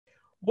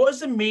What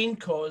is the main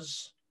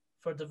cause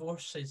for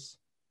divorces?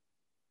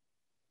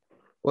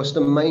 What's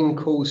the main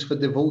cause for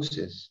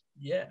divorces?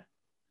 Yeah.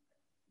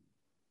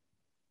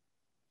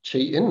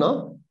 Cheating,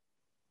 no?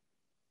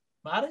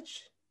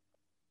 Marriage?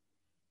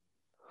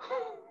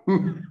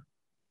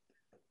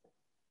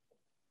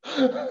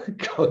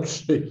 God's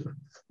sake.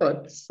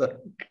 God's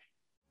sake.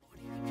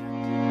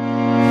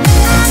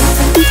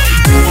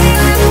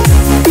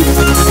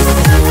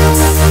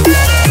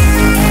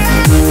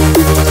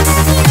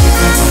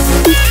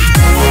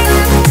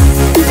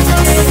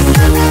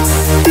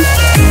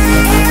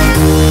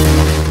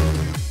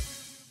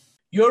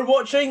 You're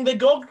watching the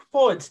Gog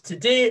Pod.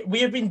 Today we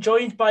have been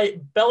joined by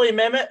Billy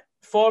Mehmet,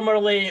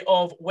 formerly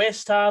of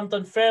West Ham,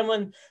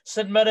 Dunfermline,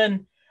 St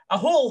Mirren, a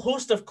whole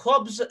host of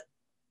clubs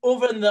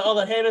over in the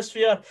other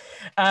hemisphere,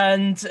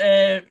 and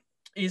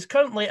he's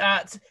currently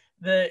at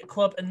the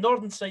club in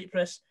Northern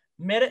Cyprus,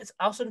 Mehmet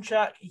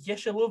Alsancak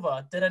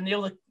Yeşilova. Did I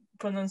nail the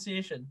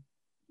pronunciation?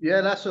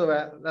 Yeah, that's all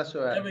right. That's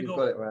all right. There we You've go.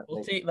 got it right.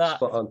 We'll take that.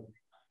 Spot on.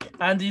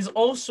 And he's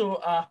also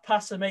a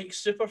Passamake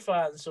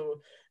superfan,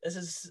 so this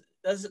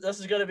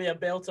is going to be a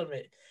belter,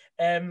 mate.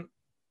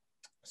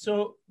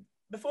 So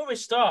before we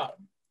start,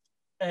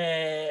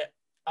 I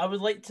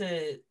would like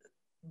to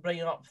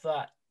bring up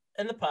that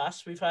in the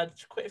past we've had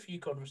quite a few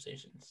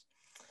conversations,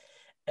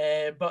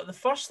 but the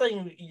first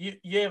thing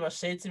you ever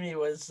said to me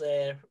was,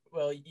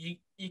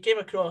 you came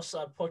across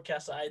a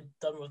podcast that I'd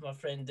done with my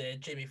friend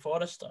Jamie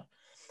Forrester,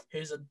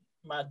 who's a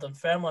mad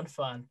Dunfermline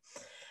fan,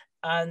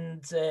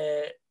 and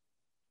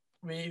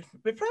we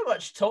pretty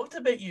much talked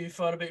about you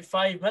for about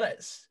 5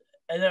 minutes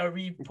in our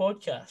wee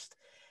podcast.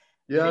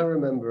 Yeah, I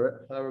remember it.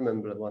 I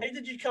remember it. How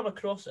did you come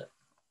across it?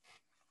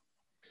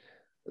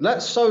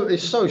 It's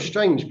so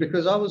strange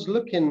because I was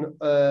looking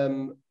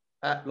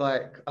at,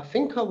 like, I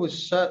think I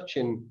was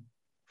searching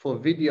for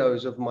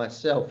videos of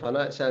myself. I know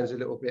it sounds a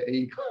little bit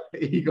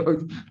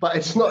ego, but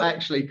it's not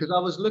actually, because I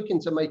was looking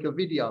to make a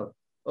video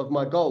of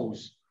my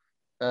goals.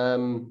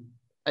 And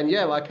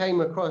yeah, I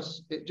came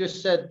across, it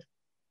just said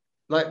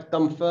like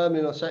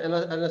Dunfermline or something,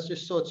 and I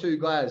just saw two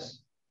guys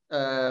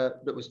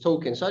that was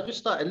talking. So I just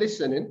started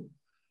listening.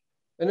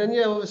 And then,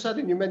 yeah, all of a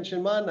sudden you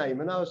mentioned my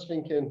name, and I was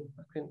thinking,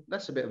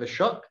 that's a bit of a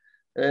shock.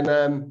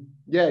 And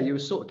yeah, you were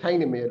sort of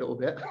caning me a little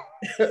bit.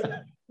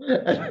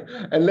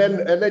 and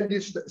then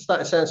you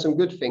started saying some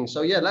good things.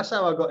 So yeah, that's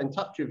how I got in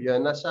touch with you,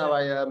 and that's how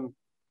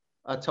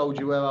I told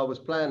you where I was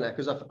playing at,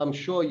 because I'm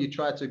sure you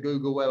tried to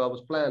Google where I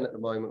was playing at the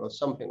moment or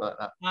something like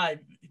that. Aye,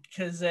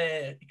 because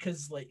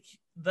like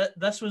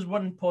this was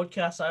one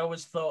podcast I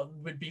always thought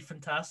would be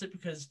fantastic,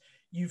 because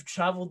you've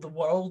traveled the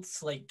world,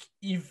 like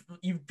you've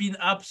been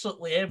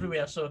absolutely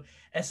everywhere, so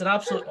it's an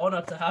absolute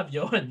honor to have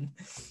you on.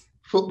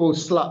 Football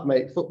slut,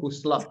 mate. Football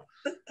slut.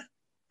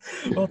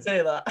 We'll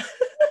say that.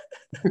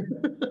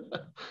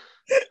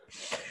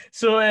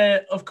 So,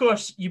 of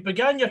course, you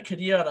began your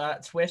career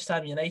at West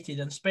Ham United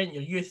and spent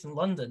your youth in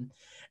London.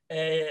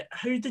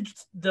 How did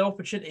the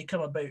opportunity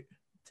come about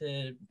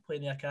to play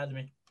in the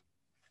academy?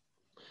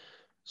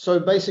 So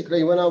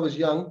basically, when I was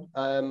young,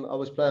 I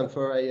was playing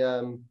for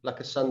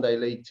a Sunday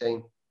league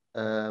team,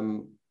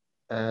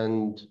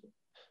 and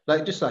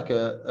just like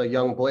a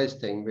young boys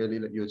team, really,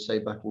 that you would say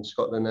back in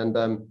Scotland.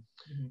 And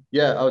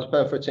yeah, I was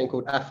playing for a team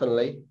called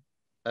Athenley,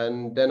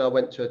 and then I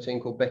went to a team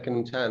called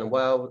Beckenham Town. And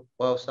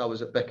whilst I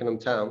was at Beckenham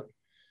Town,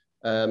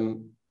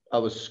 I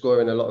was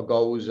scoring a lot of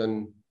goals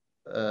and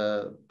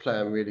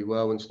playing really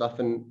well and stuff.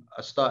 And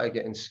I started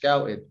getting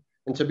scouted.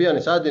 And to be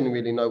honest, I didn't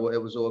really know what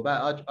it was all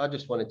about. I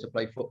just wanted to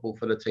play football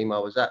for the team I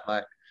was at,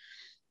 like.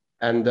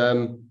 And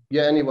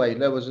yeah, anyway,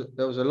 there was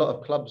a lot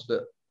of clubs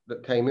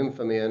that came in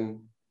for me, and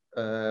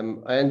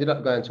I ended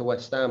up going to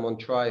West Ham on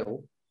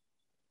trial.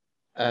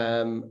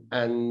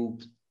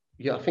 And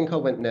yeah, I think I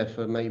went there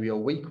for maybe a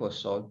week or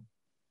so,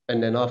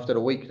 and then after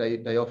the week,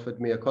 they offered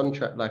me a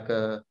contract, like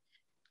a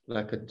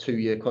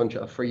 2-year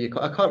contract, a 3-year.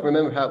 I can't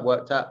remember how it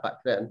worked out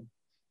back then,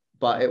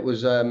 but it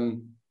was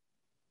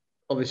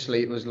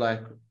obviously it was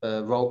like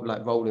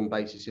rolling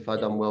basis. If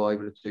I'd done well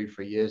over the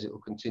 2-3 years, it will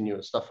continue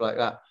and stuff like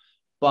that.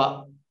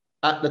 But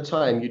at the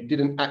time, you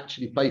didn't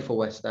actually play for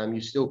West Ham.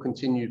 You still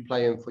continued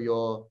playing for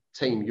your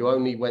team. You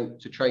only went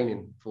to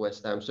training for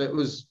West Ham. So it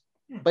was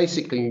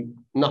basically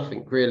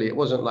nothing, really. It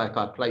wasn't like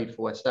I played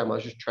for West Ham. I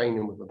was just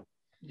training with them.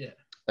 Yeah.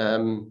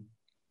 And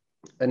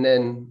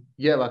then,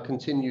 yeah, I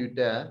continued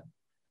there.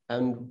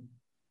 And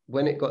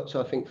when it got to,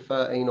 I think,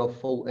 13 or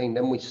 14,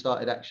 then we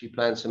started actually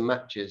playing some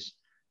matches.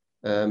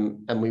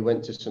 And we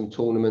went to some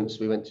tournaments.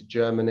 We went to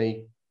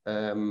Germany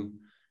and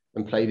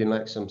played in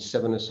like some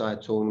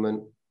 7-a-side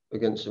tournament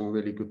against some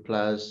really good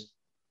players,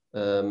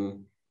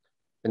 and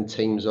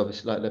teams,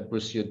 obviously, like the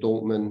Borussia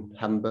Dortmund,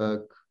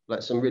 Hamburg,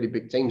 like some really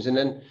big teams. And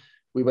then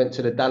we went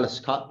to the Dallas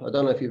Cup. I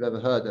don't know if you've ever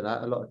heard of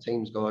that. A lot of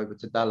teams go over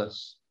to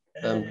Dallas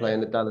and play in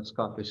the Dallas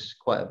Cup. It's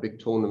quite a big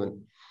tournament.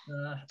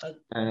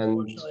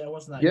 Unfortunately, I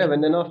wasn't that good.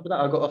 And then after that,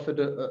 I got offered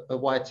a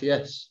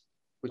YTS,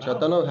 which I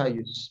don't know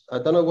I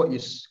don't know what you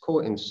call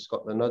it in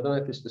Scotland. I don't know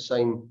if it's the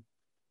same.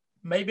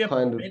 Maybe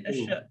kind of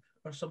apprenticeship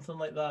or something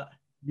like that.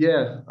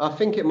 Yeah, I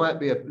think it might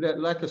be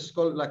like a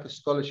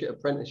scholarship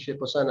apprenticeship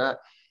or something like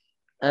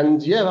that.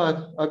 And yeah,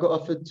 I got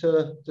offered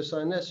to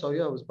sign there. So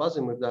yeah, I was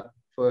buzzing with that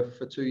for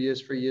 2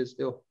 years, 3 years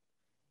still.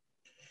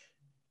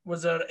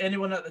 Was there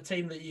anyone at the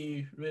time that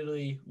you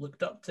really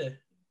looked up to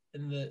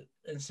in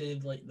say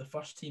like the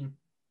first team?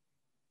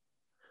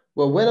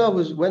 Well, when I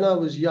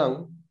was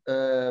young,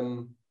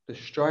 the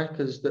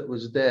strikers that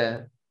was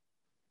there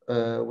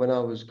when I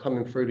was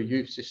coming through the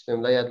youth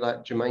system, they had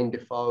like Jermaine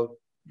Defoe,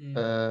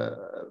 uh,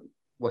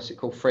 what's it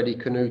called, Freddie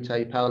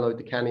Canute, Paolo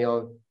Di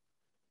Canio.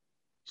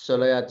 So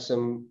they had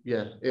some,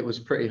 yeah, it was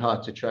pretty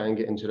hard to try and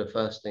get into the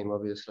first team,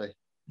 obviously.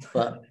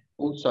 But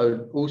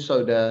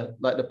also there,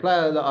 like the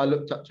player that I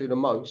looked up to the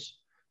most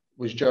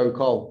was Joe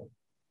Cole.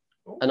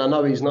 And I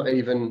know he's not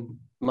even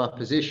my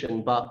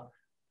position, but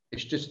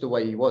it's just the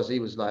way he was. He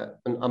was like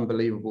an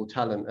unbelievable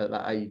talent at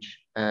that age.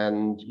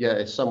 And yeah,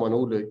 it's someone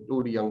all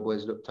the young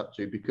boys looked up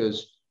to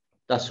because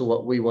that's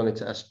what we wanted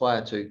to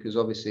aspire to. Because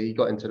obviously he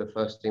got into the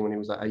first team when he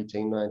was like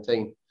 18,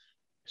 19.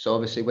 So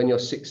obviously when you're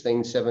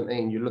 16,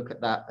 17, you look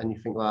at that and you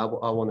think, well,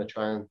 I want to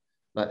try and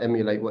like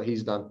emulate what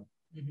he's done.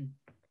 Mm-hmm.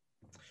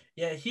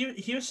 Yeah,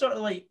 he was sort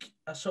of like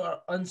a sort of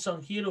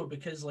unsung hero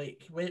because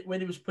like when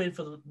he was playing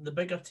for the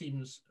bigger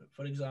teams,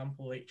 for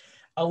example, like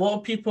a lot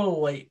of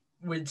people like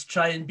would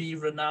try and be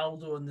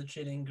Ronaldo on the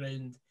training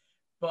ground,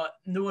 but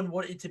no one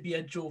wanted to be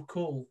a Joe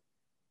Cole.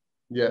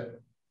 Yeah.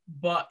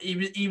 But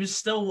he was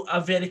still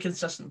a very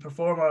consistent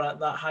performer at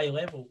that high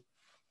level.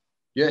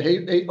 Yeah,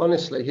 he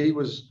honestly, he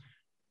was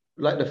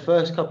like the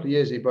first couple of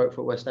years he broke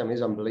for West Ham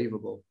is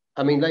unbelievable.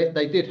 I mean,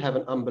 they did have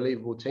an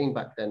unbelievable team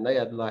back then. They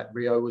had like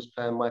Rio was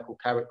playing, Michael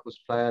Carrick was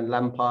playing,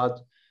 Lampard.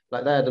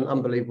 Like they had an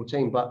unbelievable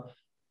team. But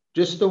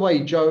just the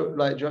way Joe,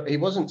 he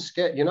wasn't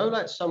scared. You know,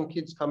 like some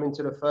kids come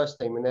into the first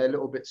team and they're a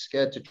little bit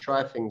scared to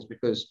try things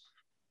because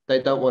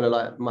they don't want to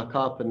like muck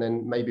up and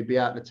then maybe be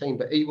out of the team.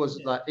 But he was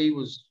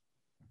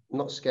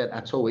not scared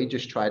at all. He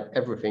just tried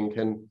everything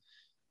and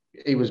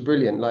he was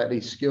brilliant. Like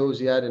these skills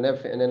he had and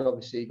everything. And then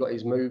obviously he got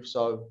his move.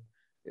 So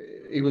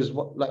he was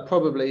like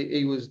probably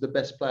he was the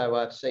best player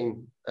I've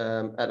seen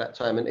at that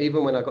time. And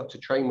even when I got to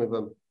train with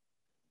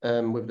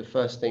him with the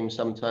first team,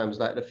 sometimes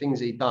like the things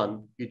he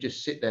done, you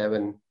just sit there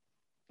and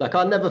like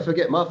I'll never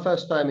forget my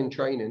first time in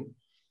training.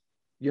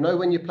 You know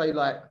when you play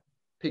like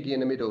piggy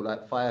in the middle,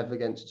 like 5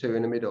 against 2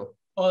 in the middle.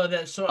 Oh,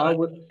 that's sort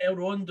of El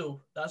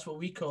Rondo. That's what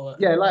we call it.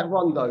 Yeah, like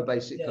Rondo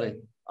basically. Yeah.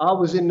 I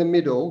was in the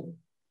middle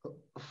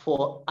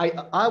for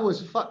I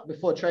was fucked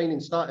before training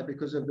started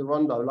because of the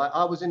Rondo. Like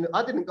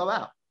I didn't go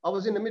out. I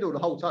was in the middle the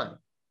whole time.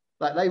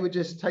 Like they were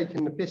just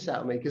taking the piss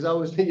out of me because I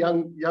was the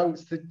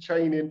youngster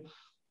training.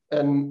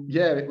 And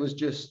yeah, it was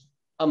just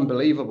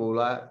unbelievable.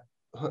 Like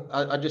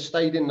I just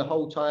stayed in the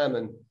whole time.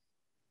 And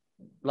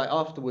like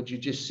afterwards, you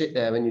just sit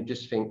there and you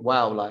just think,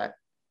 wow, like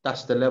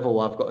that's the level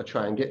I've got to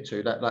try and get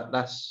to.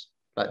 That's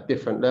like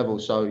different level.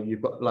 So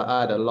you've got like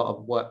I had a lot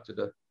of work to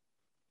do.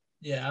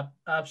 Yeah,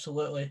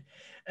 absolutely.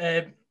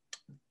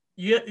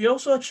 You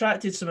also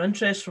attracted some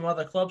interest from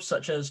other clubs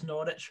such as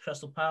Norwich,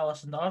 Crystal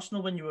Palace, and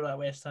Arsenal when you were at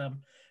West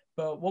Ham.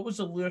 But what was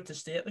the lure to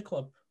stay at the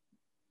club?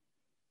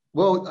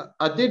 Well,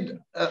 I did.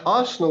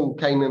 Arsenal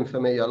came in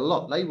for me a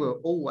lot. They were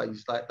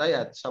always like they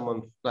had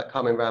someone like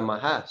coming around my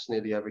house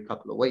nearly every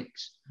couple of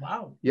weeks.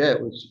 Wow. Yeah,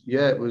 it was.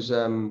 Yeah, it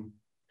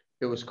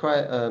was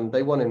quite.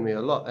 They wanted me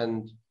a lot,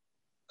 and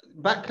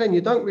back then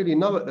you don't really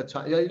know at the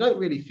time. You don't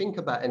really think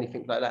about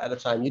anything like that at the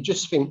time. You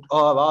just think,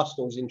 oh,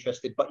 Arsenal's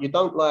interested, but you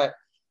don't like.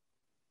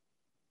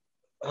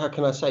 How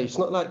can I say? It's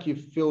not like you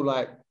feel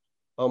like,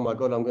 oh my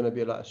God, I'm going to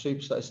be like a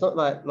superstar. It's not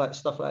like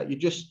stuff like that. You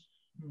just,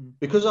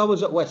 because I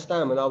was at West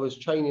Ham and I was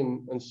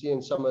training and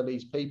seeing some of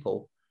these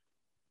people,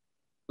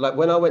 like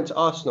when I went to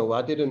Arsenal,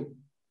 I didn't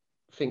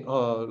think,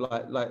 oh,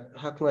 like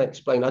how can I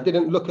explain? I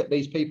didn't look at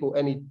these people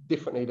any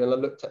differently than I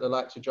looked at the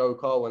likes of Joe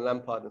Cole and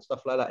Lampard and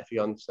stuff like that, if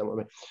you understand what I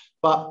mean.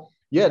 But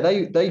yeah,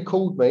 they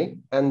called me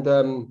and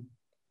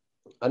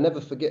I never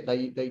forget,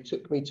 they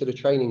took me to the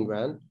training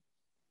ground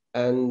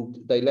and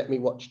they let me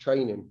watch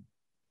training.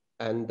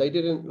 And they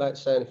didn't like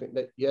say anything.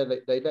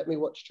 They let me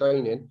watch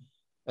training.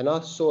 And I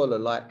saw the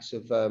likes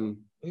of,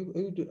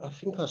 I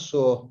think I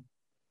saw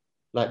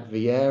like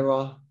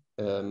Vieira,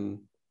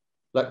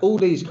 like all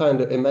these kind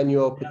of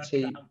Emmanuel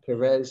Petit,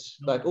 Perez,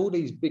 like all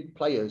these big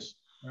players.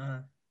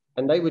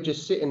 And they were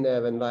just sitting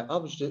there and like, I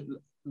was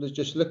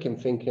just looking,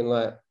 thinking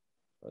like,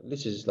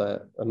 this is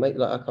like,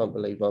 I can't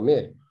believe I'm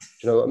here. Do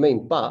you know what I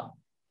mean? But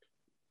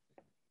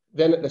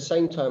then at the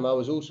same time, I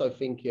was also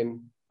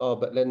thinking, oh,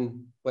 but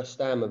then West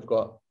Ham have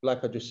got,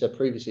 like I just said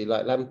previously,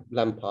 like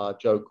Lampard,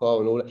 Joe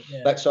Cole and all that.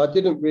 Yeah. Like, so I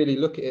didn't really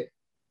look at it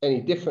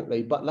any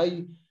differently, but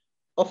they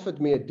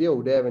offered me a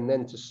deal there and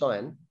then to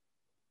sign.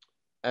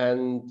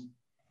 And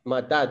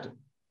my dad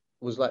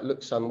was like,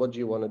 look, son, what do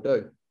you want to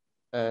do?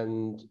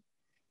 And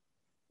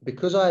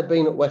because I had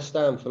been at West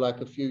Ham for like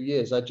a few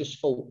years, I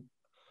just thought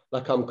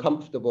like I'm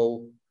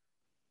comfortable.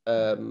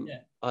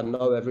 I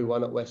know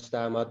everyone at West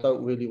Ham. I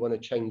don't really want to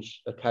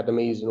change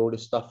academies and all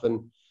this stuff.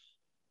 And,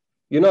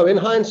 you know, in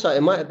hindsight,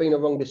 it might have been a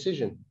wrong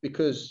decision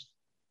because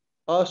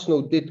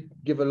Arsenal did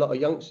give a lot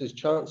of youngsters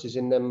chances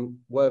in them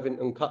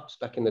Worthington Cups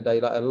back in the day.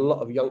 Like a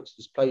lot of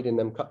youngsters played in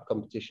them cup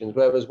competitions,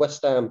 whereas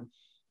West Ham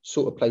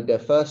sort of played their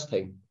first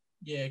team.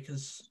 Yeah,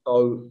 because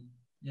So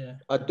yeah,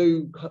 I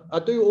do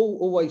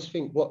always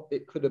think what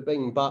it could have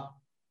been, but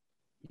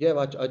yeah,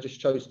 I just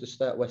chose to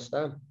stay at West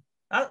Ham.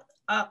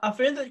 I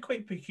found it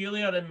quite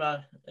peculiar in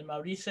my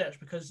research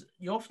because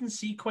you often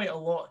see quite a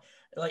lot,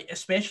 like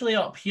especially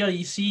up here,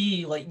 you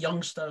see like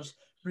youngsters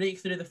break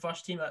through the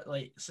first team at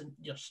like St.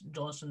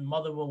 Johnson,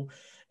 Motherwell,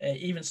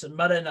 even St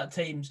Mirren at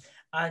times,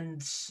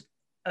 and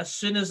as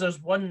soon as there's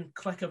one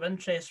click of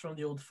interest from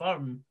the old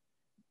firm,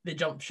 they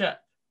jump ship,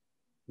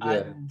 Yeah.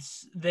 and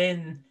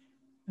then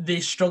they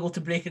struggle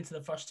to break into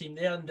the first team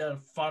there, and they're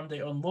farmed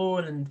out on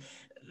loan, and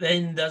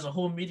then there's a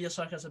whole media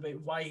circus about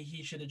why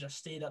he should have just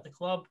stayed at the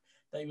club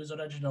that he was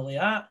originally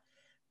at.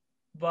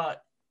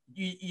 But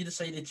you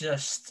decided to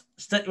just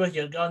stick with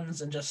your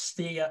guns and just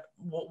stay at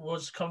what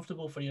was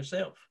comfortable for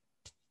yourself.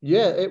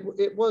 Yeah,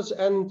 it was,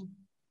 and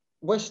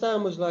West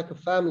Ham was like a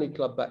family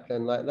club back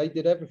then. Like they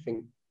did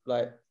everything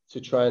like to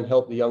try and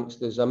help the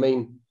youngsters. I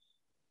mean,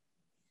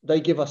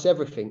 they give us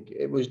everything.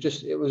 It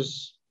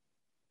was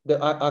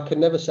that I could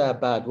never say a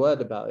bad word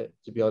about it,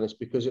 to be honest,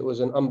 because it was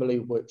an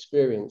unbelievable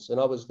experience. And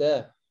I was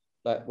there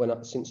like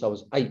since I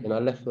was 8, and I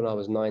left when I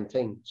was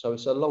 19. So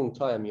it's a long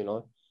time, you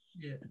know.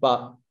 Yeah.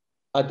 But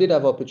I did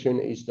have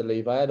opportunities to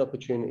leave. I had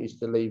opportunities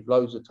to leave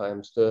loads of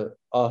times to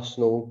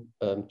Arsenal,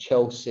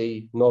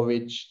 Chelsea,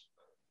 Norwich,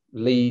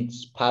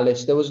 Leeds,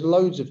 Palace. There was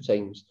loads of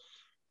teams.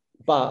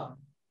 But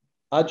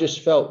I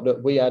just felt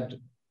that we had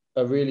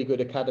a really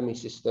good academy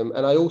system.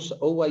 And I also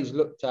always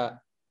looked at,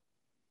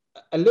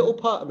 a little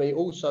part of me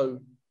also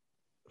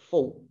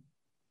thought,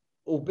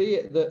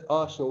 albeit that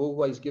Arsenal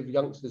always give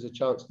youngsters a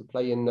chance to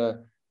play in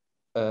the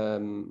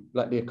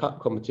like the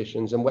cup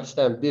competitions, and West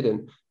Ham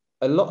didn't.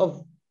 A lot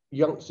of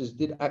youngsters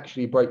did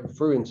actually break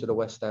through into the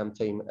West Ham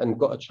team and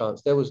got a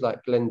chance. There was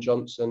like Glenn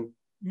Johnson,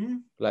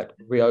 like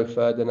Rio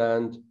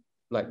Ferdinand,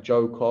 like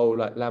Joe Cole,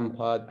 like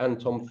Lampard,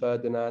 Anton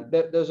Ferdinand.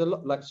 There's a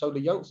lot, like, so the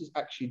youngsters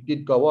actually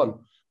did go on.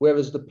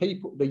 Whereas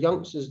the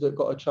youngsters that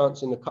got a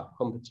chance in the cup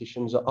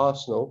competitions at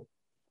Arsenal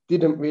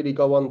didn't really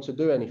go on to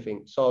do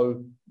anything.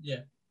 So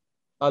yeah,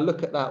 I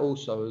look at that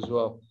also as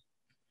well.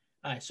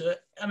 Aye, so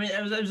I mean,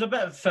 it was a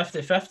bit of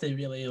 50-50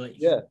 really, like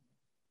Yeah,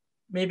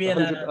 maybe in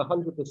 100%,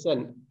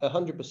 100%,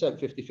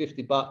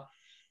 50-50. But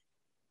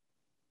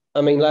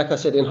I mean, like I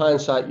said, in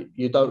hindsight,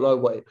 you don't know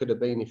what it could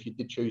have been if you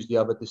did choose the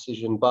other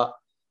decision. But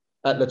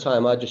at the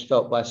time, I just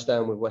felt by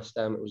staying with West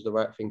Ham, it was the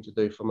right thing to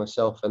do for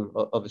myself and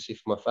obviously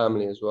for my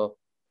family as well.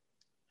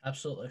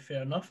 Absolutely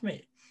fair enough,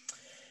 mate.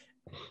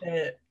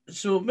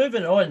 So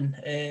moving on,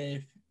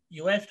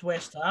 you left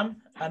West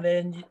Ham and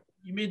then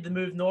you made the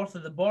move north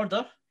of the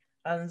border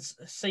and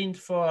signed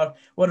for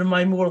one of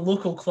my more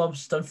local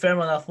clubs,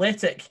 Dunfermline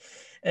Athletic,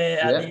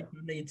 at the Yeah. age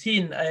of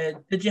 19.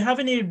 Did you have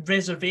any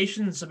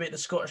reservations about the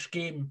Scottish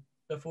game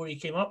before you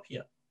came up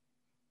here?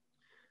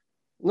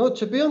 No,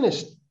 to be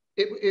honest,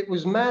 it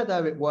was mad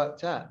how it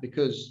worked out,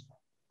 because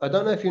I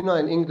don't know if you know,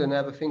 in England, they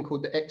have a thing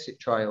called the exit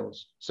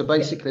trials. So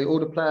basically, all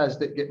the players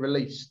that get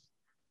released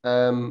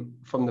from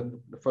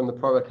the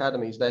pro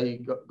academies, they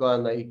go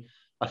and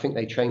I think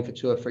they train for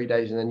 2 or 3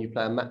 days, and then you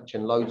play a match,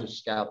 and loads of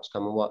scouts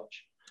come and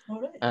watch. All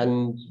right.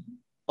 And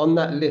on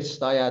that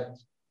list, I had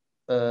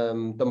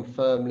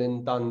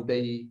Dunfermline,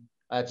 Dundee.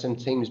 I had some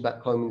teams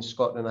back home in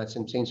Scotland. I had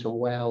some teams from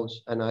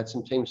Wales, and I had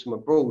some teams from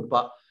abroad.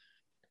 But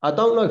I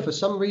don't know, for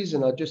some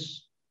reason, I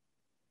just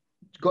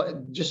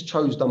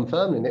chose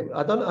Dunfermline.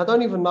 I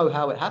don't even know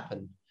how it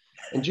happened.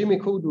 And Jimmy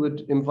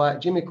Calderwood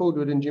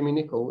and Jimmy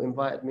Nicol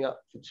invited me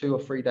up for 2 or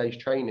 3 days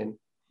training.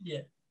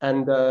 Yeah.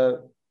 And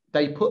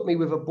they put me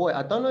with a boy.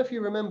 I don't know if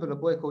you remember the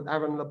boy called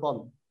Aaron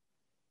LeBon.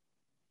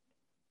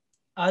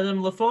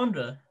 Adam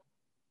Lafondra?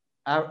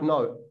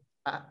 No,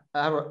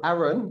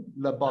 Aaron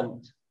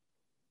LeBont.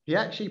 He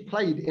actually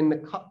played in the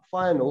cup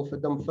final for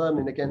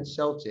Dunfermline against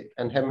Celtic,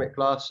 and Henrik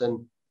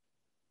Larsson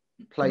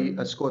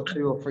scored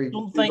 2 or 3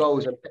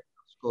 goals, and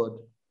scored.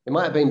 It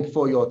might have been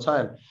before your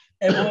time.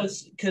 It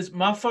was, because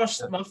my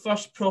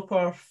first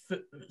proper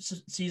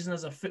season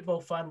as a football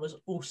fan was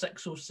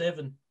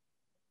 06-07.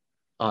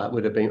 It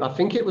would have been. I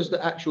think it was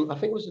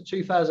the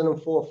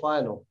 2004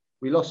 final.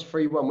 We lost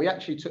 3-1. We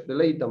actually took the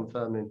lead,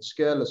 Dunfermline.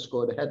 Skirler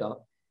scored a header.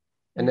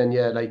 And then,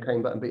 they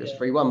came back and beat us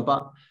 3-1.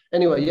 But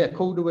anyway,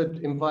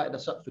 Calderwood invited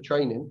us up for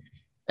training.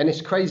 And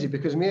it's crazy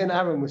because me and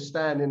Aaron were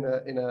staying in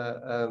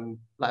a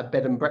like a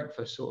bed and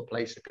breakfast sort of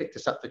place. They picked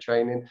us up for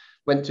training,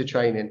 went to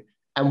training,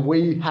 and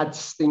we had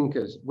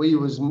stinkers. We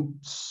was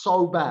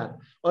so bad.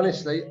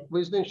 Honestly, we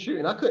was doing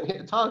shooting. I couldn't hit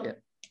the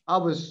target. I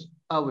was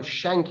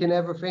shanking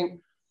everything.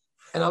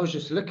 And I was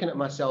just looking at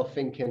myself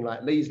thinking,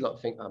 like, these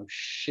lot think I'm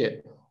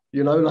shit,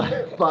 you know,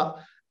 like, but,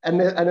 and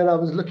then I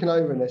was looking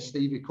over, and there's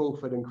Stevie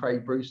Crawford and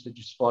Craig Brewster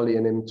just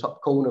volleying him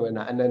top corner and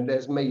that. And then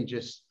there's me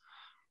just,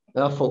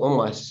 and I thought,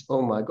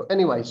 oh my God.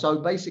 Anyway, so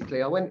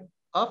basically I went,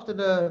 after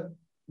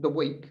the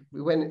week,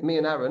 me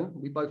and Aaron,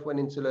 we both went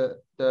into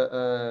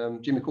the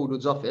Jimmy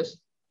Calderwood's office,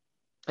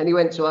 and he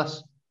went to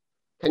us,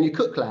 "Can you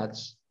cook,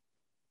 lads?"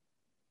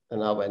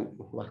 And I went,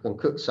 I can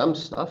cook some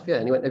stuff, yeah.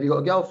 And he went, have you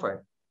got a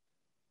girlfriend?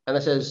 And I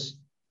says,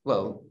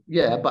 well,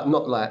 yeah, but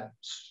not like a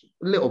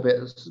little bit,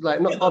 like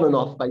not on and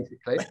off,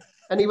 basically.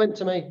 And he went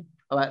to me,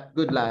 all right,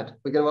 good lad,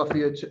 we're going to offer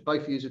you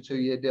both of you a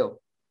 2-year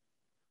deal.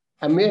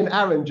 And me and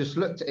Aaron just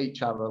looked at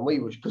each other, and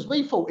because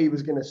we thought he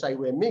was going to say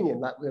we're minging,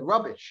 like we're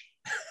rubbish.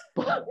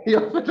 But he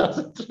offered us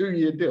a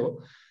 2-year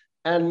deal.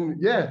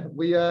 And yeah,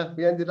 we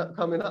ended up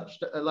coming up,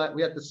 like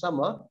we had the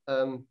summer,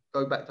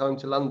 go back home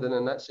to London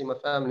and that, see my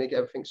family, get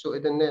everything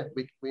sorted in there.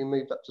 We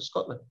moved up to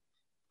Scotland.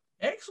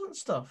 Excellent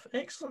stuff.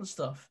 Excellent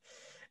stuff.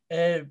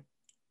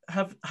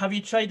 Have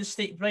you tried the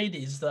steak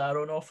Fridays that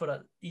are on offer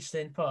at East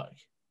End Park?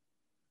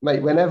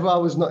 Mate, whenever I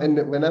was not in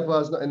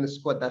the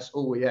squad, that's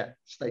all we had,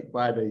 steak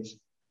Fridays.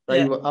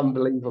 They were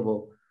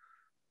unbelievable.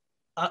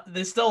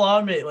 They still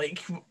are, mate. Like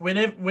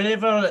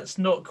whenever it's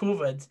not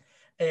COVID,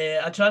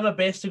 I try my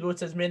best to go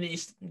to as many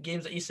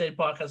games at East End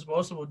Park as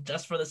possible,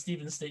 just for the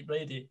Stevens Steak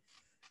Friday.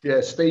 Yeah,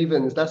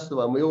 Stevens, that's the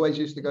one. We always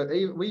used to go.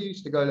 We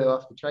used to go there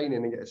after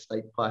training and get a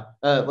steak pie.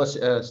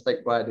 Steak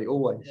Friday?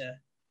 Always. Yeah.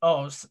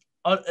 Oh,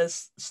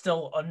 it's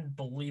still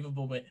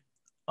unbelievable, mate.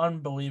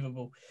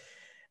 Unbelievable.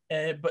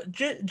 But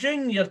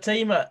during your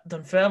time at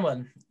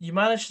Dunfermline, you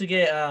managed to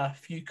get a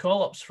few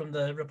call-ups from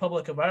the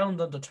Republic of Ireland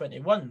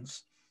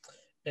under-21s.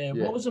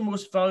 What was the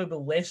most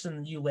valuable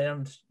lesson you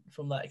learned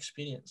from that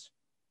experience?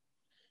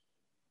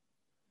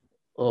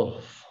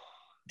 Oh,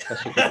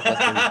 that's a good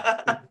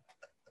question.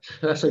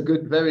 That's a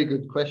very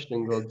good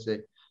question,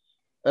 Godsy.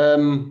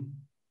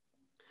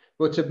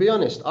 Well, to be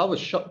honest, I was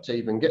shocked to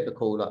even get the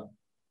call up.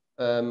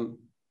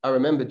 I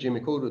remember Jimmy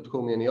Calder would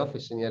call me in the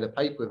office, and he had a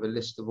paper with a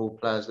list of all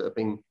players that have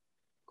been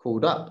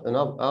called up, and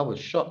I was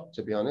shocked,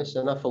 to be honest.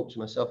 And I thought to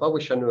myself, I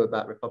wish I knew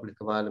about Republic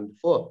of Ireland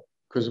before,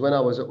 because when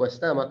I was at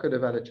West Ham, I could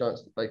have had a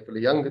chance to play for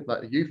the younger,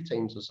 like the youth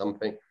teams or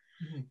something.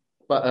 Mm-hmm.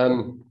 But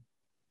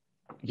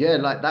yeah,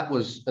 like that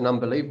was an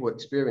unbelievable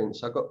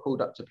experience. I got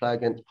called up to play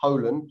against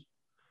Poland,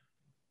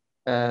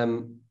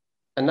 and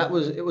it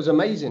was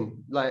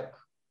amazing. Like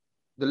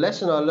the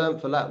lesson I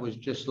learned for that was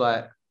just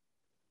like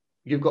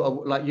you've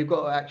got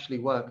to actually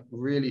work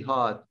really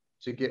hard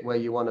to get where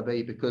you want to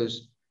be,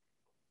 because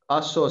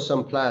I saw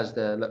some players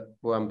there that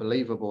were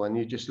unbelievable, and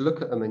you just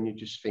look at them and you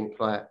just think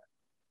like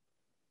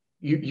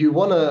you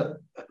want to,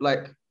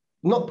 like,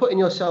 not putting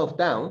yourself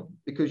down,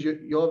 because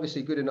you're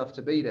obviously good enough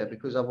to be there,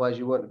 because otherwise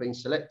you wouldn't have been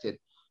selected.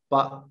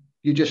 But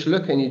you just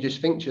look and you just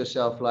think to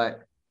yourself like,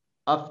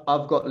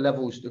 I've got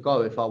levels to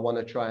go if I want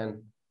to try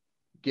and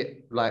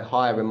get like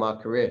higher in my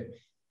career.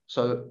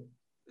 So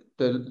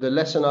the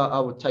lesson I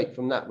would take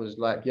from that was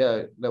like,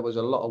 yeah, there was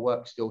a lot of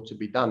work still to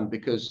be done,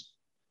 because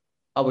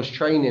I was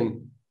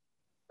training.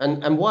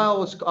 And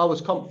while I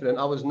was confident,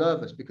 I was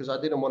nervous, because I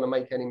didn't want to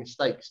make any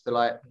mistakes, to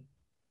like,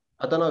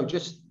 I don't know,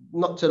 just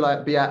not to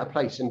like be out of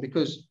place. And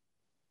because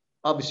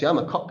obviously I'm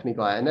a Cockney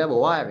guy and they're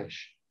all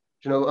Irish.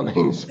 Do you know what I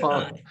mean?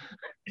 So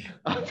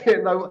I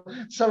didn't know,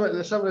 some of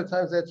the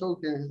times they're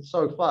talking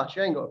so fast,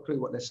 you ain't got a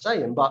clue what they're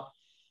saying. But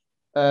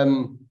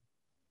it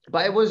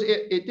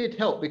did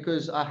help,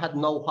 because I had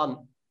Noel Hunt,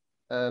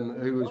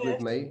 who was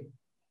with me,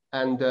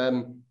 and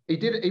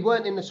he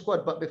weren't in the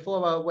squad, but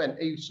before I went,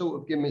 he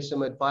sort of gave me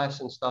some advice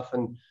and stuff,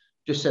 and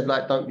just said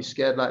like, don't be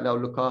scared, like they'll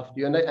look after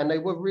you, and they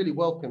were really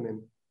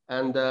welcoming.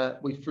 And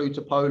we flew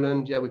to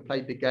Poland. Yeah, we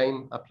played the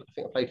game. I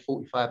think I played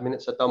 45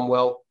 minutes. I'd done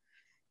well.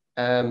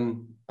 I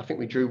think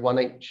we drew 1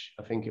 each,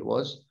 I think it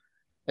was.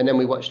 And then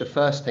we watched the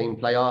first team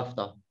play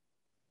after.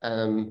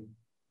 And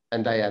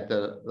they had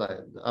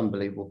the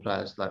unbelievable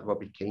players like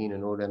Robbie Keane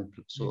and all them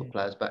sort of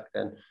players back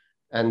then.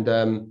 And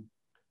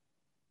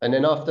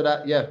then after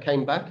that, yeah,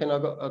 came back, and I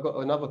got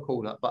another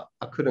call up, but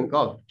I couldn't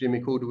go. Jimmy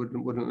Calder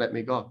wouldn't let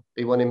me go.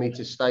 He wanted me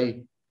to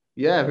stay.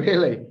 Yeah,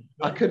 really.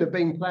 I could have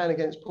been playing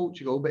against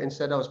Portugal, but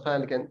instead I was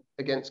playing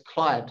against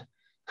Clyde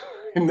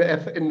in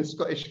the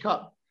Scottish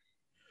Cup.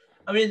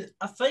 I mean,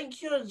 I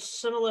think you're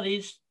similar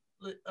age.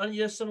 Aren't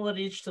you a similar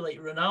age to like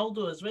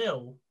Ronaldo as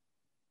well?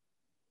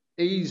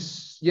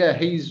 He's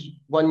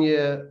 1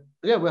 year.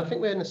 Yeah, well, I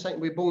think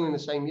we're born in the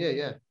same year.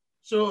 Yeah.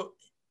 So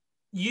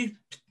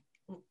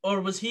or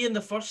was he in the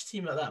first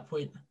team at that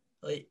point?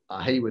 Like,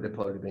 he would have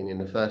probably been in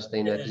the first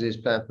team there, because he was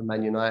playing for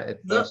Man United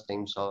first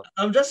team. So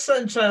I'm just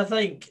trying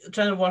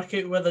to work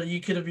out whether you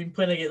could have been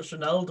playing against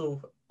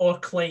Ronaldo or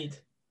Clyde.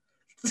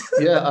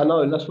 Yeah, I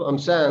know. That's what I'm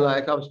saying.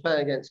 Like, I was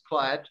playing against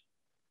Clyde,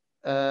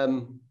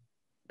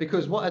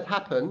 because what had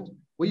happened,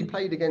 we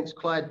played against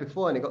Clyde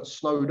before, and it got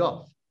snowed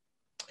off.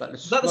 Like the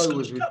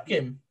Scottish Cup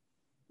game.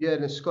 Yeah,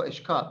 the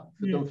Scottish Cup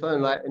for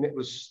Dunfermline, and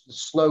the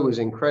snow was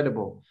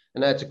incredible,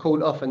 and they had to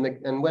call it off.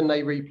 And when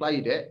they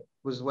replayed it,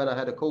 was when I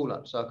had a call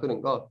up, so I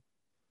couldn't go.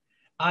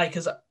 Aye,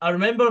 because I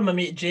remember my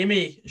mate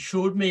Jamie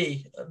showed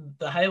me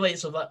the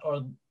highlights of that,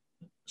 or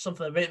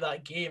something about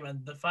that game,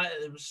 and the fact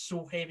that it was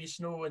so heavy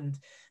snow and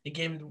the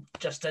game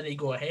just didn't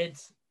go ahead.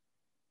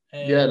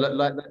 Yeah,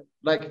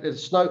 like the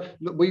snow.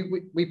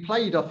 We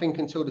played, I think,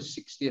 until the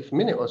 60th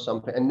minute or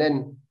something, and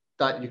then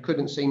that you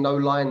couldn't see no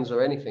lines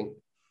or anything,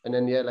 and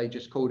then yeah, they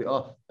just called it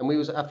off. And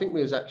I think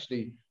we was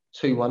actually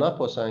 2-1 up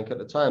or something at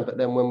the time. But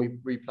then when we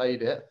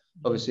replayed it,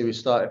 obviously we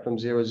started from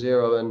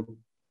 0-0 and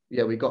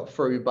yeah, we got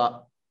through.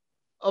 But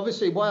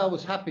obviously, why I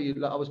was happy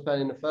that I was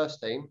playing in the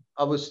first team,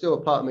 I was still,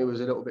 a part of me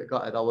was a little bit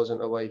gutted. I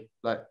wasn't away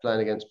like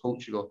playing against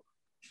Portugal.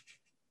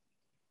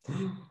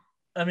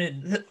 I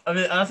think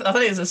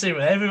it's the same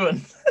with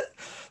everyone.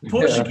 Yeah.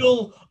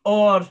 Portugal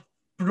or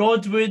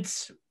Broadwood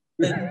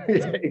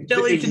in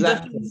chilly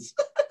Exactly. conditions.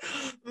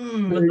 I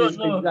don't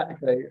know.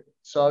 Exactly.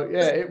 So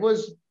yeah, it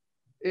was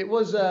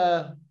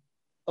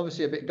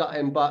obviously a bit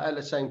gutting, but at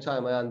the same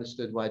time, I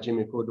understood why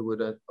Jimmy Calder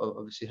would have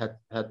obviously had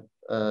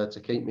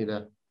to keep me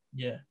there.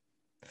 Yeah.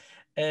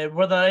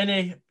 Were there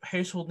any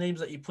household names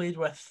that you played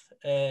with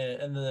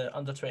in the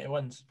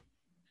under-21s?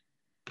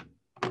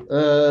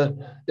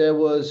 There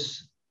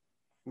was,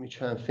 let me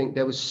try and think.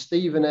 There was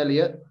Stephen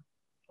Elliott.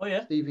 Oh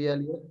yeah, Stevie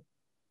Elliott.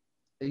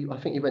 I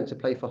think he went to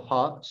play for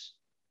Hearts.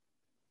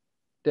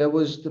 There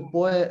was the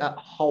boy at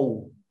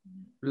Hull,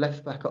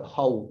 left back at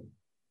Hull.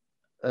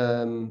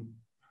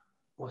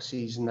 What's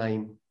his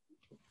name?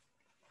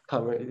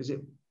 Can't remember. Is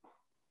it?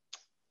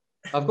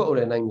 I've got all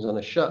their names on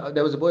a shirt.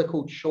 There was a boy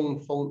called Sean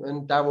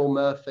Thornton, Daryl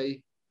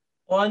Murphy.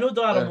 Oh, I know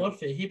Darren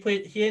Murphy. He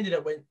played. He ended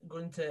up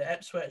going to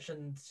Ipswich,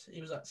 and he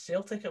was at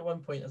Celtic at one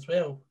point as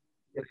well.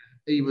 Yeah,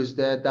 he was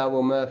there.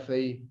 Daryl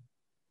Murphy.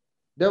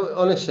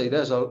 Honestly,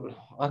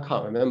 I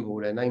can't remember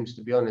all their names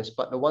to be honest,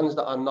 but the ones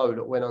that I know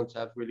that went on to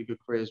have really good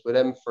careers were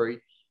them three,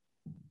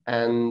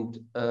 and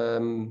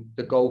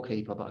the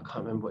goalkeeper, but I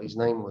can't remember what his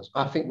name was.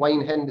 I think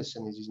Wayne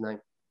Henderson is his name.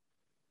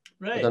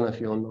 Right. I don't know if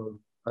you'll know.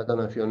 I don't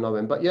know if you'll know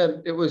him, but yeah,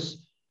 it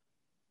was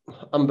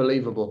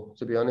unbelievable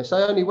to be honest.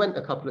 I only went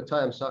a couple of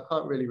times, so I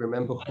can't really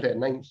remember what their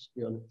names to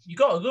be honest. You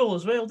got a goal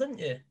as well, didn't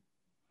you?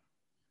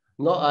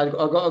 No, I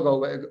got a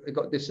goal. It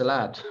got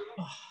disallowed.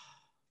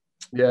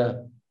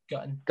 Yeah.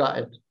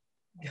 Gutted.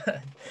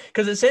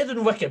 Because it said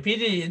on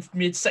Wikipedia he'd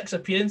made 6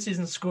 appearances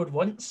and scored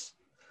once.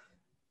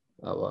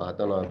 Oh, well, I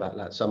don't know about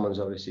that. Someone's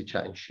obviously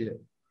chatting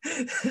shit.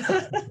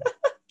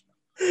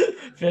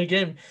 Fair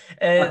game.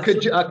 I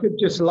could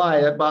just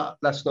lie, but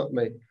that's not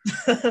me.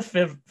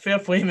 fair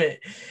play, mate.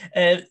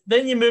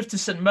 Then you moved to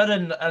St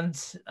Mirren, and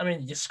I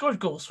mean, you scored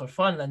goals for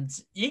fun, and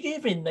you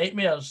gave me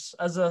nightmares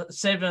as a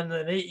 7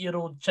 and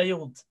 8-year-old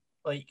child.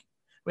 Like,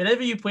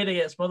 whenever you played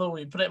against Motherwell,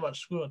 you pretty much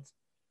scored.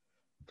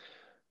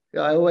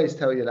 Yeah, I always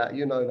tell you that.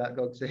 You know that,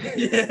 Goggsy.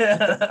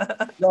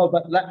 Yeah. No,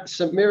 but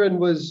St Mirren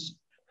was,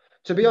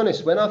 to be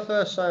honest, when I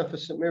first signed for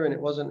St Mirren,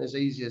 it wasn't as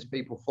easy as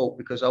people thought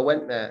because I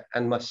went there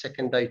and my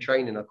second day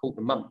training, I caught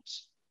the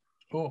mumps.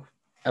 Oh.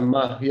 And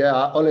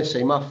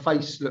honestly, my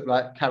face looked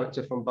like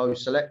character from Bo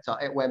Selector.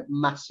 It went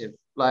massive.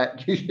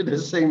 Like, you should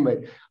have seen me.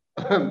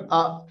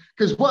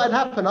 Because what had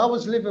happened, I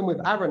was living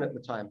with Aaron at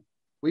the time.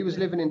 We was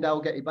living in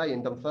Dalgety Bay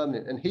in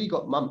Dunfermline, and he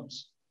got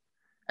mumps.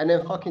 And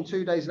then fucking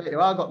 2 days later,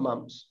 I got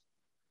mumps.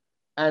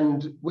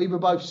 And we were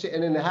both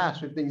sitting in the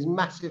house with these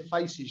massive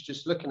faces,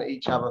 just looking at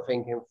each other,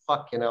 thinking,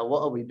 "Fucking hell,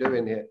 what are we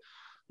doing here?"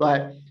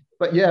 Like,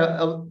 but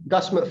yeah,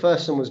 Gus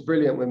McPherson was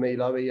brilliant with me.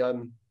 Like, he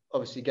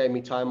obviously gave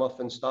me time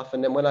off and stuff.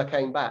 And then when I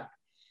came back,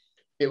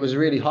 it was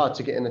really hard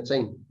to get in the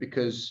team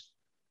because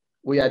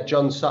we had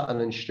John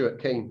Sutton and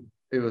Stuart Keane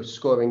who were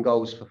scoring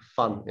goals for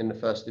fun in the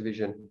first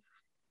division.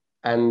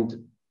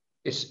 And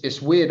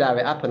it's weird how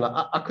it happened.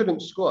 Like, I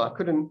couldn't score.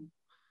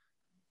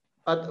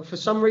 For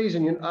some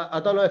reason,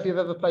 I don't know if you've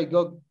ever played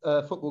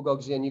football,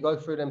 Goggsy, and you go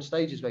through them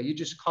stages where you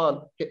just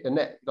can't hit the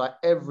net. Like,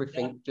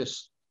 everything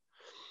just...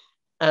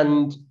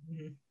 And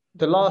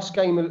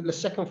the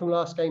second from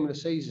last game of the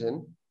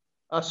season,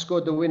 I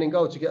scored the winning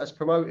goal to get us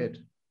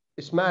promoted.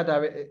 It's mad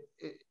how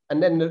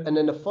and then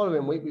the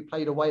following week we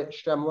played away at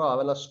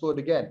Stranraer and I scored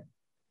again.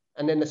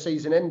 And then the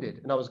season ended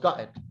and I was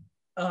gutted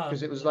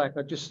because it was like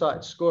I just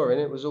started scoring.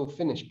 It was all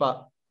finished.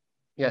 But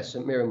yeah,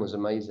 St Mirren was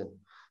amazing.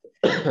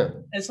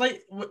 It's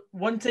like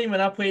one time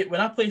when I played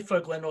for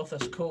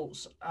Glenrothes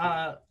Colts,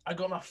 I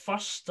got my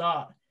first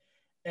start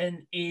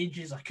in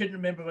ages. I couldn't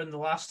remember when the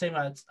last time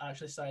I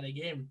actually started a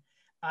game,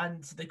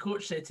 and the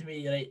coach said to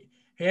me, "Right,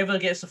 whoever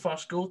gets the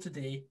first goal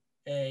today,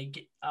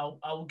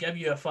 I'll give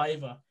you a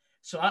 £5."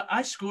 So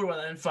I scored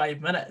within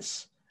 5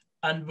 minutes,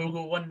 and we'll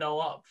go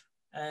 1-0 up.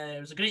 It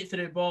was a great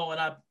through ball,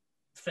 and I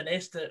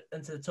finessed it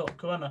into the top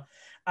corner,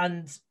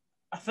 and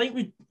I think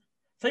we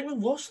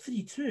lost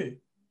 3-2.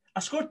 I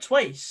scored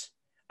twice,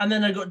 and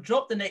then I got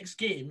dropped the next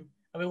game,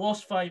 and we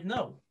lost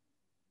 5-0.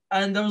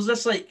 And I was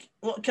just like,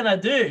 what can I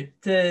do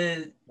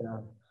to... Yeah.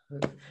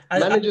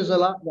 Managers are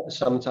like that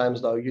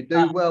sometimes, though. You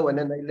do well, and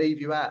then they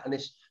leave you out. And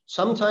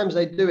sometimes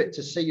they do it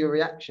to see your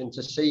reaction,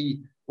 to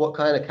see what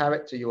kind of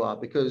character you are,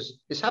 because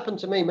it's happened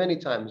to me many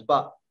times,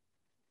 but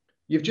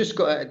you've just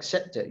got to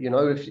accept it. You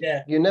know,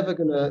 you're never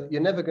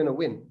gonna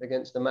win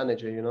against the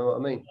manager. You know what I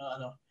mean?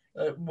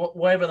 No.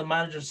 Whatever the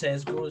manager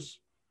says goes.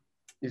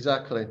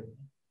 Exactly.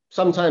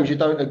 Sometimes you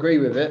don't agree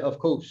with it, of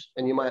course,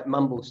 and you might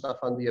mumble stuff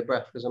under your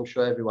breath, because I'm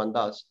sure everyone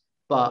does.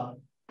 But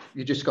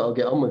you just got to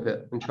get on with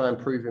it and try and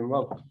prove him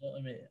wrong.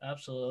 Absolutely, mate.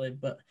 Absolutely.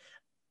 But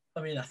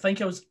I mean, I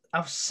think I was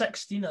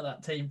 16 at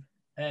that time,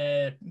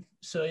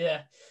 So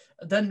yeah,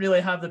 I didn't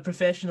really have the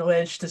professional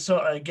edge to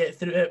sort of get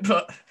through it,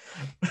 but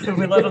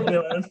we live and we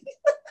learn.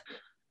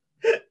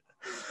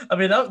 I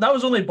mean, that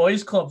was only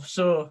boys' club,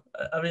 so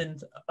I mean,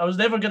 I was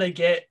never going to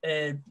get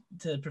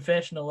to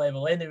professional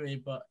level anyway.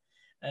 But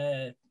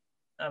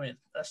I mean,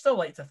 I still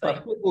like to think.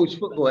 But football's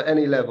football at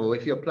any level.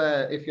 If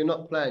you're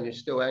not playing, you're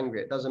still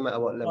angry. It doesn't matter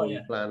what level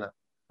you're playing at.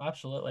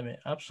 Absolutely, mate.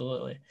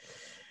 Absolutely.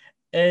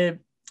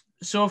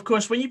 So, of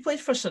course, when you played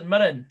for St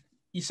Mirren,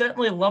 you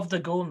certainly loved the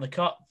goal in the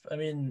cup. I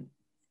mean,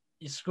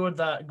 you scored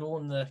that goal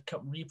in the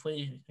cup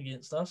replay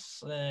against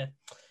us.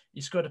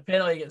 You scored a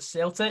penalty against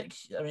Celtic.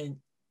 I mean,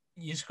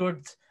 you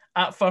scored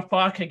at Fir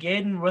Park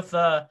again with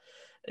a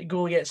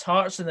goal against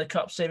Hearts in the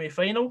cup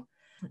semi-final.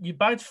 You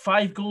bagged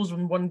 5 goals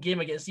in one game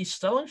against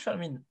East Stirlingshire. I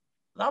mean,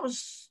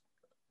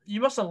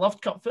 you must have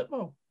loved cup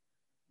football.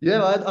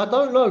 Yeah, I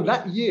don't know.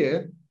 That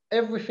year,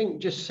 everything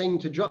just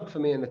seemed to drop for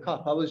me in the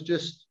cup. I was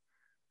just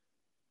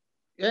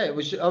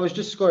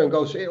scoring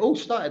goals. It all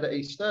started at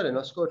East Stirling.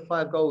 I scored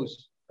 5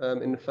 goals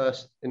in the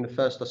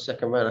first or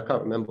second round. I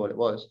can't remember what it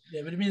was.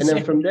 Yeah, but and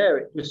then from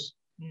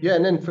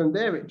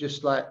there it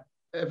just like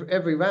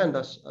every round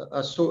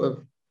I sort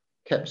of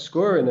kept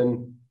scoring,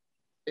 and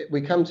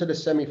we come to the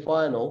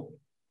semi-final.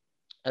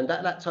 And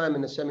at that time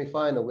in the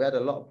semi-final, we had a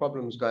lot of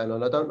problems going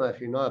on. I don't know if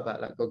you know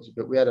about that, Gogs,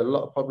 but we had a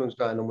lot of problems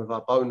going on with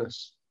our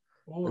bonus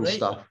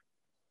stuff.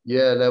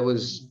 Yeah, there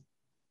was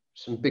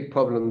some big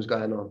problems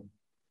going on.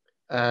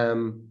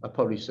 I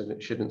probably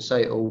shouldn't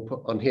say it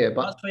all on here,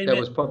 but there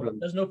was problems.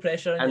 There's no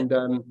pressure.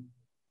 And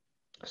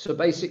so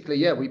basically,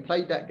 yeah, we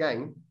played that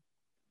game,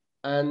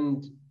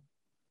 and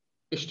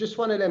it's just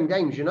one of them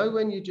games, you know,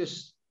 when you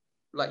just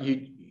like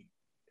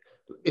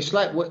it's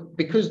like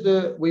because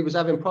we was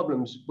having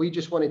problems, we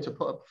just wanted to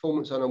put a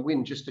performance on and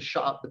win just to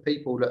shut up the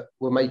people that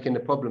were making the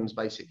problems,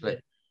 basically.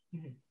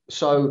 Mm-hmm.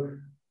 So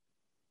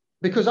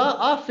because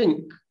I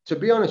think, to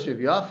be honest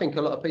with you, I think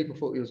a lot of people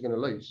thought we was going to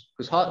lose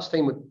because Hearts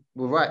team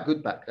were right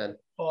good back then.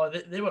 Oh,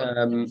 they were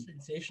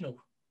sensational.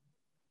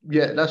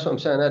 Yeah, that's what I'm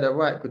saying. They had a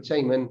right good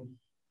team. And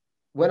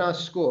when I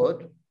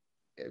scored,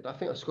 I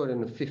think I scored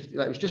in the 50,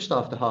 like it was just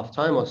after half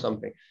time or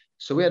something.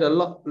 So we had a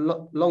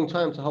long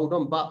time to hold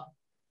on. But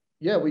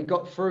yeah, we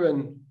got through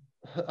and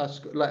I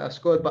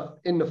scored. But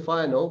in the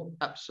final,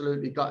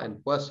 absolutely gutting.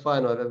 Worst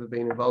final I've ever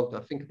been involved in.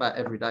 I think about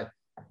every day.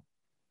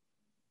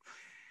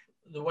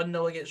 The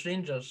 1-0 against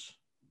Rangers.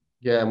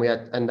 Yeah,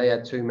 and they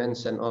had 2 men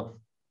sent off.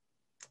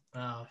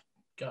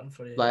 Gutting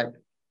for you. Like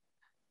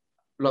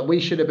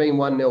we should have been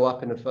 1-0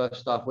 up in the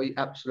first half. We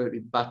absolutely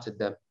battered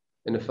them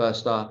in the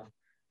first half.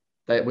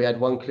 We had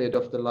one cleared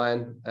off the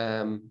line.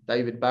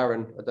 David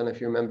Barron, I don't know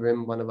if you remember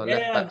him, one of our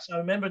left backs. I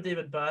remember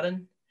David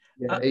Barron.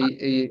 Yeah,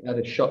 he had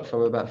a shot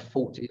from about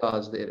 40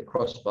 yards there at the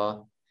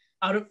crossbar.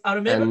 I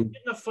remember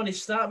a funny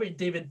stat about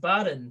David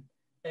Barron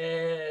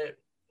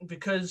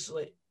because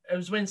like it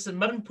was when St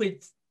Mirren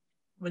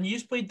when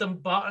you played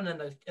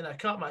Dumbarton in a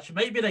cup match. It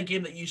might have been a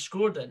game that you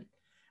scored in,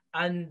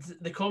 and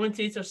the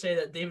commentator said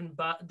that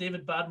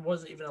David Barron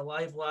wasn't even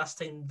alive last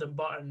time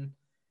Dumbarton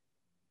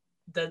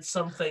did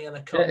something in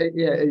a cup.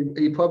 Yeah,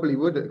 he probably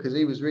would have because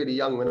he was really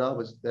young when I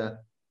was there.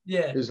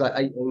 Yeah. He was like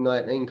 18,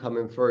 19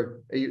 coming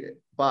through.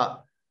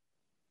 But,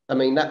 I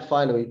mean, that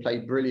final he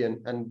played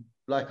brilliant. And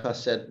like I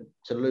said,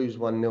 to lose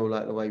 1-0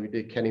 like the way we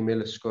did, Kenny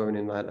Miller scoring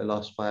in like the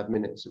last 5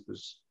 minutes,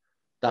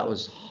 that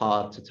was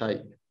hard to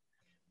take.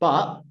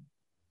 But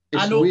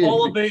I know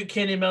all about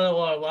Kenny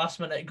Miller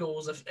last minute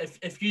goals.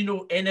 If you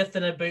know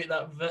anything about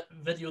that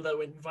video that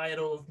went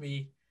viral of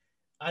me,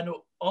 I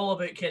know all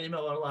about Kenny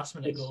Miller last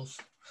minute goals.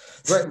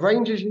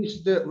 Rangers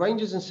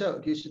and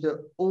Celtic used to do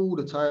it all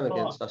the time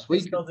against us. We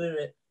still do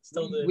it.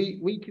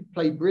 We could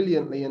play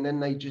brilliantly, and then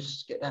they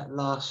just get that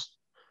last.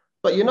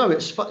 But you know,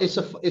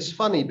 it's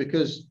funny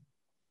because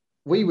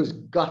we was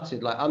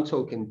gutted. Like I'm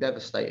talking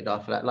devastated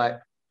after that. Like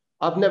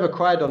I've never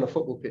cried on a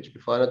football pitch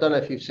before, and I don't know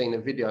if you've seen the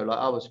video. Like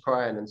I was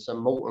crying, and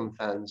some Morton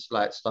fans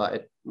like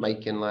started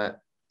making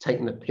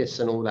taking the piss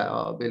and all that.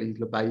 Oh, Billy's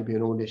the baby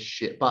and all this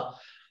shit, but.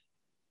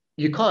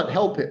 You can't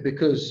help it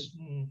because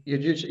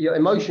your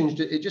emotions,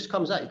 it just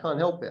comes out. You can't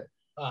help it.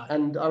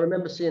 And I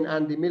remember seeing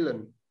Andy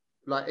Millen,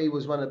 like he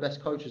was one of the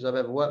best coaches I've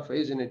ever worked for.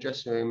 He's in the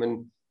dressing room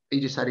and he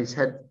just had his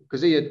head,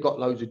 because he had got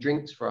loads of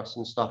drinks for us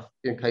and stuff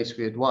in case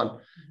we had won.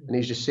 And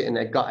he's just sitting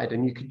there gutted.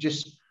 And you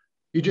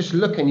just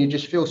look and you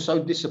just feel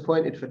so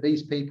disappointed for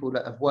these people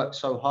that have worked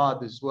so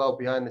hard as well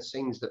behind the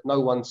scenes that no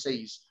one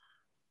sees.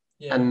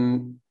 Yeah.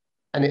 And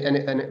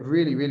it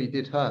really, really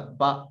did hurt.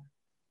 But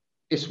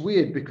it's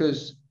weird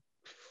because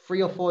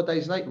 3 or 4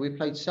 days later, we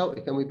played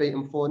Celtic and we beat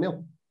them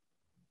 4-0.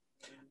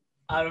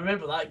 I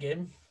remember that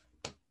game.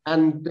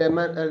 And their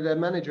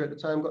manager at the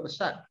time got the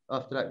sack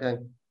after that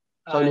game,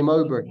 Tony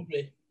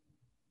Mowbray.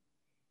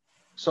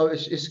 So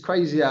it's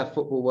crazy how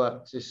football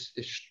works.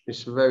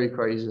 It's very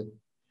crazy.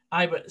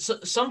 But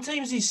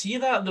sometimes you see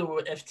that though.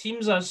 If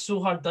teams are so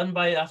hard done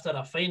by after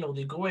a final,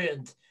 they go out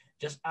and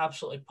just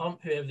absolutely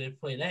pump whoever they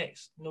play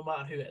next, no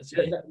matter who it is.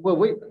 Yeah,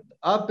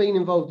 I've been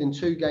involved in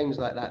 2 games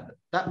like that.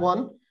 That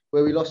one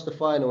where we lost the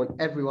final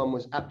and everyone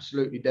was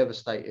absolutely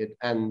devastated.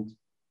 And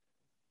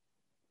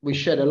we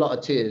shed a lot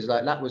of tears.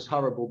 Like, that was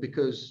horrible,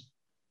 because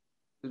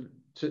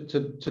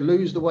to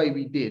lose the way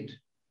we did.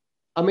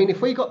 I mean,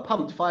 if we got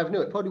pumped 5-0,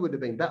 it probably would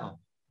have been better.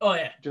 Oh,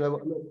 yeah. Do you know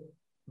what I mean?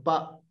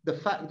 But the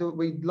fact that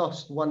we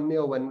lost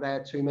 1-0 when they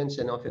had 2 men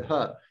sent off, it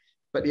hurt.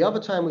 But the other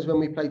time was when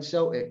we played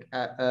Celtic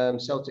at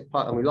Celtic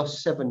Park, and we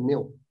lost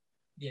 7-0.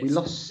 Yes. We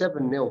lost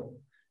 7-0,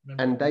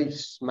 and they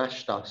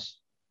smashed us.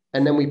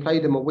 And then we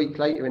played them a week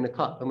later in the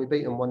cup, and we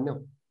beat them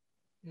 1-0.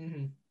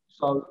 Mm-hmm.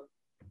 So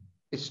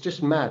it's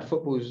just mad.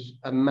 Football's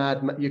a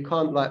mad. You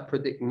can't like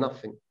predict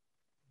nothing.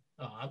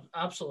 Oh,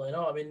 absolutely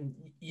not. I mean,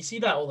 you see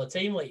that all the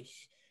time. Like,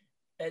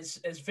 it's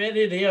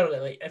very rare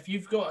that, like, if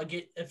you've got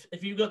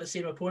if you've got the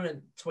same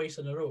opponent twice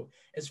in a row,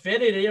 it's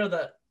very rare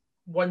that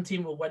one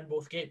team will win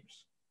both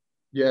games.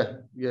 Yeah,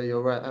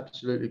 you're right.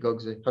 Absolutely,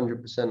 Goggsy.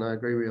 100%. I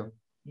agree with you.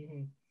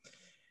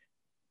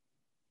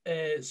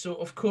 Mm-hmm. So,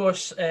 of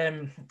course,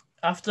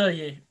 after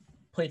you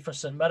played for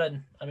St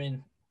Mirren, I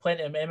mean,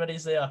 plenty of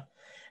memories there.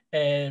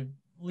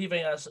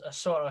 Leaving as a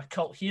sort of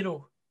cult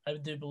hero, I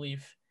do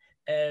believe.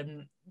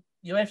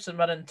 You left St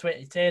Mirren in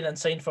 2010 and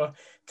signed for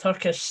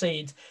Turkish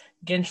side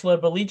Gençler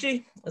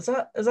Birliği. Is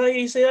that how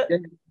you say it?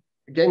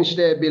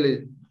 Gençler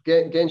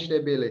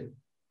Birliği.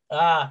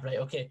 Ah, right,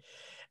 okay.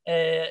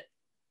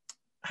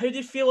 How do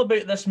you feel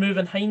about this move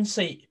in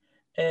hindsight,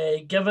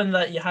 given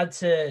that you had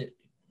to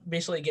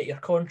basically get your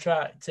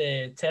contract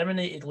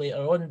terminated later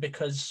on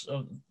because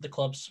of the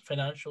club's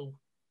financial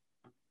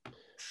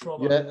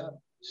trauma? Yeah,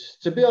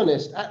 to be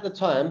honest, at the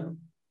time,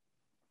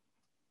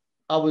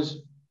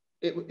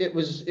 it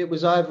was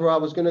either I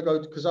was going to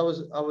go, because I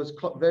was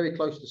very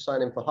close to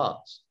signing for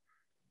Hearts.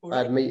 Right. I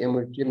had a meeting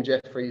with Jim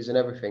Jeffries and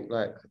everything.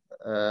 Like,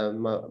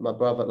 my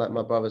brother, like,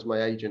 my brother's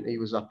my agent. He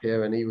was up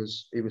here and he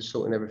was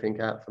sorting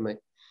everything out for me.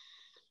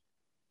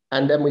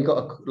 And then we got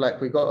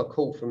a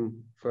call for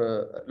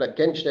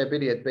Gençler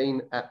Birliği had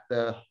been at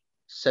the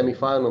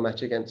semi-final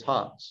match against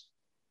Hearts,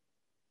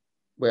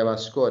 where I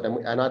scored,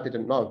 and I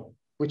didn't know,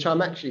 which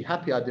I'm actually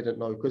happy I didn't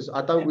know, because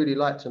I don't really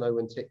like to know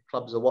when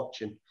clubs are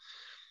watching.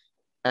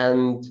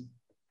 And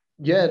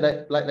yeah,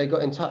 they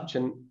got in touch,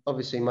 and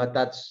obviously my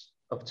dad's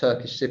of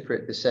Turkish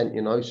Cypriot descent,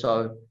 you know,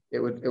 so it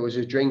was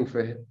a dream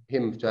for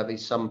him to have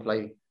his son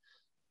play.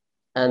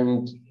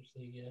 And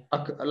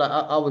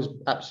I was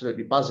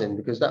absolutely buzzing,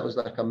 because that was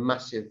like a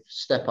massive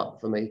step up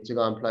for me to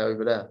go and play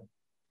over there.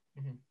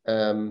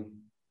 Mm-hmm.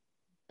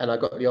 And I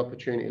got the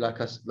opportunity,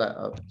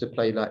 to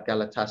play like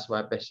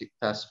Galatasaray,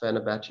 Besiktas,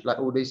 Fenerbahce, like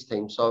all these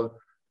teams. So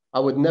I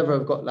would never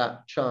have got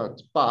that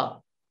chance. But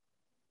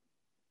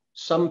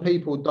some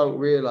people don't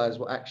realise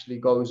what actually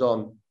goes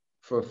on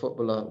for a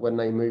footballer when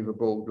they move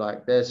abroad.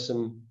 Like, there's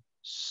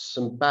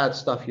some bad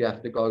stuff you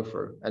have to go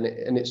through, and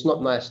it's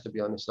not nice, to be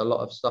honest. A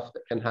lot of stuff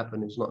that can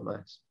happen is not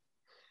nice.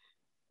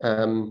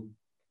 And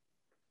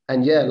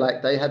yeah,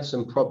 like, they had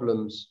some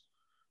problems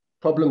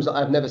that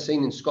I've never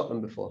seen in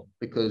Scotland before,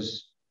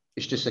 because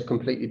it's just a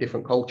completely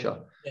different culture.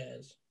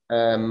 Yes.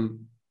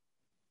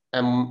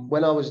 And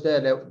when I was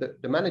there,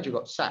 the manager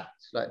got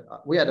sacked. Like,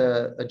 we had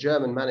a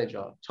German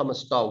manager,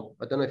 Thomas Doll.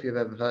 I don't know if you've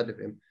ever heard of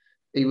him.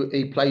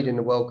 He played in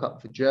the World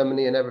Cup for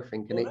Germany and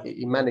everything. And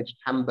he managed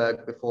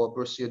Hamburg before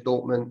Borussia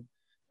Dortmund.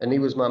 And he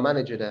was my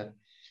manager there.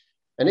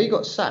 And he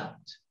got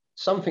sacked.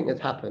 Something had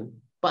happened.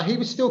 But he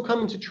was still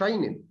coming to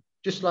training,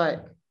 just like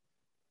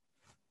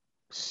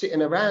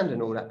sitting around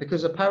and all that.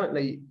 Because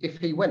apparently, if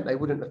he went, they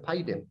wouldn't have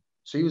paid him.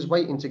 So he was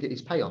waiting to get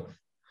his payoff.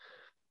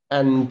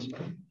 And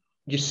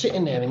you're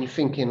sitting there and you're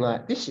thinking,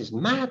 like, this is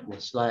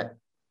madness. Like,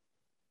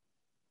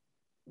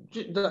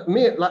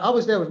 I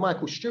was there with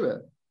Michael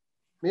Stewart.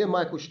 Me and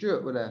Michael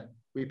Stewart were there.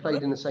 We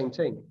played in the same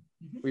team.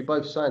 Mm-hmm. We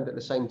both signed at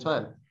the same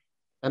time.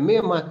 And me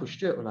and Michael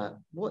Stewart were like,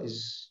 what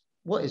is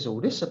all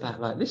this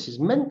about? Like, this is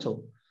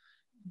mental.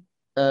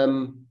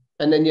 And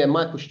then, yeah,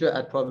 Michael Stewart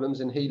had problems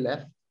and he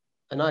left.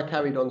 And I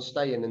carried on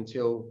staying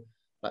until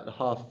like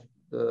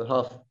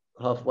the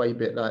halfway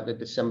bit, like the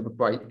December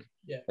break.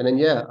 Yeah. And then,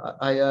 yeah,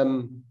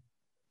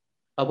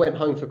 I went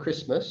home for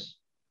Christmas,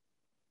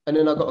 and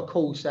then I got a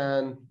call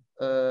saying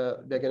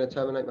they're going to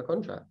terminate my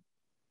contract.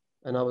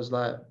 And I was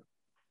like,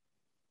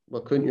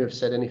 well, couldn't you have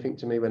said anything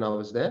to me when I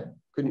was there?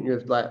 Couldn't you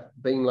have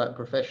been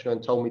professional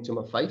and told me to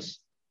my face?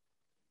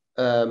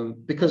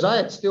 Because I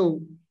had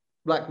still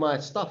my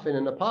stuff in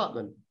an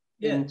apartment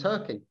in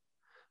Turkey.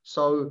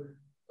 So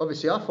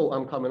obviously I thought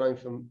I'm coming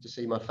home to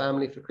see my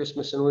family for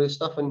Christmas and all this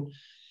stuff. And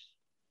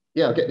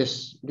yeah, I get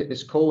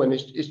this call, and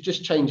it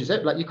just changes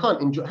it. Like, you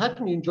can't enjoy. How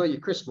can you enjoy your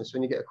Christmas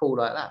when you get a call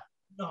like that?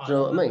 No, do you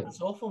know what I mean?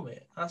 That's awful,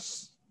 mate.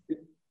 That's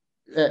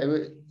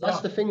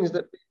the things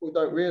that people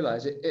don't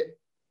realise.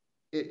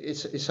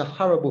 It's a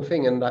horrible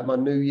thing. And like my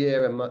New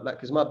Year and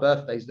because my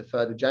birthday is the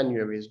 3rd of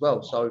January as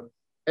well. So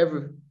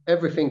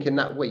everything in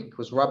that week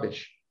was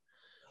rubbish.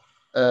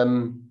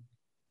 And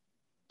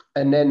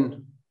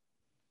then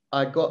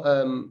I got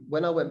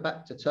when I went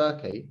back to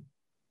Turkey,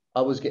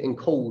 I was getting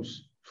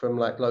calls from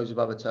loads of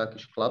other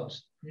Turkish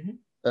clubs.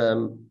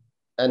 Mm-hmm.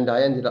 And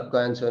I ended up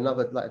going to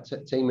another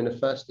team in the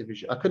 1st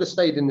division. I could have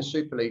stayed in the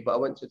Super League, but I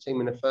went to a team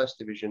in the 1st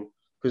division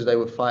because they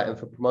were fighting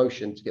for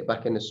promotion to get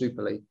back in the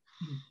Super League.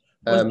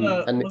 And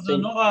the was there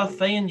team, not a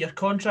thing in your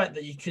contract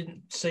that you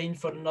couldn't sign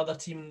for another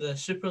team in the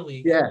Super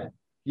League?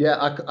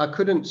 yeah, I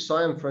couldn't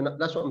sign for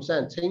that's what I'm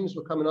saying. Teams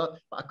were coming up,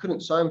 but I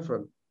couldn't sign for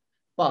them.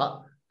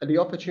 But the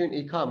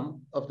opportunity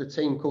come of the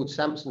team called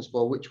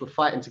Samsonspor, which were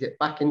fighting to get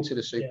back into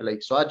the Super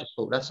League. So I just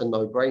thought that's a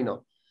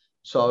no-brainer.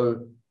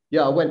 So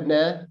yeah, I went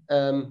there,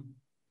 done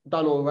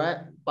all right.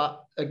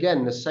 But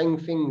again, the same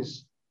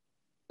things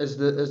as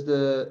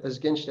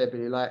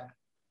Gençlerbirliği, like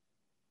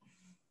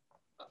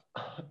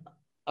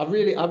I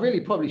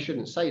really probably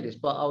shouldn't say this,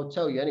 but I'll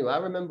tell you anyway. I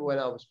remember when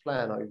I was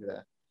playing over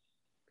there,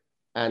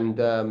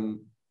 and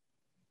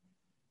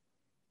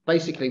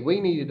basically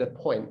we needed a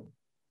point,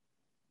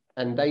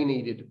 and they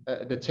needed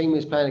the team we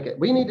was playing against.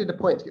 We needed a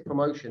point to get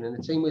promotion, and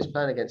the team we was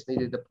playing against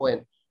needed a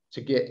point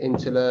to get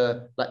into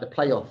the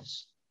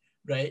playoffs,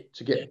 right?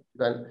 To get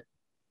going.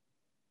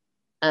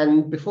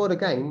 And before the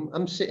game,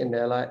 I'm sitting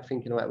there like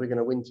thinking about we're going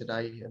to win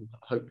today, and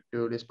hope to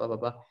do all this, blah blah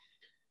blah,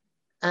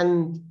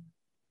 and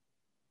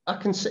I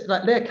can see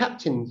like their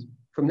captains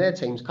from their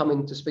teams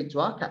coming to speak to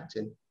our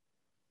captain.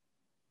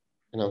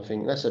 And I'm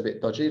thinking, that's a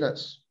bit dodgy.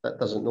 That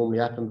doesn't normally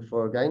happen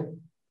before a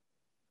game.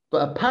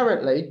 But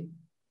apparently,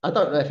 I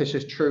don't know if it's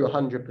just true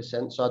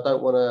 100%, so I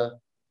don't want to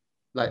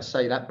like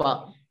say that.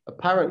 But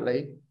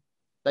apparently,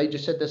 they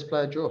just said, let's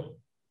play a draw.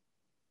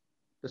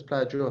 Let's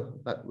play a draw.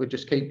 Like we'll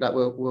just keep that.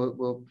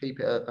 We'll keep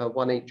it a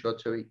 1 each or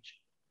 2 each.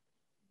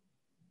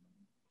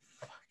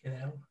 Fucking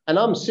hell. And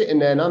I'm sitting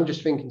there and I'm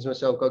just thinking to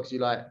myself, Gogsy,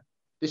 like,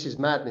 this is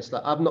madness.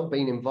 Like, I've not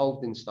been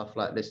involved in stuff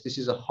like this. This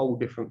is a whole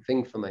different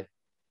thing for me.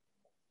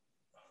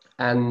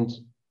 And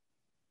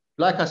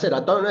like I said,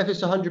 I don't know if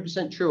it's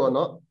 100% true or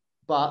not,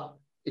 but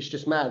it's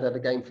just mad that the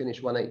game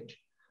finished 1 each.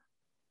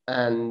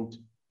 And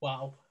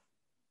wow.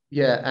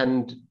 Yeah,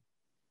 and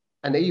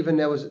even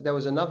there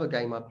was another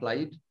game I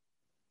played.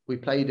 We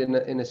played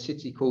in a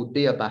city called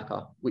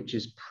Diyarbakir, which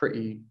is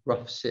pretty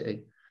rough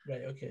city.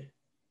 Right, okay.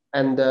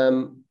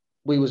 And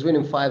we was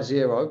winning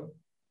 5-0,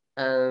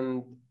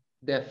 and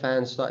their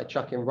fans started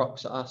chucking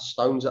rocks at us,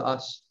 stones at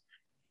us.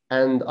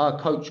 And our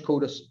coach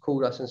called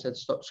us and said,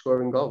 stop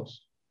scoring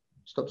goals.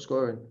 Stop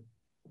scoring.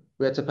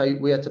 We had to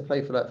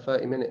play for like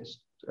 30 minutes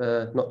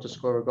not to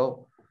score a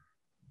goal.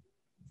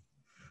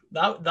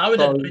 That would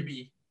annoy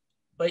me.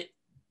 Like,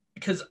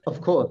 because of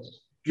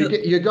course.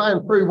 You're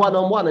going through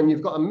one-on-one and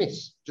you've got to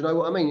miss. Do you know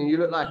what I mean? And you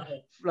look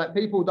like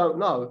people don't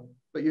know,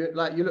 but you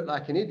look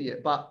like an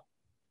idiot. But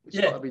it's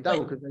got to be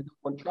done because they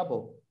don't want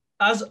trouble.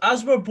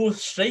 As we're both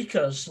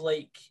strikers,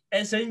 like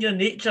it's in your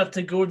nature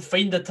to go and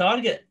find the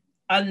target,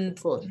 and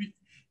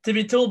to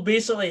be told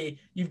basically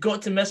you've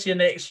got to miss your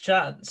next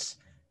chance.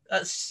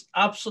 That's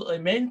absolutely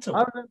mental.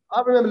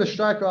 I remember the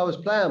striker I was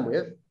playing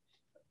with,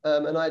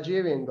 a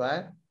Nigerian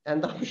guy,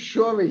 and I'm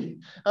sure he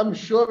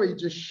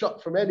just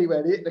shot from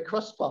anywhere and he hit the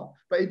crossbar,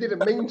 but he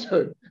didn't mean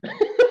to.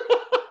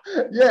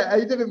 Yeah,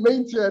 he didn't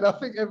mean to, and I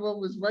think everyone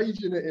was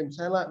raging at him,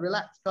 saying like,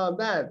 "Relax, calm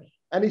down."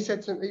 And he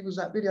said to him, he was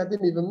like, "Billy, I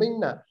didn't even mean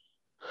that."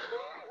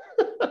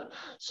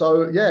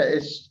 So yeah,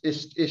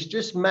 it's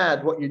just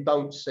mad what you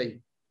don't see.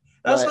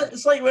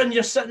 It's like when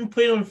you're sitting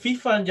playing on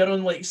FIFA and you're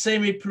on like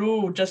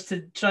semi-pro just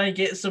to try and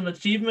get some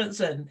achievements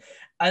in,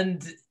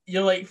 and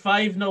you're like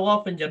 5-0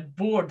 up and you're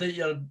bored that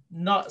you're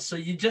nuts. So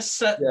you just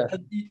sit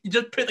and you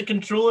just put the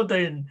controller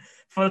down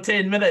for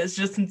 10 minutes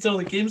just until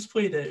the game's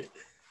played out.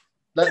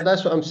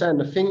 That's what I'm saying.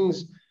 The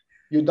things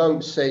you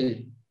don't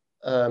see,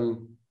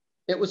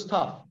 it was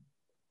tough.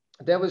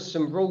 There was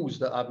some rules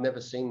that I've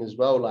never seen as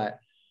well. Like,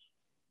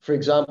 for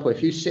example,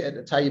 if you sit at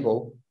the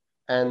table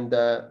and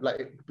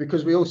like,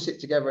 because we all sit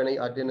together and eat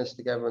our dinners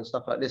together and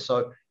stuff like this.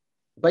 So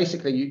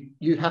basically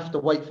you have to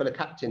wait for the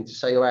captain to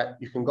say, all right,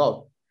 you can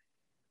go.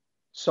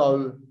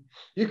 So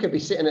you could be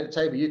sitting at the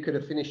table, you could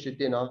have finished your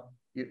dinner,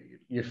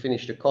 you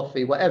finished your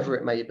coffee, whatever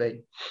it may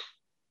be.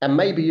 And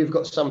maybe you've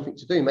got something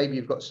to do, maybe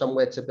you've got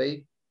somewhere to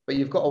be, but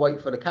you've got to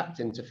wait for the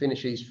captain to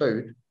finish his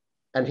food.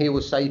 And he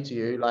will say to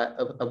you like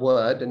a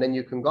word and then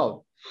you can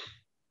go.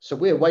 So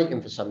we're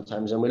waiting for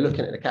sometimes and we're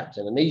looking at the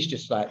captain and he's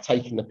just like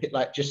taking the pit,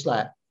 like, just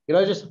like, you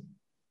know, just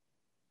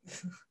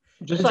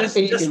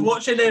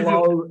watching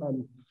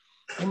everyone.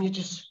 And you're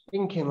just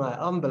thinking like,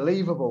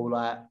 unbelievable,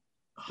 like,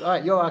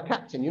 right, you're our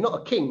captain. You're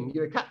not a king,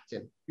 you're a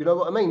captain. You know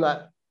what I mean?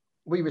 Like,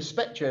 we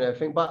respect you and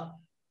everything. But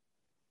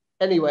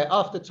anyway,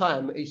 after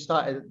time, he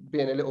started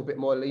being a little bit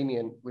more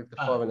lenient with the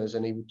foreigners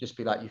and he would just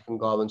be like, you can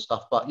go and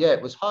stuff. But yeah,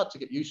 it was hard to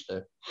get used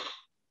to.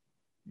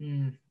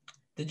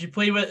 Did you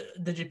play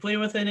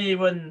with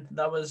anyone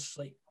that was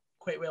like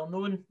quite well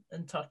known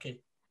in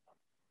Turkey?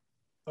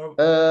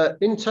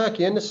 In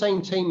Turkey, in the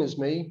same team as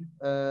me,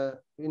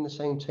 in the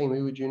same team,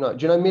 who would you know?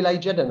 Do you know Milay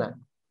Jedinak?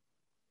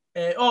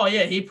 Oh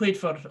yeah, he played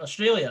for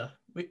Australia.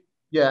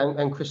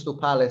 And Crystal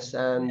Palace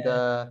and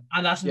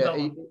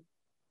Aston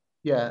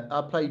Villa.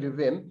 I played with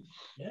him.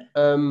 Yeah.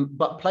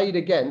 But played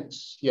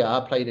against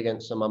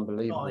some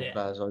unbelievable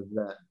players over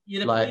there.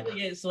 You'd have played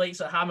against the likes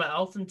of Hamid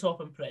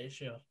Altintop, I'm pretty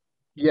sure.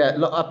 Yeah,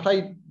 look, I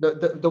played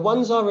the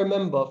ones I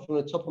remember from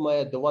the top of my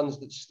head, the ones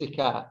that stick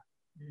out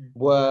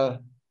were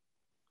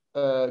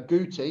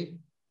Guti.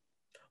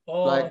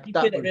 Oh, like, he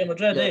played at Real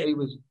Madrid, yeah, eh?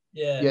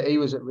 Yeah. Yeah, he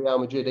was at Real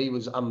Madrid. He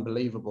was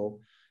unbelievable.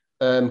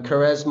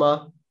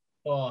 Charisma.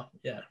 Oh,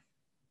 yeah.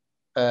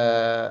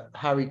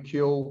 Harry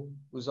Kewell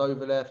was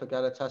over there for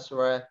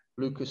Galatasaray.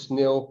 Lucas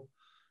Neal.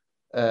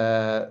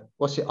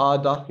 What's it?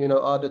 Arda. You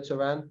know Arda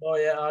Turan. Oh,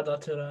 yeah, Arda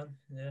Turan.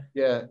 Yeah.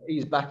 Yeah,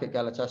 he's back at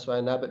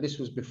Galatasaray now, but this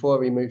was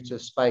before he moved to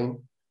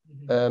Spain.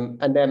 Mm-hmm.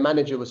 And their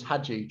manager was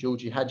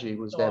Georgie Hadji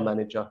was their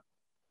manager.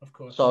 Of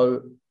course.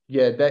 So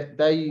yeah,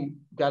 they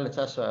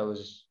Galatasaray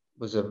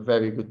was a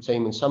very good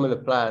team, and some of the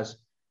players,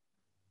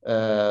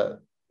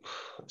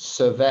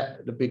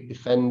 Servet, the big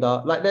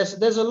defender, like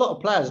there's a lot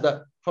of players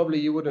that probably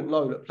you wouldn't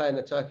know that play in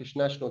the Turkish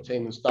national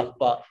team and stuff,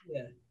 but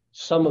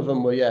some of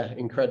them were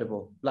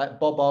incredible. Like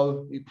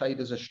Bobo, who played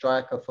as a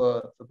striker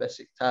for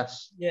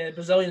Besiktas. Yeah,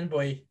 Brazilian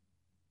boy.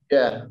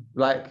 Yeah,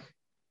 like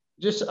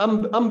just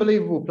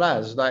unbelievable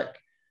players. Like,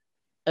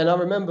 and I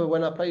remember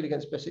when I played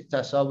against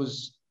Besiktas,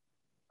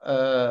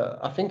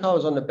 I think I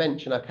was on the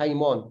bench and I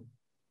came on.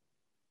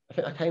 I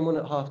think I came on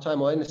at half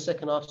time or in the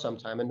second half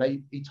sometime, and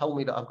he told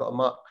me that I've got to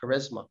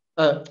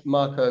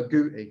mark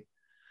Guti.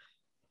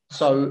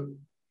 So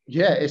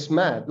yeah, it's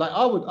mad. Like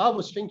I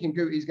was thinking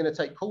Guti's going to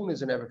take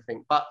corners and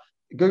everything, but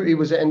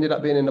Guti ended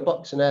up being in the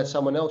box and they had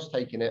someone else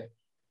taking it.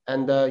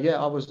 And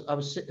I was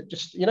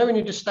just, you know, when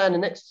you're just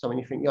standing next to someone,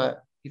 you think, yeah,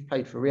 you've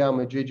played for Real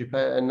Madrid, you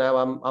play, and now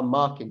I'm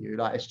marking you.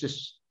 Like it's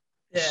just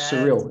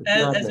surreal.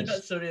 It's a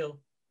bit surreal.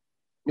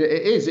 Yeah,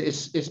 it is.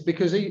 It's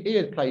because he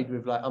had played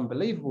with like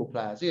unbelievable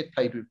players. He had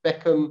played with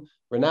Beckham,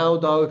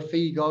 Ronaldo,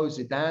 Figo,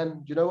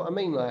 Zidane. Do you know what I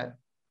mean? Like,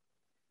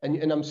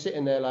 and I'm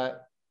sitting there like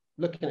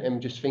looking at him,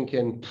 just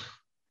thinking.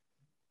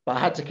 But I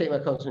had to keep my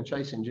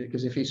concentration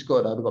because if he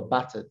scored, I'd have got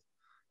battered.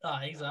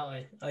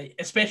 Exactly. Like,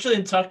 especially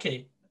in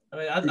Turkey. I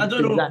mean, I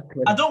don't know.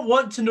 I don't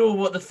want to know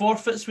what the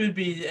forfeits would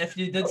be if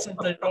you did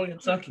something wrong in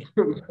Turkey.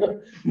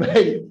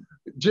 Mate,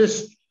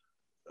 just.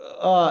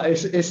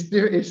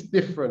 It's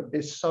different.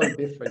 It's so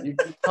different. You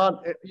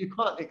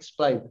can't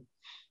explain.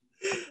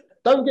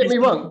 Don't get me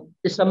wrong.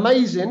 It's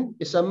amazing.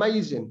 It's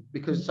amazing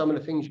because some of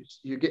the things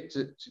you get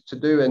to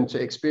do and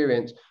to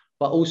experience,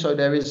 but also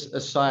there is a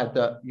side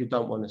that you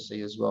don't want to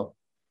see as well.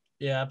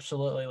 Yeah,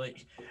 absolutely.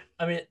 Like,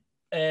 I mean,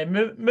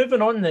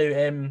 moving on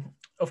now.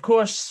 Of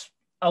course,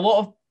 a lot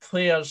of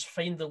players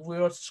find the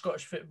lure to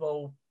Scottish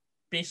football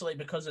basically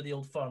because of the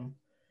Old Firm,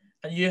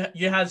 and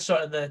you had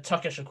sort of the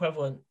Turkish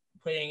equivalent,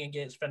 playing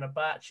against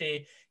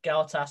Fenerbahce,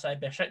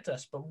 Galatasaray,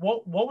 Besiktas. But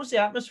what was the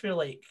atmosphere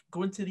like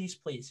going to these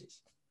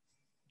places?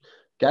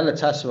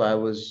 Galatasaray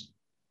was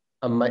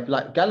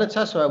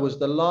Galatasaray was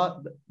the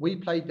last. We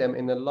played them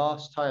in the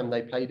last time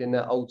they played in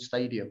their old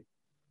stadium.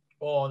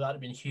 Oh, that'd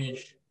have been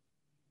huge.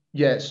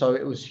 Yeah, so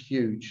it was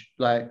huge.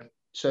 Like,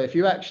 so if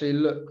you actually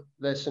look,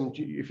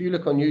 if you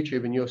look on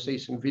YouTube and you'll see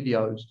some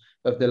videos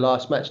of the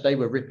last match, they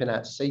were ripping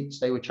out seats.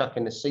 They were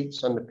chucking the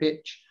seats on the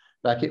pitch.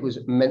 Like it was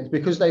meant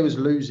because they was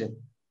losing.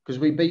 Because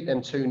we beat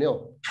them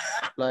 2-0.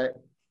 Like,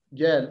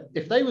 yeah,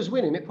 if they was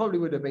winning, it probably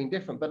would have been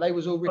different. But they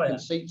was all ripping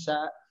seats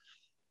out.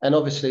 And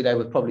obviously they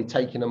were probably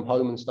taking them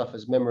home and stuff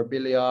as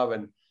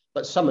memorabilia.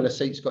 But some of the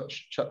seats got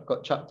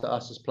chucked at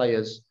us as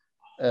players.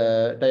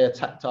 They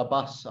attacked our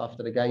bus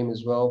after the game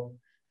as well.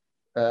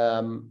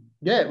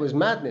 It was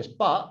madness.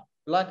 But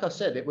like I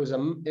said, it was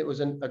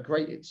a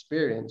great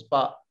experience.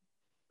 But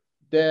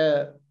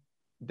they're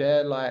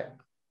like,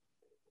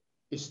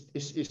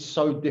 it's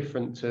so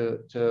different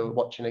to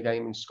watching a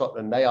game in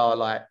Scotland. They are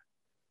like,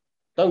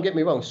 don't get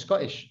me wrong,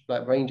 Scottish,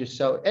 like Rangers,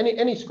 so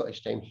any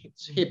Scottish team,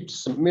 Hibs,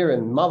 St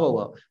Mirren,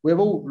 Motherwell, we're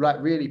all like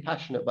really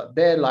passionate, but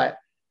they're like,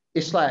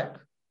 it's like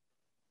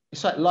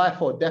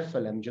life or death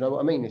for them. Do you know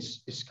what I mean?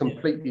 It's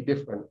completely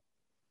different.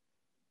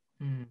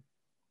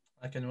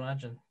 I can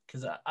imagine,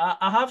 because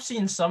I have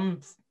seen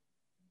some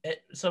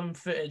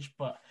footage,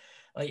 but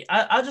like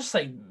I just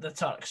think the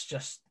Turks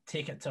just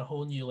take it to a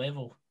whole new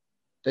level.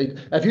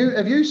 Have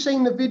you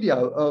seen the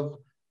video of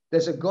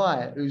there's a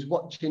guy who's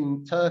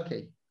watching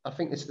Turkey? I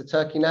think it's the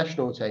Turkey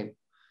national team,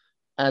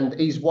 and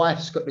his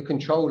wife's got the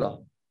controller,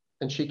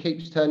 and she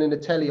keeps turning the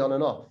telly on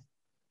and off.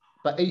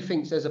 But he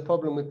thinks there's a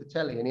problem with the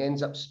telly, and he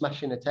ends up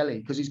smashing the telly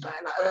because he's going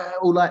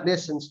all like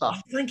this and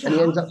stuff. I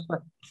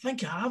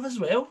think I have as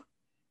well.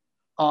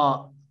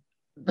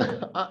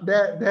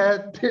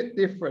 They're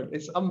different.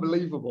 It's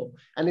unbelievable,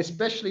 and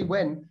especially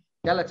when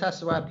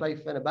Galatasaray play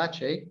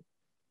Fenerbahce.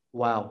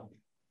 Wow.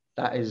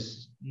 That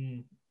is,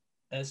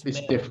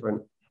 it's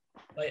different.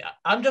 Like,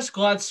 I'm just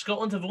glad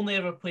Scotland have only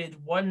ever played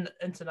one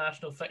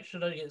international fixture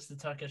against the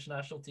Turkish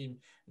national team,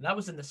 and that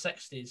was in the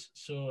 60s,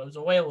 so it was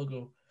a while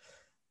ago.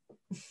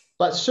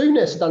 But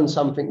Souness done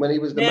something when he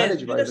was the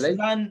manager over there.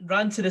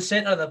 Ran to the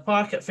centre of the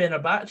park at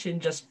Fenerbahce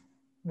and just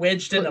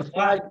wedged in a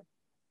flag.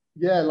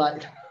 Yeah,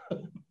 like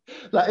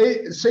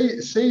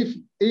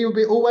see, he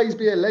will always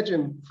be a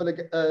legend for the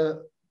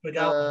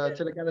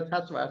to the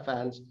Galatasaray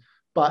fans.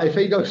 But if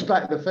he goes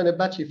back, the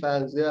Fenerbahce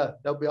fans, yeah,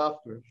 they'll be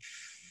after him.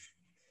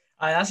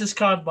 Aye, that's his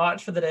card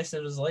march for the rest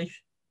of his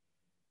life.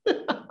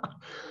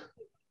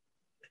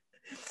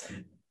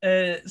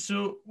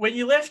 So when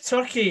you left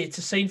Turkey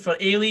to sign for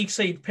A-League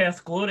side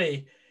Perth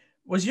Glory,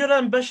 Was your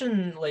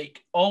ambition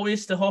like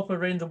always to hop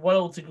around the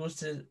world to go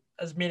to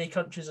as many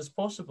countries as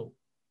possible?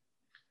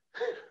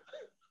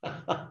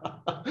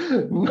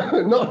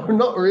 No,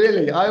 not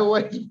really. I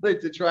always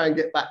wanted to try and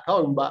get back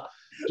home, but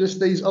just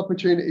these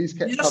opportunities You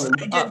kept just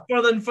coming get up.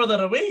 further and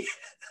further away.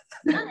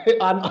 Do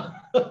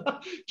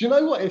you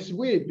know what? It's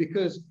weird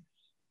because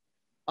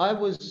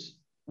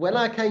when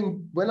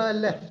I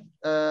left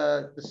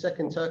the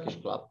second Turkish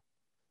club,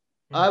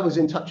 I was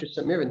in touch with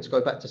St Mirren to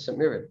go back to St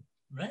Mirren.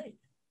 Right.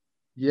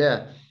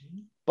 Yeah.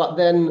 But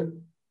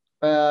then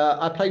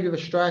I played with a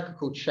striker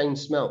called Shane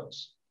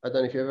Smelts. I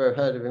don't know if you've ever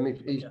heard of him.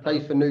 He's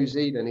played for New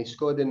Zealand. He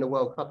scored in the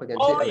World Cup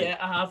against Italy. Yeah,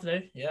 I have now.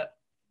 Yeah.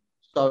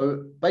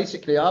 So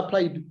basically, I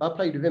played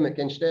with him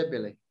against their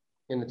Billy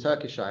in the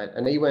Turkish side,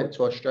 and he went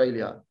to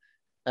Australia.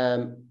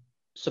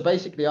 So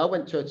basically, I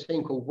went to a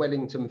team called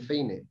Wellington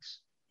Phoenix.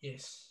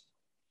 Yes.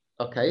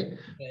 Okay.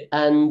 Right.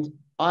 And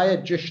I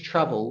had just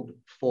travelled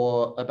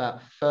for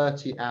about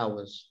 30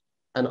 hours.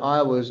 And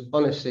I was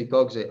honestly,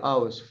 Gogsy,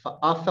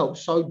 I felt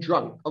so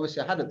drunk.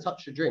 Obviously, I hadn't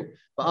touched a drink,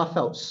 but I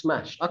felt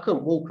smashed. I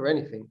couldn't walk or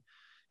anything.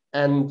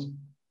 And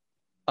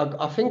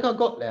I think I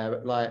got there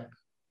at like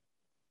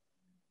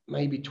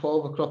maybe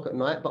 12 o'clock at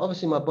night. But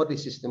obviously, my body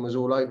system was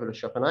all over the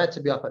shop. And I had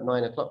to be up at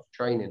 9 o'clock for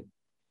training,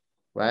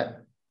 right?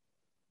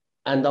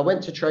 And I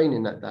went to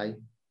training that day.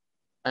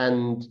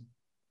 And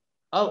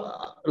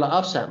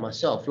I've sat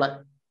myself, like,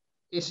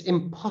 it's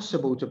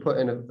impossible to put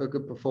in a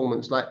good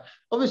performance. Like,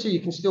 obviously you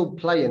can still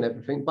play and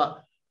everything,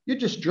 but you're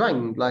just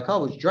drained. Like, I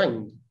was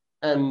drained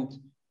and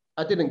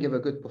I didn't give a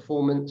good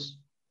performance.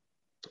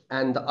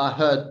 And I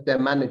heard their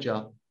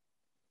manager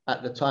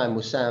at the time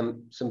was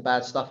saying some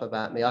bad stuff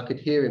about me. I could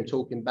hear him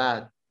talking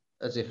bad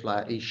as if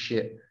like he's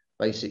shit,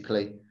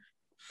 basically.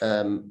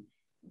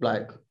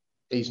 Like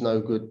he's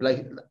no good.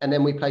 And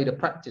then we played a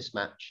practice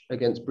match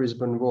against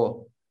Brisbane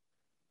Roar.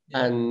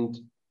 Yeah. And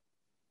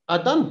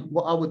I'd done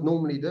what I would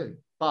normally do,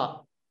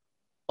 but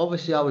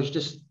obviously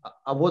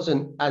I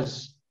wasn't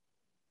as,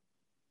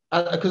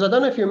 because I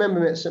don't know if you remember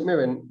me at St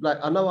Mirren, like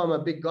I know I'm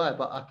a big guy,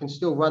 but I can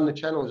still run the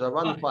channels. I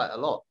run quite a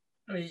lot.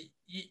 I mean,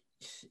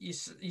 you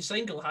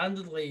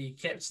single-handedly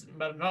kept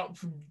Mirren up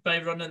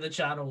by running the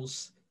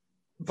channels.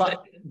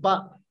 But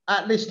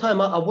at this time,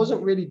 I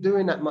wasn't really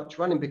doing that much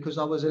running because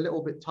I was a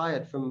little bit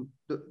tired from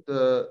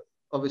the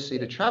obviously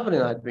the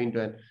traveling I'd been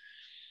doing.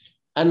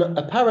 And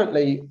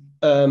apparently,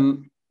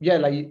 yeah,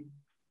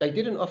 they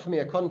didn't offer me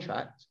a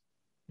contract.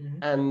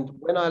 Mm-hmm. And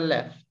when I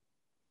left,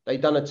 they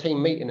done a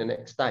team meeting the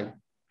next day.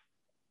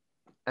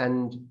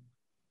 And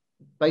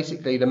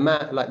basically, the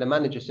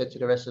manager said to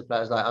the rest of the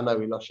players, like, I know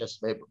we lost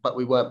yesterday, but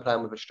we weren't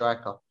playing with a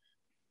striker.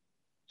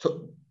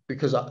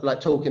 Because,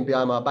 like, talking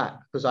behind my back,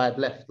 because I had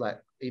left, like,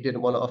 he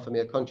didn't want to offer me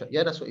a contract.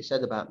 Yeah, that's what he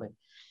said about me.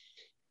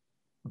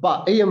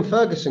 But Ian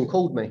Ferguson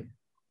called me.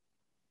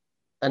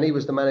 And he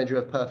was the manager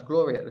of Perth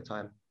Glory at the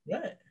time.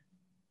 Right.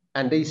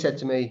 And he said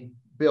to me,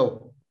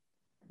 Bill,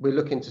 we're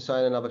looking to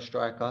sign another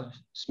striker.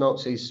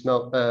 Smeltsy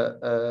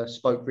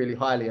spoke really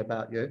highly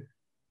about you.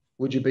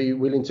 Would you be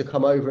willing to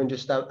come over and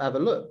just have a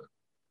look?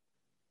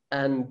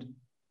 And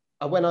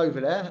I went over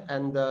there,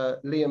 and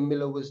Liam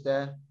Miller was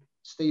there.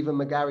 Stephen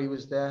McGarry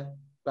was there.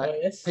 Like,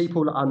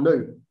 people that I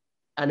knew.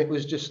 And it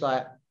was just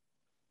like,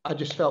 I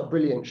just felt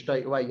brilliant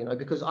straight away, you know,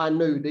 because I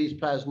knew these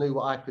players knew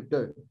what I could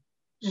do.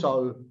 Mm-hmm.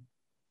 So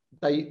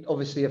they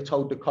obviously have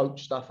told the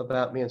coach stuff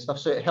about me and stuff.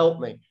 So it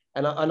helped me.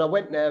 And I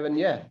went there, and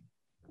yeah,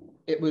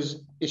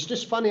 it's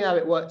just funny how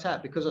it worked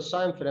out, because I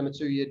signed for them a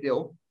 2-year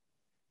deal,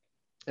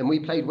 and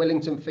we played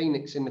Wellington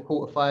Phoenix in the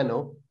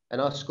quarterfinal,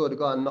 and I scored a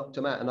goal and knocked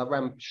him out, and I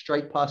ran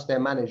straight past their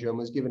manager and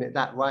was giving it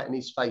that right in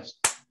his face.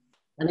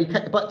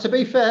 And but to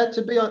be fair,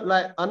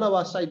 like, I know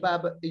I say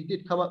bad, but he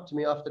did come up to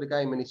me after the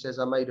game and he says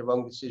I made a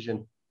wrong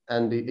decision,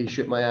 and he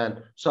shook my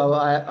hand. So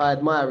I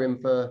admire him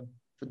for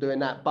doing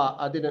that, but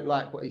I didn't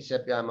like what he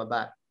said behind my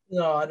back.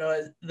 No, I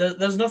know.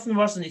 There's nothing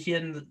worse than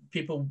hearing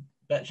people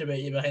bitch about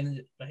you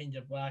behind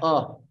your back.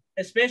 Oh,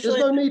 especially,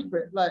 there's no need for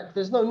it. Like,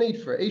 there's no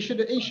need for it. He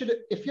should.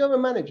 If you're a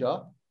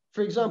manager,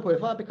 for example,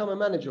 if I become a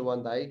manager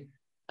one day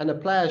and a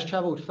player's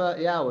travelled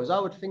 30 hours, I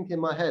would think in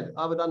my head,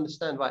 I would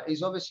understand, right,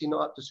 he's obviously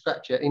not up to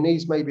scratch yet. He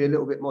needs maybe a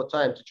little bit more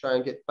time to try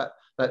and get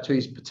back to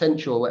his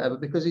potential or whatever,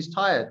 because he's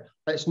tired.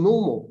 That's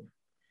normal.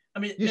 I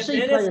mean, you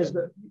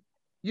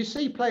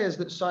see players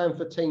that sign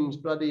for teams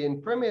bloody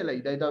in Premier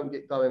League, they don't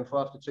get going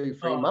for after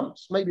 2-3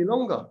 months, maybe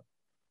longer.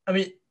 I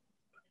mean,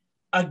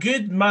 a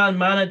good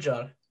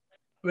manager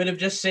would have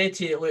just said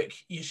to you, look,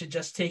 you should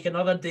just take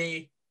another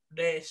day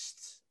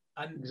rest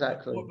and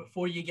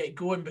before you get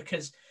going,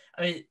 because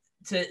I mean,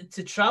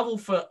 to travel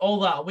for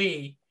all that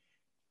way,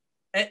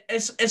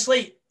 it's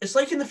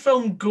like in the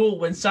film Goal,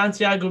 when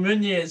Santiago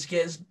Munez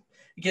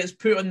gets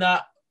put on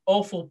that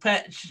awful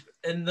pitch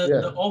in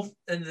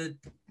the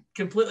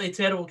completely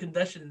terrible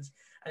conditions,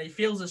 and he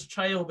feels his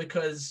trial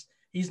because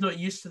he's not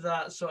used to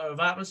that sort of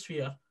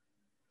atmosphere.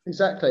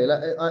 Exactly,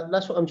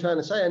 that's what I'm trying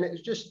to say. And it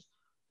was just,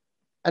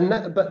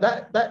 but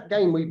that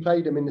game we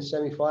played him in the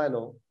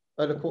semi-final,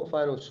 or the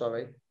quarterfinal,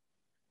 sorry,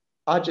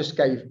 I just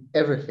gave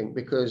everything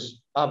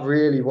because I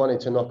really wanted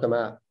to knock him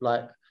out.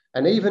 Like,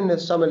 And even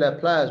some of their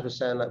players were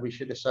saying, like, we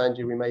should have signed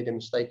you, we made a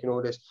mistake and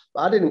all this.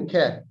 But I didn't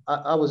care.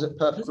 I was at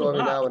Perth Glory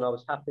now and I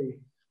was happy.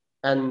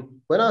 And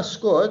when I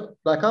scored,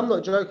 like, I'm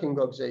not joking,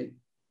 Goggsy.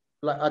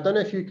 Like, I don't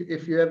know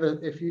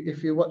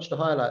if you watch the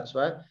highlights,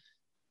 right?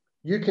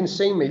 You can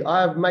see me.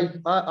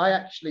 I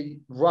actually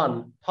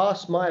run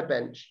past my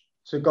bench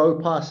to go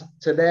past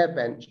to their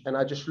bench, and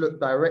I just look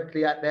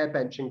directly at their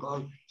bench and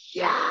go,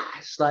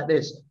 yes, like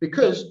this,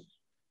 because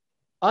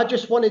I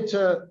just wanted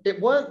to. It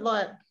weren't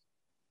like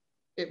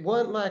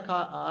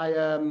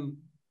I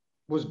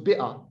was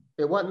bitter.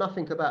 It weren't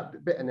nothing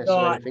about bitterness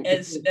or anything.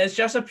 It's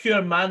just a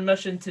pure man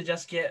mission to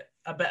just get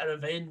a bit of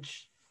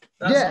revenge.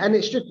 And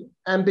it's just,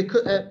 and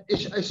because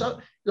it's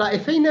like,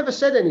 if he never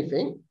said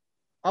anything,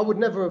 I would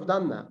never have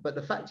done that. But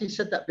the fact he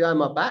said that behind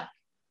my back,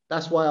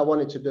 that's why I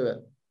wanted to do it.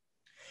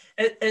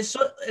 It's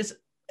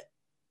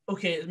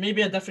okay. It may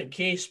be a different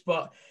case,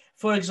 but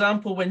for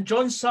example, when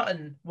John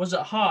Sutton was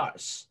at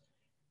Hearts,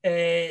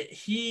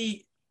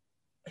 he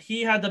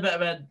had a bit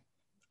of an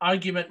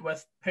argument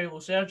with Paulo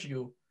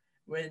Sergio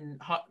when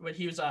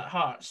he was at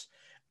Hearts,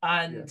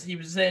 and he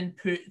was then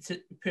put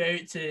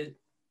out to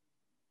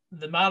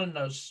the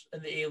Mariners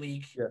in the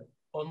A-League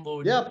on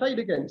loan. Yeah, I played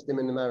against him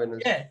in the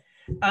Mariners. Yeah,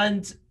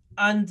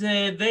 and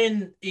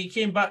then he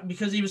came back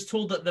because he was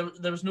told that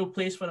there was no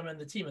place for him in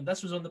the team, and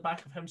this was on the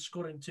back of him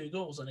scoring 2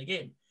 goals in a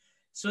game.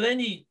 So then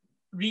he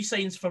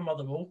re-signs for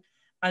Motherwell,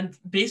 and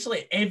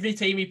basically every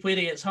time he played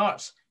against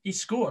Hearts, he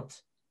scored.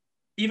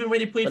 Even when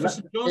he played for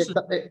St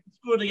Johnstone, he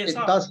scored against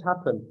Hearts. It does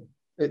happen.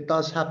 It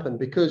does happen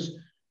because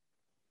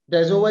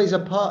there's always a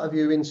part of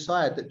you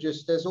inside that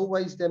there's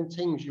always them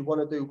teams you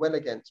want to do well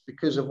against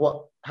because of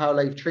how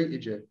they've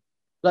treated you.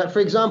 Like, for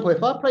example,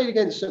 if I played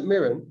against St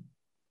Mirren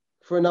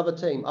for another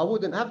team, I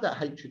wouldn't have that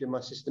hatred in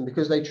my system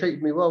because they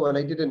treated me well and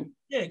they didn't.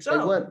 Yeah, exactly.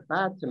 They weren't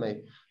bad to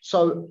me.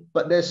 So,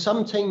 but there's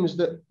some teams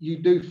that you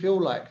do feel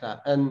like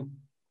that. And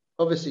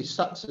obviously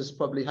Sutts has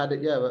probably had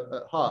it,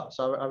 at Hearts.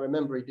 I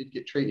remember he did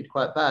get treated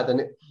quite bad,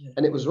 and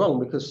it was wrong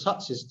because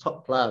Sutts is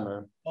top player,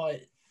 man. Oh,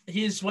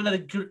 he's one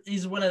of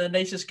the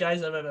nicest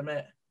guys I've ever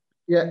met.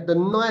 Yeah, the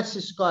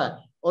nicest guy.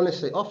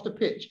 Honestly, off the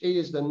pitch, he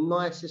is the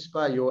nicest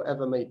guy you'll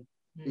ever meet.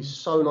 He's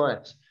so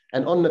nice.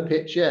 And on the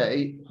pitch,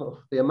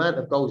 the amount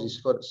of goals he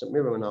scored at St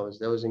Mirren when I was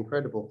there was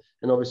incredible.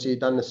 And obviously, he'd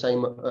done the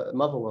same at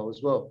Motherwell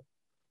as well.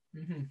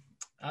 Mm-hmm.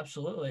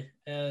 Absolutely.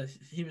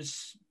 He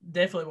was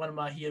definitely one of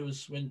my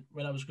heroes when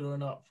I was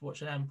growing up,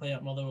 watching him play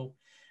at Motherwell.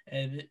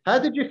 How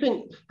did you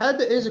think?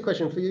 Here's a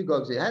question for you,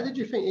 Goggsy. How did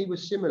you think he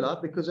was similar?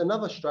 Because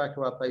another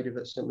striker I played with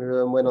at St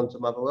Mirren and went on to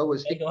Motherwell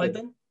was Hickey.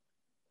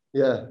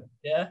 Yeah.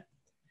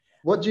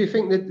 What do you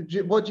think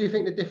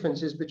the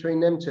difference is between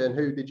them two, and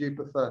who did you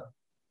prefer?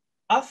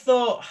 I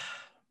thought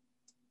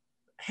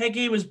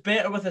Higgy was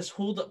better with his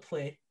hold-up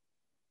play,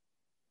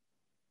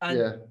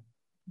 and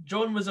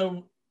John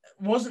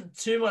wasn't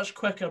too much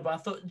quicker, but I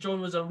thought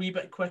John was a wee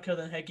bit quicker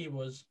than Higgy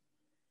was.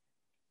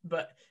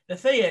 But the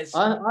thing is,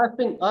 I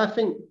think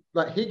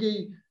like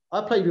Higgy,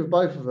 I played with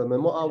both of them,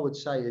 and what I would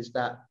say is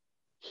that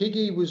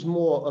Higgy was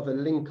more of a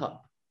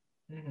link-up.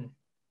 Mm-hmm.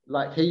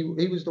 Like he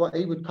was the one,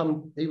 he would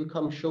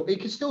come short. He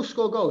could still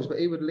score goals, but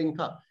he would link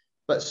up.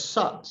 But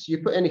Sutts, you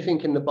put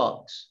anything in the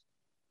box,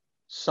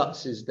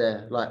 Sutts is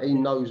there. Like, he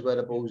knows where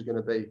the ball's going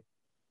to be.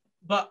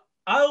 But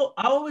I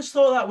always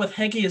thought that with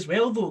Higgy as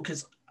well, though,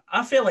 because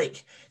I feel like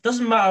it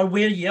doesn't matter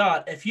where you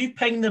are. If you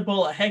ping the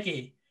ball at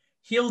Higgy,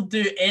 he'll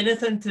do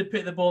anything to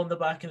put the ball in the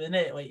back of the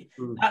net. Like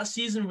that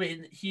season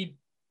when he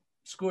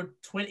scored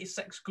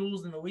 26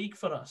 goals in the league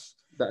for us.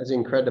 That is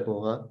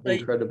incredible, huh?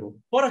 Like, incredible.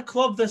 For a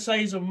club the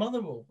size of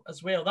Motherwell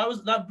as well.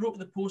 That broke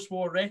the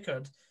post-war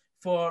record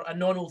for a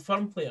non-Old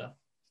Firm player.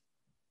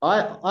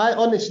 I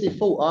honestly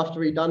thought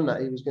after he'd done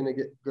that, he was going to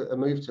get a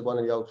move to one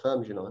of the Old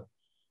Firms, you know.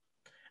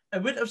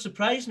 It wouldn't have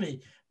surprised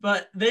me,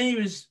 but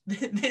then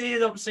they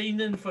ended up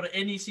signing for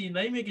NEC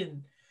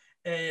Nijmegen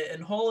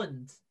in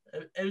Holland.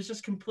 It was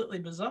just completely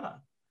bizarre.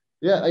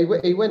 Yeah,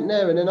 he went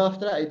there, and then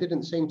after that, he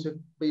didn't seem to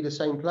be the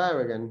same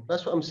player again.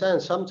 That's what I'm saying.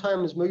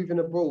 Sometimes moving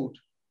abroad,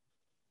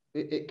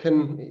 it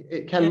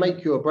can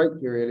make you or break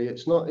you, really.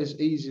 It's not as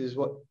easy as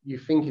what you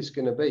think it's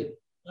going to be.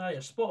 No,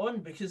 you're spot on,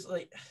 because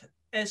like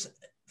it's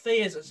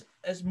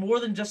more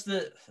than just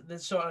the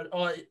sort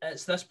of,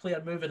 it's this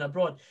player moving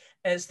abroad.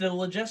 It's the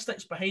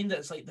logistics behind it.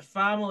 It's like the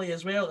family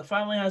as well. The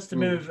family has to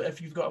move.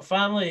 If you've got a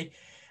family,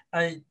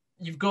 and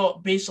you've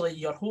got basically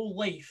your whole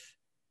life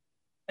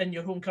in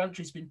your home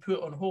country's been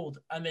put on hold,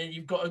 and then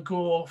you've got to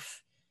go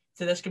off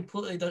to this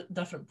completely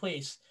different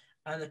place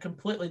and a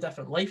completely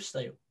different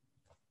lifestyle.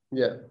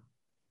 Yeah,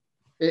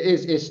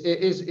 it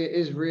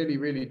is really,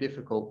 really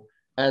difficult.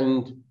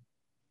 And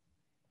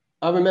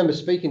I remember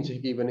speaking to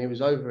Higgy when he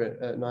was over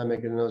at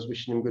Nijmegen, and I was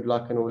wishing him good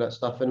luck and all that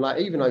stuff. And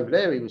like, even over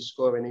there, he was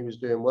scoring, he was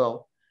doing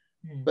well.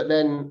 But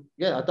then,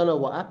 I don't know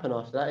what happened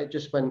after that. It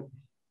just went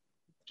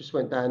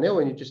downhill,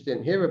 and you just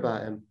didn't hear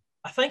about him.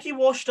 I think he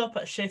washed up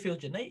at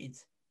Sheffield United.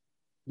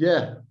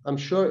 Yeah, I'm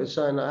sure it was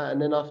something like that.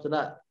 And then after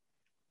that,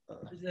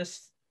 it's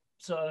just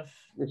sort of,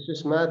 it's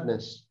just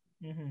madness.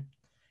 Mm-hmm.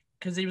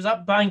 because he was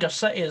at Bangor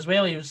City as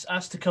well. He was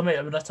asked to come out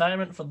of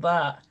retirement for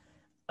that,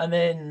 and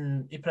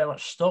then he pretty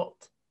much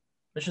stopped,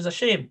 which is a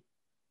shame.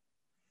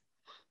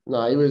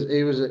 No, he was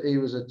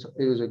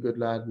a good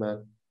lad,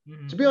 man.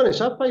 Mm-hmm. To be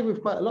honest, I've played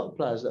with quite a lot of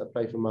players that have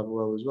played for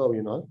Motherwell as well.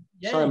 You know,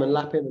 Yeah. Simon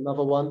Lappin,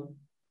 another one.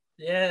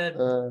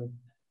 Yeah,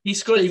 he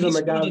scored a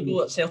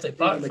goal at Celtic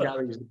Park.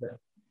 McGarry's the best.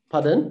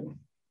 Pardon?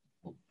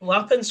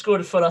 Lappin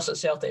scored for us at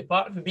Celtic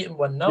Park. We beat him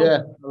 1-0. Yeah,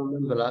 I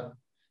remember that.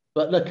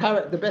 But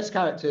the best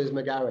character is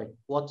McGarry.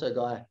 What a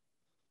guy!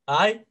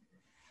 Aye.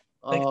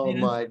 Oh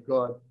my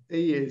God,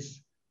 he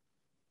is.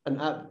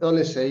 And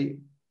honestly,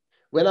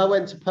 when I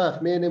went to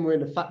Perth, me and him were in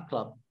the fat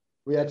club.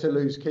 We had to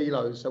lose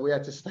kilos, so we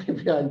had to stay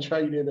behind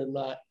training, and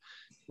like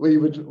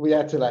we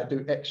had to like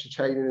do extra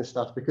training and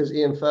stuff because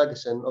Ian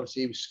Ferguson,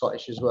 obviously, he was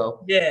Scottish as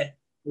well. Yeah.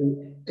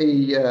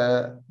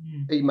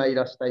 He made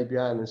us stay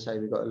behind and say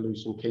we got to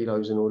lose some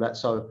kilos and all that.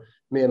 So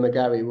me and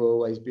McGarry were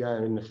always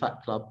behind in the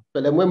fat club.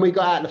 But then when we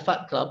got out of the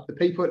fat club, the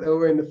people that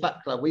were in the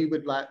fat club, we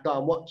would like go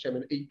and watch them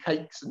and eat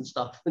cakes and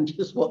stuff and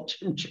just watch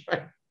them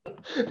train.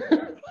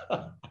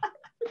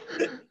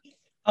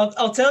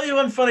 I'll tell you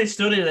one funny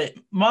story. Right?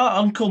 My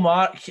uncle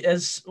Mark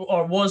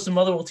was the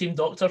Motherwell team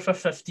doctor for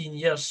 15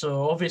 years,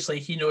 so obviously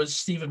he knows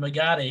Stephen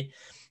McGarry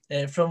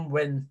from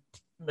when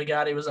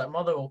McGarry was at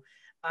Motherwell.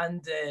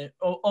 And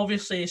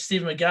obviously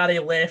Stephen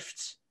McGarry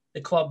left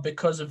the club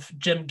because of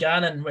Jim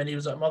Gannon when he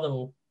was at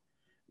Motherwell.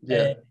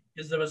 Yeah.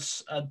 Because there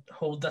was a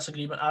whole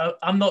disagreement.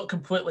 I'm not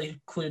completely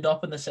clued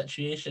up in the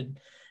situation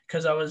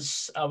because I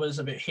was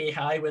about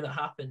hey-hi when it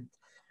happened.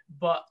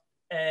 But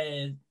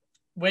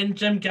when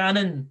Jim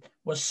Gannon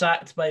was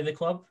sacked by the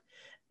club,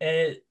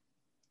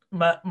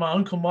 my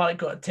Uncle Mark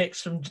got a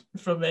text from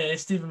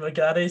Stephen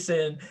McGarry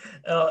saying,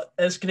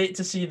 it's great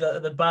to see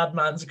that the bad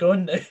man's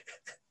gone now.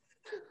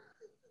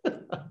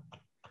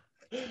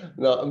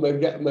 No,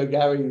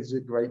 McGarry is a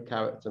great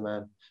character,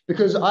 man.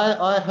 Because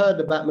I heard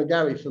about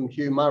McGarry from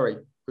Hugh Murray,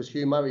 because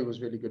Hugh Murray was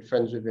really good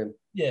friends with him.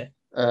 Yeah.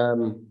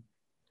 And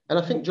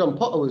I think John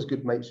Potter was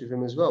good mates with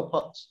him as well,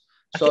 Potts.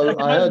 So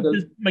I heard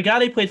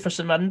McGarry played for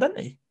St Mirren, didn't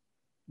he?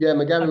 Yeah,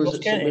 McGarry was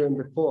at St Mirren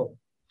before.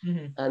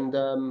 Mm-hmm.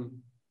 And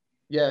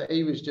yeah,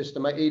 he was just a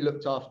mate. He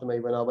looked after me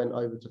when I went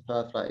over to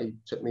Perth. Like he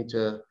took me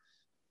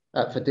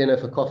for dinner,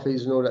 for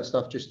coffees and all that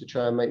stuff, just to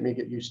try and make me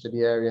get used to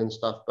the area and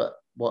stuff. But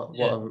what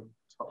a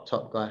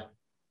top guy.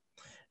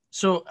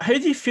 So how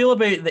do you feel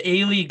about the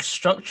A-League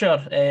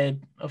structure?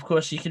 Of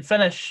course, you can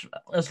finish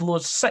as low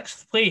as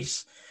 6th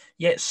place,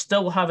 yet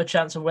still have a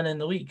chance of winning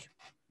the league.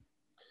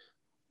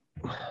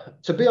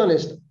 To be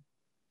honest,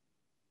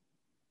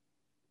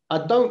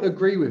 I don't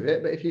agree with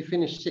it, but if you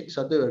finish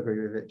 6th, I do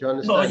agree with it. Do you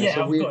understand? Oh, yeah,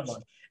 of course.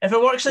 One. If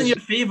it works in your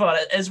favour,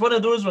 it's one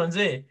of those ones,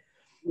 eh?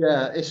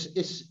 Yeah, it's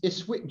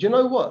do you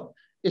know what?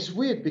 It's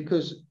weird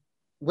because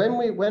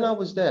when I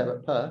was there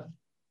at Perth,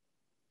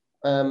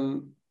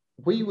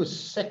 we were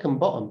second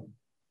bottom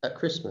at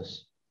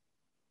Christmas.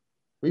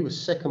 We were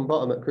second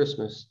bottom at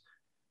Christmas.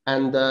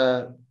 And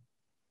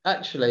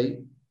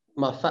actually,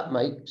 my fat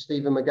mate,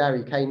 Stephen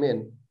McGarry, came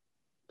in,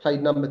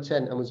 played number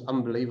 10 and was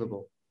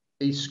unbelievable.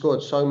 He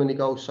scored so many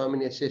goals, so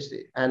many assists.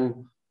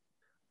 And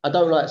I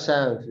don't like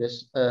saying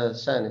this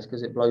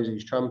because it blows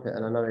his trumpet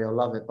and I know he'll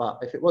love it. But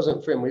if it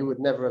wasn't for him, we would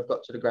never have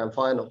got to the grand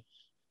final.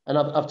 And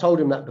I've told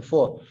him that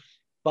before.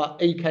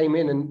 But he came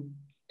in and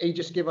he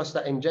just gave us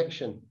that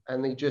injection.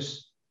 And he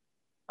just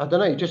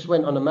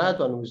went on a mad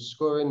one, was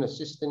scoring,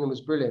 assisting, and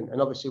was brilliant.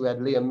 And obviously we had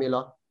Liam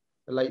Miller,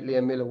 the late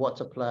Liam Miller. What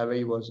a player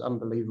he was,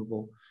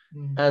 unbelievable.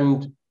 Mm.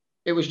 And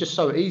it was just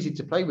so easy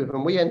to play with.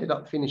 And we ended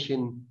up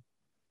finishing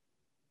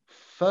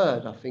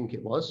 3rd, I think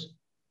it was.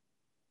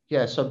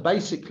 Yeah, so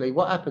basically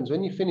what happens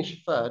when you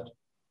finish 3rd,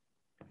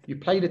 you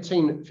play the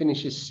team that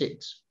finishes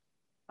 6th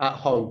at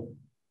home.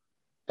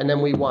 And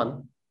then we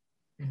won.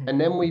 Mm-hmm. And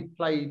then we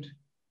played...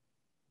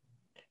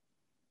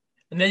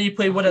 And then you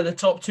play one of the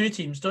top 2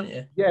 teams, don't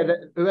you? Yeah,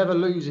 whoever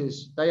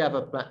loses, they have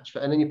a match.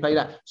 And then you play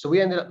that. So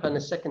we ended up playing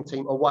the second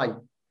team away.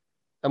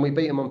 And we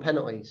beat them on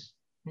penalties.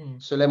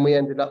 So then we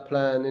ended up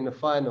playing in the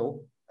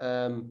final.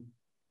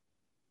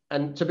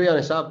 And to be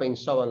honest, I've been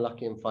so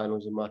unlucky in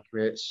finals in my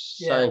career. It's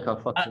saying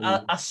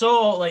I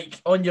saw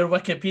like on your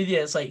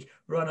Wikipedia, it's like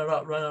runner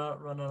up.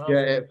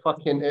 Yeah,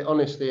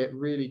 honestly, it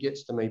really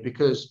gets to me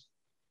because,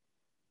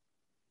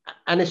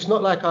 and it's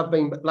not like I've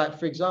been, like,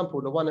 for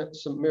example, the one at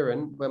St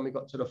Mirren when we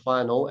got to the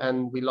final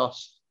and we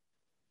lost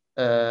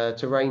to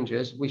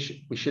Rangers, we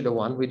should have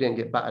won. We didn't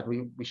get battered.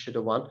 We should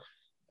have won.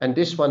 And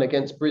this one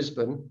against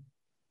Brisbane,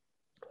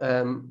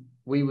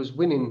 we was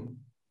winning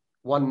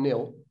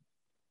 1-0.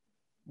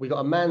 We got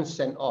a man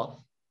sent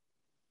off.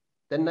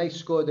 Then they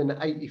scored in the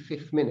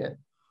 85th minute,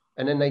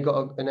 and then they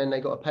got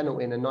a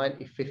penalty in the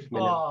 95th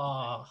minute.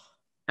 Oh.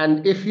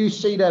 And if you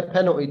see their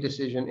penalty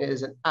decision, it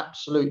is an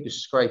absolute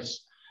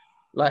disgrace.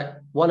 Like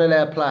one of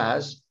their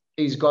players,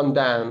 he's gone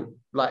down,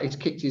 like he's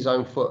kicked his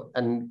own foot,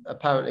 and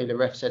apparently the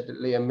ref said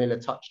that Liam Miller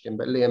touched him,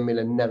 but Liam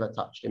Miller never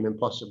touched him.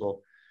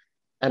 Impossible.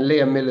 And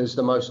Liam Miller's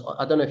the most,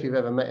 I don't know if you've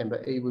ever met him,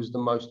 but he was the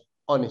most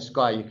honest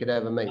guy you could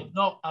ever meet.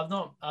 I've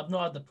not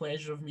had the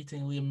pleasure of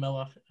meeting Liam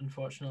Miller,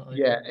 unfortunately.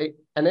 Yeah,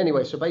 and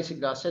anyway, so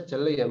basically I said to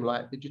Liam,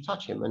 like, did you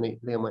touch him? And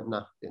Liam went,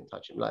 no, didn't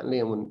touch him. Like,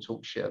 Liam wouldn't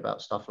talk shit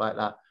about stuff like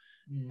that.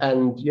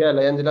 And yeah,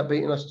 they ended up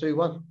beating us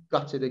 2-1,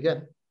 gutted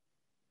again.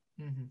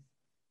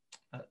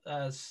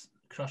 That's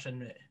crushing,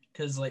 mate.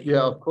 Because like,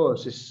 yeah, of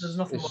course, it's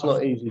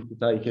not easy to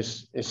take.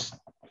 It's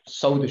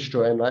soul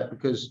destroying, like,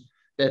 because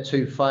they're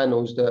two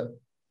finals that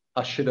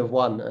I should have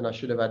won and I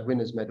should have had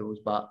winners' medals,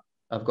 but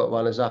I've got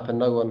runners up, and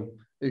no one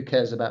who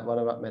cares about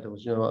runner-up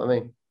medals. You know what I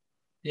mean?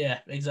 Yeah,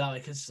 exactly.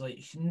 Because like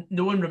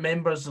no one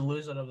remembers the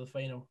loser of the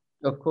final.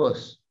 Of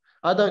course,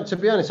 I don't. To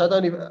be honest, I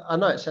don't even. I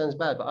know it sounds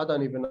bad, but I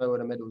don't even know what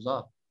the medals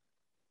are.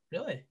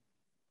 Really?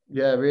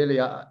 Yeah, really.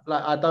 I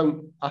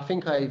don't. I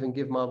think I even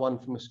give my one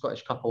from the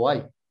Scottish Cup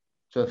away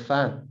to a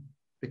fan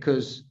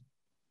because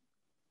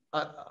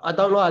I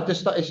don't know. I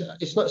just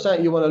it's not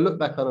something you want to look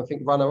back on and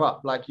think runner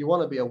up. Like, you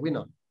want to be a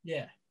winner.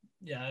 Yeah.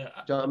 Do you know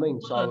what I mean?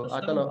 So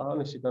I don't know. I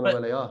honestly don't know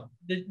where they are.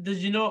 Did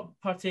you not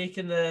partake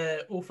in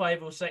the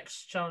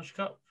 05-06 Challenge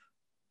Cup?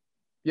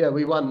 Yeah,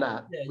 we won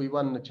that. Yeah. We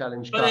won the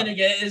Challenge But Cup. then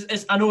again,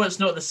 it's I know it's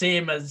not the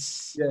same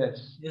as.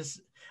 Yes.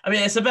 I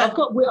mean, it's a bit. I've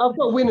got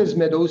winners'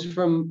 medals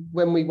from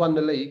when we won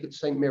the league at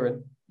St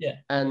Mirren. Yeah.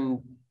 And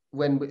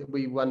when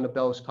we won the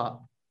Bells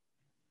Cup.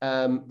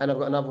 And I've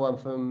got another one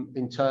from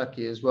in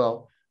Turkey as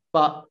well.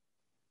 But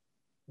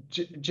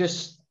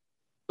just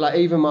like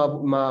even my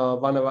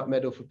runner-up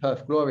medal for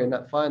Perth Glory in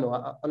that final,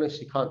 I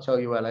honestly can't tell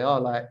you where they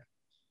are. Like,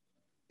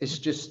 it's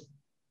just,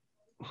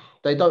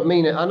 they don't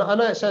mean it. I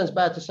know it sounds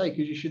bad to say,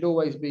 because you should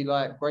always be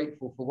like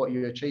grateful for what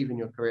you achieve in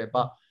your career.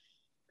 But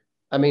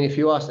I mean, if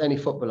you ask any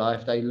footballer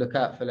if they look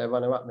out for their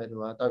runner-up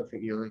medal, I don't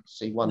think you'll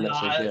see one that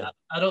says yeah.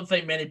 I don't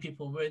think many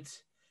people would.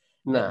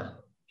 Nah,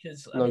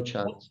 because no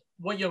chance.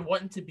 What you're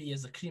wanting to be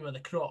is the cream of the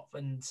crop,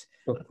 and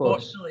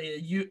unfortunately,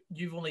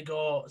 you've only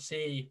got,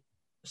 say,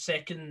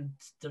 second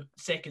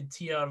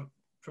tier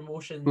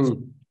promotions,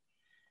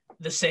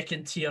 the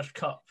second tier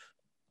cup.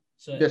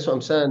 So that's what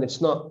I'm saying. It's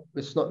not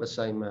the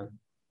same, man.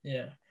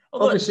 Yeah.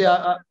 Although obviously,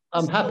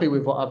 I'm happy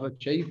with what I've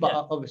achieved, but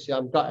obviously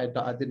I'm gutted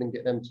that I didn't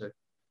get them to.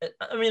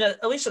 I mean,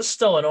 at least it's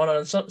still an honour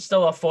and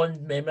still a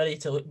fond memory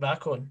to look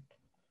back on.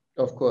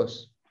 Of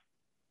course.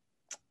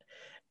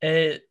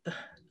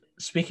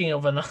 Speaking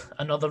of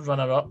another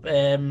runner-up,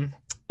 in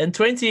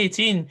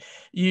 2018,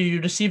 you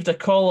received a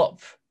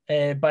call-up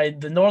by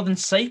the Northern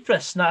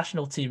Cyprus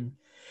national team.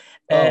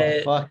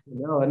 Fucking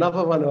hell,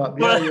 another runner-up.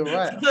 Yeah, you're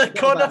right. The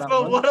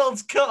Conifer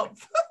World Cup.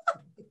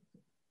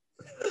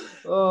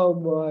 Oh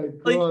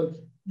my God.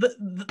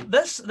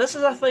 This is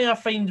a thing I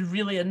find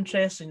really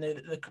interesting.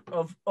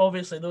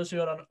 Obviously, those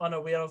who are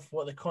unaware of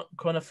what the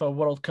Conifer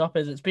World Cup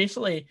is, it's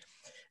basically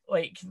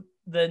like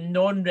the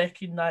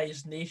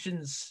non-recognised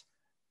nations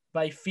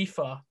by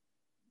FIFA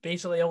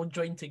basically all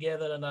join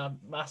together in a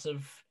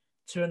massive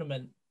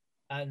tournament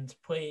and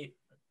play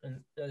and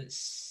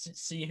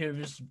see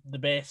who's the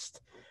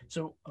best.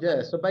 So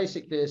yeah, so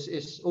basically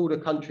it's all the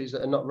countries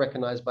that are not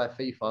recognised by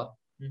FIFA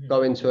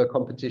go into a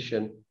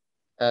competition.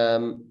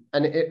 And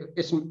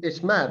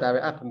it's mad how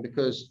it happened,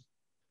 because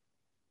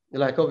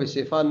like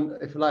obviously if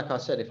like I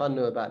said, if I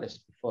knew about this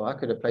before, I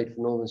could have played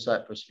for Northern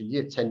Cyprus for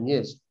 10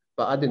 years,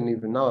 but I didn't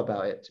even know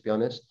about it, to be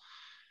honest.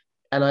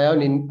 And I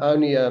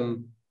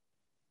only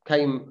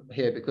came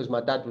here because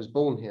my dad was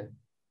born here.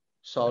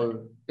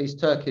 So he's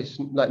Turkish,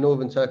 like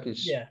Northern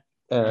Turkish. Yeah.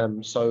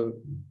 So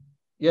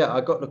yeah,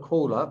 I got the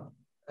call up,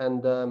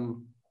 and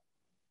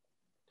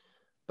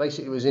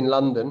basically it was in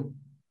London,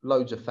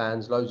 loads of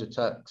fans, loads of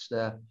Turks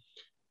there,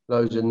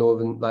 loads of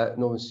Northern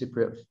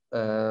Cypriot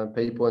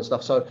people and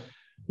stuff. So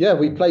yeah,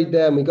 we played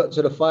there and we got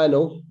to the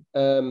final.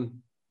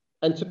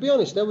 And to be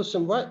honest, there was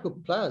some right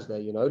good players there.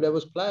 You know, there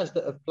was players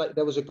that have played.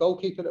 There was a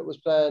goalkeeper that was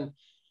playing.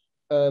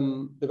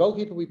 The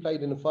goalkeeper we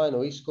played in the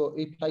final, he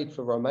played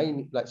for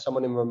Romania, like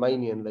someone in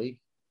Romanian league,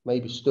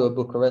 maybe Steaua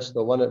Bucharest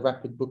or one at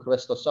Rapid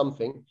Bucharest or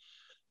something.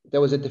 There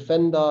was a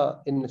defender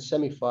in the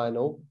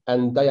semi-final,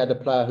 and they had a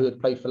player who had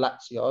played for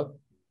Lazio.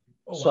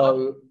 Oh, so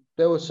wow.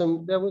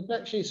 There was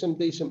actually some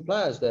decent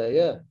players there,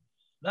 yeah.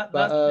 That's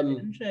really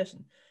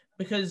interesting,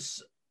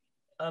 because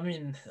I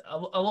mean, a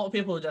lot of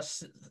people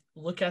just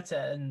look at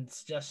it and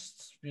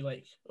just be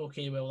like,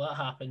 okay, well, that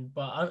happened.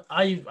 But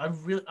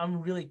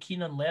I'm really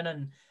keen on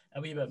learning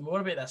a wee bit more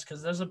about this,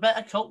 because there's a bit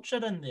of culture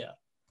in there.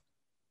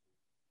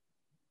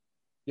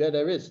 Yeah,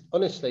 there is.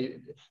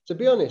 Honestly, to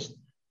be honest,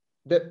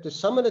 there's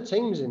some of the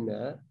teams in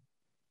there,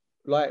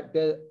 like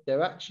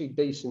they're actually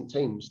decent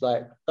teams.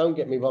 Like, don't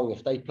get me wrong,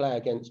 if they play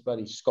against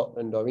bloody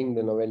Scotland or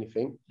England or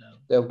anything,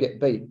 they'll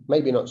get beat.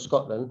 Maybe not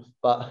Scotland,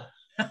 but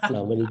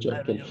no, I'm really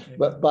joking.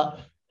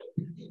 But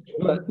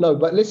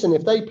listen,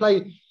 if they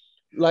play,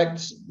 like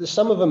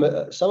some of them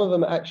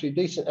are actually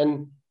decent,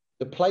 and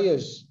the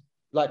players,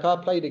 like I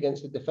played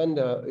against a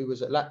defender who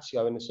was at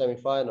Lazio in the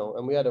semi-final,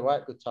 and we had a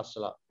right good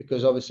tussle up,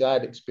 because obviously I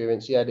had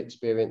experience, he had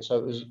experience,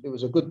 so it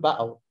was a good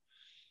battle.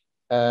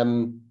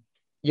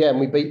 Yeah,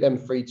 and we beat them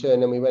 3-2,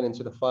 and then we went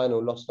into the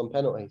final, lost on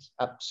penalties.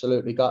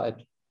 Absolutely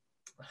gutted.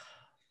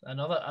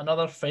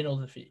 Another final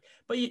defeat.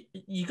 But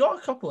you got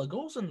a couple of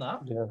goals in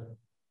that. Yeah.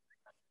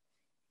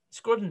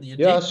 Scored in the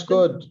Yeah, I debut.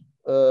 scored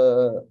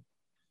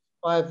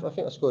 5. I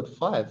think I scored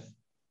 5. I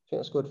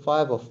think I scored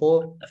 5 or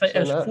 4. I think it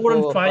was Like 4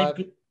 and 5,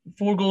 5.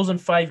 4 goals in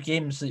 5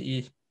 games that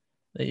you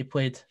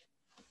played.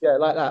 Yeah,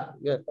 like that.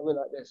 Yeah, something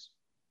like this.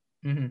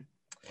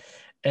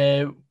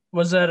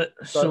 Was there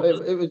So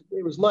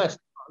it was nice.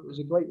 It was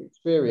a great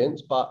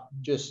experience, but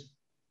just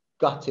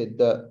gutted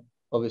that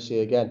obviously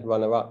again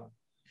runner up.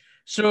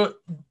 So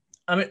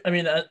I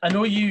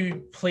know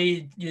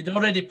you'd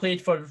already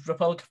played for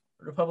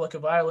Republic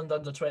of Ireland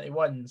under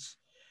 21s,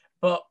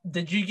 but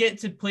did you get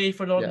to play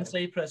for Northern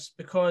Cyprus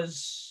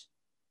because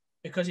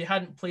you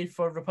hadn't played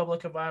for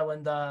Republic of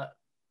Ireland at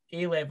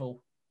A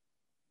level?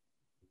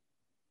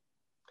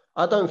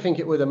 I don't think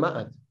it would have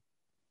mattered,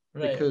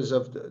 right? Because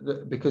of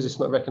because it's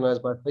not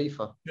recognised by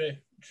FIFA.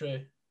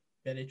 True,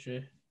 very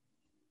true.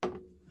 Do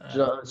you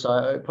know, so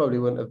it probably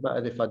wouldn't have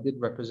mattered if I did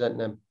represent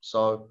them.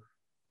 So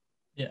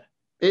yeah.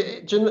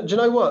 Do you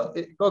know what,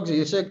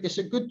 Goggsy? It's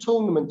a good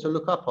tournament to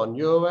look up on.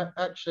 You're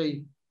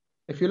actually,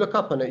 if you look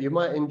up on it, you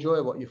might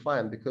enjoy what you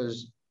find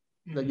because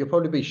you'll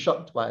probably be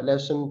shocked by it.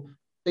 There's some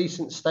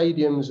decent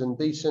stadiums and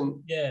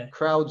decent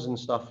crowds and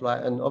stuff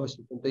and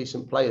obviously some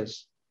decent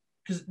players.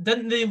 Because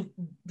didn't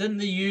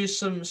they use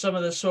some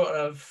of the sort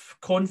of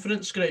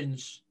conference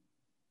grounds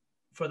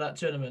for that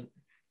tournament?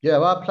 Yeah,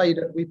 well,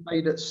 we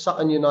played at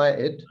Sutton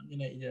United.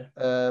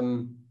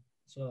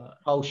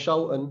 Hull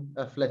Shelton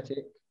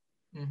Athletic.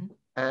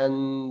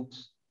 And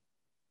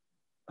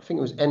I think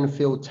it was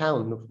Enfield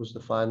Town was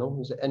the final. It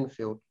was at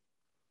Enfield.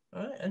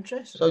 All right,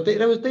 interesting. So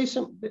there was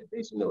decent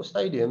little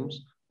stadiums.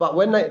 But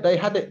when they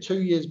had it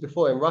 2 years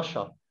before in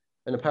Russia,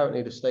 and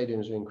apparently the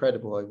stadiums were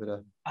incredible over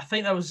there. I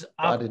think that was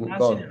I didn't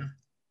go.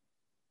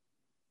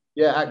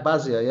 Yeah,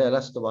 Akbazia, yeah,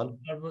 that's the one.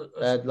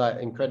 They had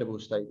incredible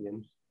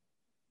stadiums.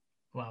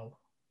 Wow.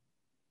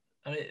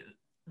 I mean,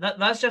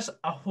 that's just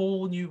a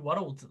whole new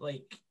world,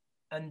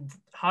 and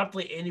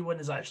hardly anyone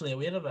is actually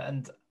aware of it.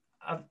 And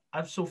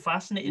I'm so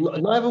fascinated.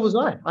 Neither was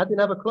I. I didn't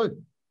have a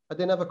clue.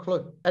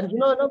 And you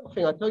know another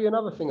thing? I'll tell you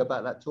another thing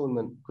about that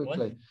tournament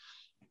quickly.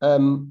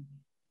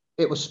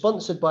 It was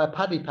sponsored by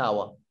Paddy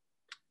Power.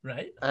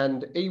 Right.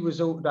 And he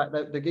was all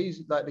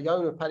the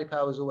owner of Paddy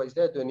Power was always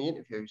there doing the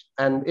interviews.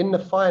 And in the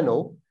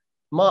final,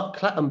 Mark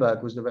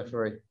Clattenburg was the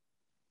referee.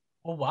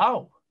 Oh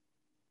wow.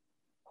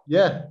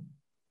 Yeah.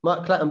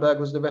 Mark Clattenburg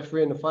was the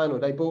referee in the final.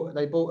 They bought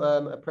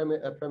a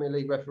Premier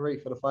League referee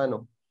for the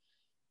final.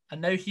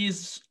 And now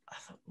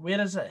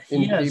where is it? I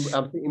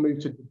think he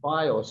moved to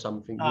Dubai or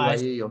something,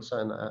 UAE or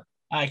something like that.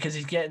 Because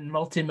he's getting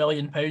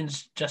multi-million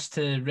pounds just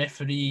to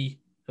referee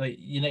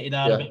United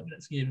Arab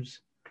Emirates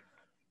games.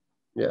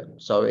 Yeah,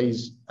 so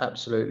he's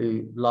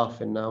absolutely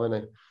laughing now,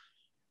 isn't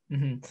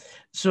he?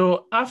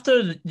 So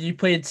after you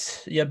played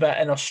your bit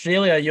in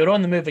Australia, you're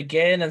on the move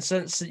again, and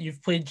since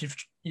you've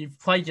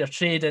plied your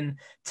trade in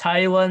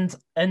Thailand,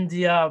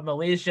 India,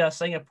 Malaysia,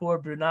 Singapore,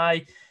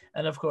 Brunei,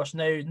 and of course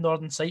now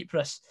Northern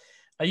Cyprus.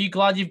 Are you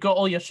glad you've got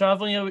all your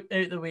travelling out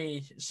the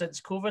way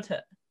since COVID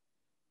hit?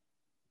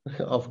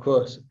 Of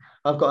course.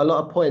 I've got a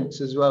lot of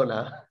points as well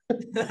now.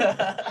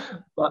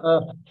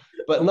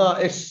 but no,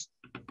 it's,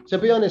 to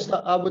be honest,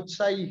 I would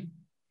say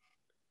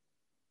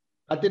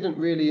I didn't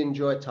really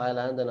enjoy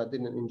Thailand and I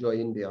didn't enjoy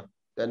India.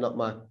 They're not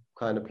my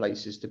kind of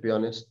places, to be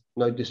honest.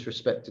 No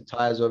disrespect to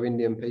Thais or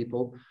Indian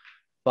people.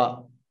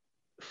 But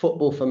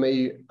football for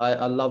me,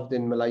 I loved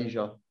in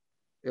Malaysia.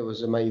 It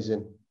was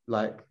amazing.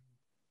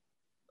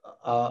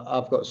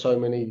 I've got so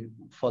many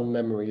fond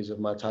memories of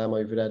my time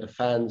over there. The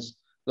fans,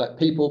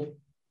 people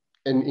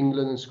in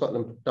England and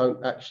Scotland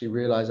don't actually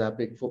realise how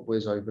big football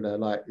is over there.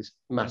 It's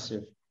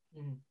massive.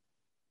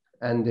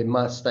 And in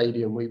my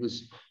stadium, we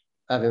was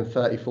having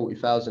 30,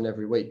 40,000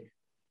 every week.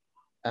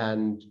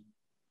 And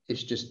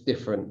it's just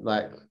different.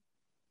 I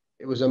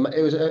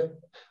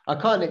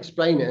can't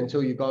explain it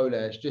until you go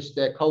there. It's just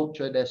their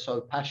culture. They're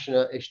so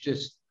passionate. It's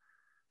just,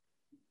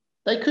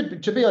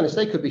 to be honest,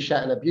 they could be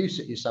shouting abuse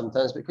at you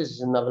sometimes because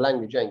it's another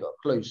language. You ain't got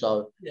a clue.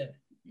 So you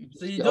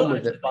don't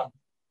with it.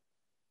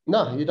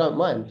 No, you don't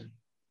mind.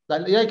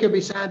 They could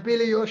be saying,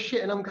 "Billy, you're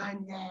shit," and I'm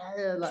going,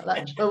 "Yeah," like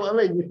that. Do you know what I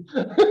mean?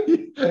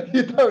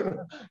 you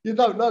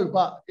don't know,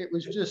 but it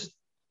was just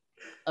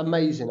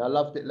amazing. I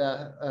loved it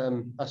there.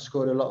 I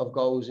scored a lot of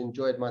goals,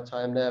 enjoyed my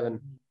time there, and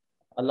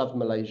I loved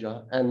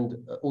Malaysia, and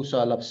also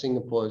I love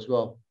Singapore as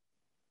well.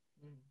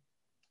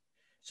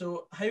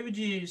 So, how would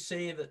you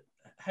say that?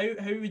 How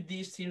would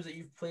these teams that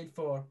you've played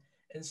for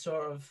in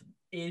sort of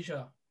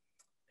Asia,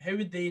 how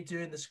would they do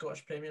in the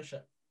Scottish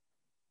Premiership?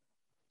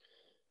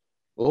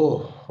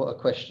 Oh, what a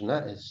question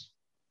that is.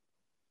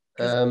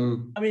 I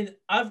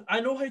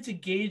know how to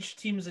gauge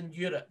teams in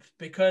Europe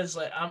because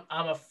I'm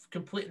a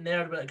complete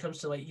nerd when it comes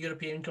to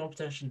European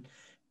competition,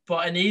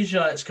 but in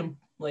Asia it's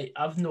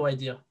I've no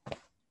idea.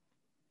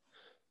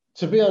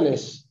 To be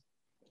honest,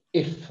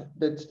 if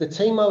the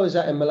team I was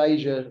at in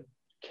Malaysia,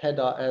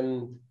 Kedah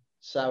and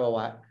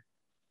Sarawak,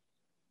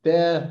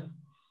 I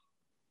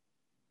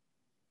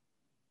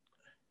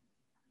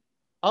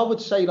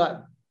would say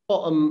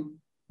bottom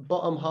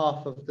bottom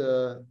half of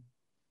the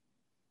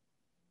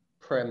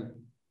Prem,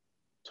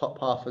 top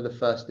half of the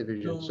first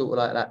division, sort of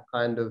like that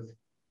kind of.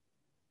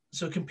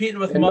 So competing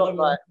with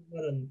Motherwell,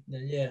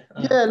 yeah.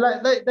 Yeah,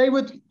 like they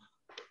would.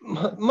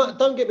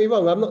 Don't get me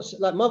wrong. I'm not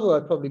like Motherwell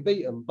would probably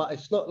beat them, but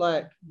it's not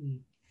like.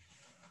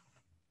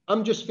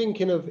 I'm just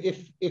thinking of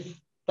if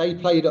they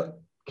played at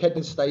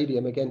Kedder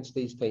Stadium against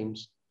these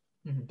teams,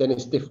 then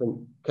it's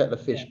different kettle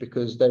of fish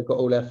because they've got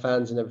all their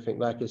fans and everything.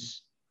 Like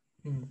it's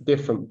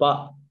different.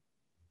 But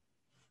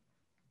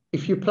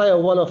if you play a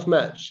one-off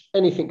match,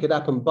 anything could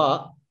happen.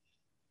 But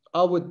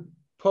I would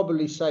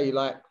probably say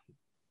like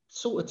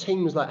sort of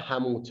teams like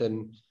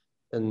Hamilton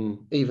and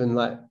even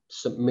like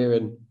St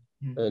Mirren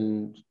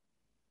and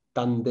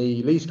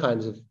Dundee, these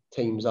kinds of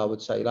teams, I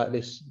would say like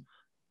this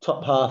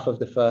top half of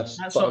the first,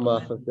 bottom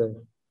half of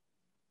the.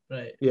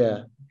 Right.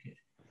 Yeah. Okay.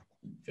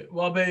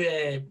 What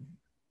about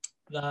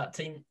that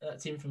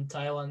team from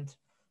Thailand?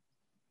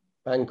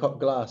 Bangkok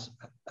Glass.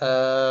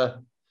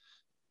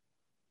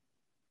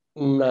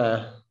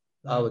 Nah,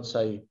 I would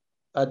say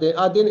I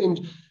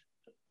didn't.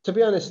 To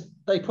be honest,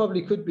 they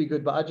probably could be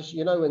good, but I just,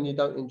 when you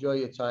don't enjoy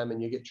your time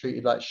and you get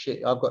treated like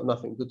shit, I've got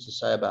nothing good to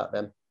say about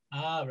them.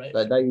 Right.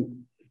 Like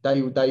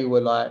they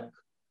were like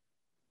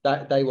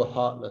that. They were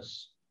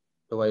heartless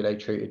the way they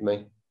treated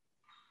me.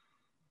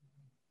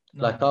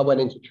 No. Like I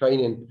went into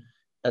training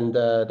and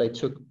they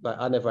took like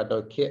I never had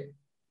no kit.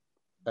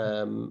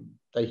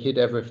 They hid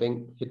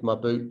everything, hid my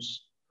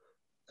boots.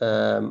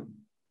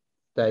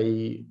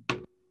 They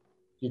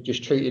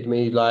just treated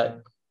me like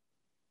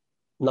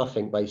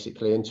nothing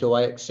basically until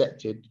I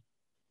accepted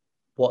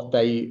what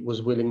they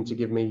was willing to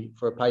give me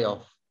for a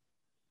payoff.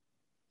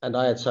 And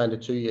I had signed a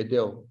 2-year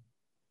deal.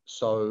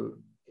 So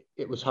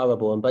it was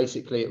horrible. And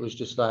basically it was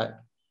just like,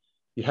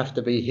 you have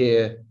to be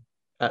here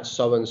at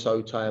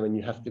so-and-so time and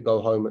you have to go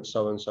home at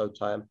so-and-so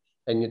time.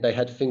 And they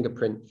had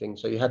fingerprint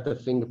things. So you had to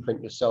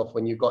fingerprint yourself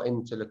when you got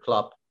into the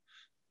club.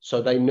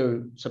 So they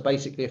knew. So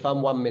basically if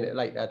I'm 1 minute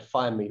late, they'd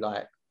fine me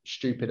like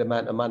stupid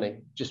amount of money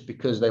just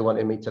because they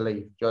wanted me to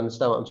leave. Do you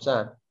understand what I'm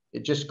saying?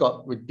 It just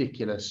got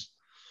ridiculous.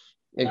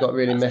 It got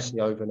really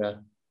messy over there.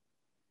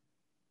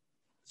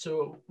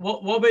 So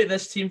what about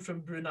this team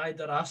from Brunei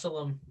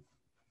Darussalam?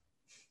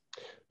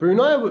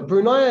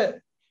 Brunei,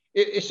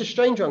 it's a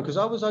strange one because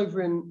I was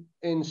over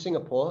in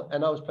Singapore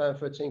and I was playing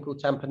for a team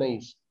called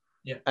Tampines.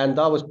 Yeah. And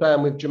I was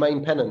playing with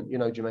Jermaine Pennant. You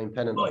know Jermaine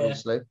Pennant,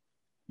 obviously.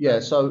 Yeah.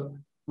 So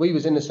we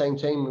was in the same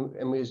team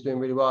and we was doing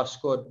really well. I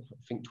scored, I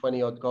think,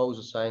 20 odd goals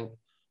or something.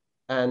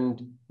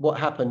 And what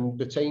happened,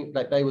 the team,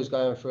 like they was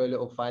going through a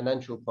little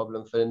financial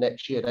problem for the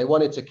next year. They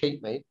wanted to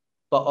keep me,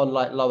 but on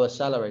like lower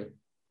salary.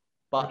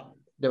 But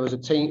there was a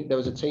team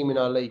in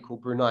our league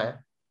called Brunei.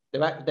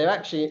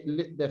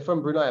 They're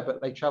from Brunei,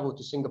 but they travel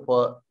to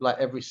Singapore like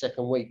every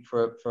second week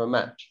for a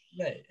match.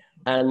 Right.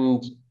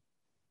 And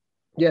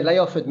yeah, they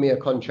offered me a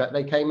contract.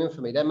 They came in for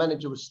me. Their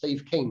manager was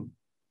Steve Keane.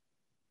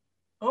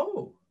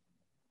 Oh.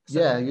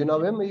 Yeah, you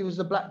know him? He was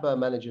the Blackburn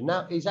manager.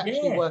 Now he's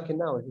actually working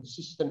now as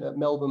assistant at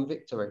Melbourne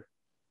Victory.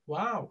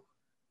 Wow.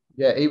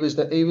 Yeah, he was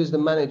the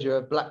manager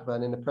of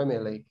Blackburn in the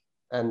Premier League.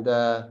 And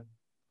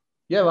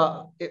yeah,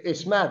 well,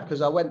 it's mad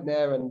because I went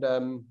there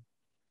and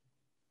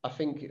I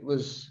think it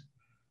was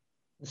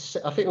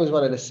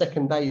one of the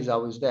second days I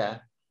was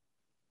there.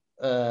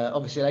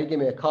 Obviously, they gave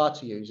me a car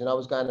to use and I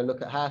was going to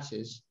look at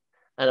houses.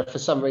 And for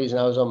some reason,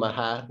 I was on my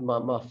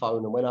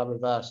phone. And when I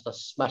reversed, I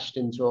smashed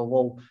into a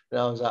wall. And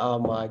I was like, oh,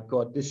 my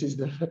God, this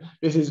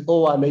is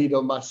all I need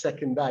on my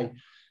second day.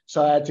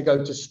 So I had to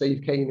go to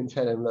Steve Keane and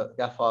tell him, look,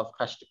 Gaffer, I've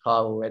crashed the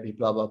car already,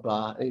 blah, blah,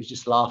 blah. And he was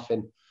just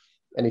laughing.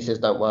 And he says,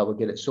 don't worry, we'll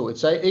get it sorted.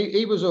 So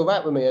he was all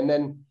right with me. And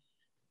then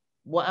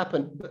what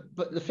happened?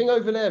 But the thing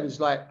over there is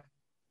like,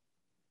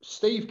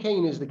 Steve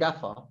Keane is the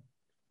gaffer,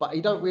 but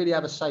he don't really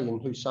have a say in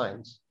who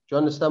signs. Do you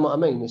understand what I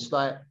mean? It's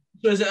like...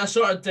 So is it a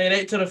sort of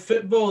director of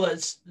football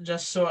that's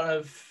just sort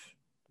of...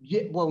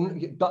 Yeah, well,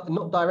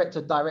 not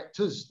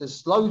directors.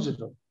 There's loads of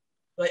them.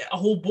 Like a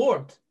whole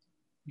board?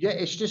 Yeah,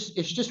 it's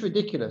just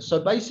ridiculous. So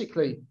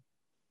basically,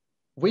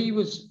 I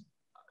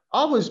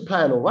was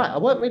playing all right. I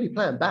weren't really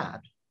playing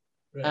bad.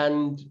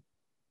 Right.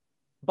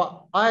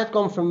 But I had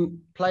gone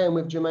from playing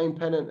with Jermaine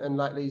Pennant and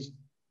like these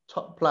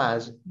top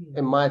players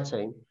in my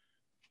team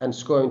and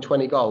scoring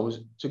 20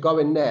 goals to go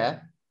in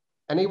there,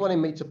 and he wanted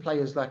me to play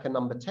as like a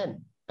number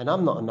 10, and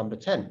I'm not a number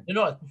 10. You're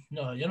not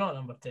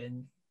number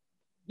 10.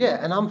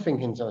 Yeah, and I'm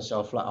thinking to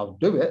myself, like, I'll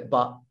do it,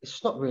 but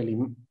it's not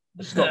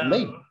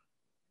me.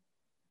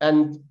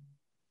 And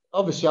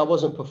obviously I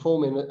wasn't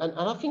performing, and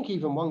I think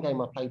even one game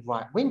I played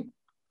right wing,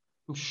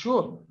 I'm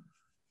sure.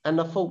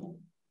 And I thought,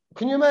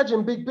 can you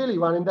imagine Big Billy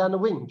running down the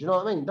wing? Do you know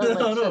what I mean? Don't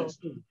make sense.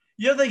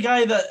 You're the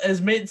guy that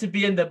is meant to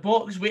be in the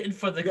box waiting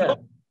for the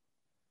goal.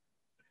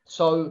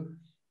 So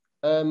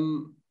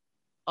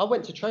I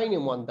went to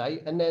training one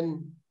day and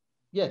then,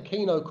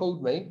 Keno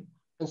called me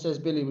and says,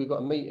 Billy, we've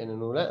got a meeting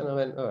and all that. And I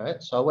went, all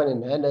right. So I went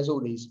in there and there's all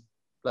these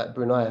like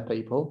Brunei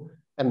people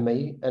and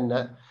me and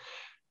that.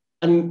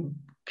 And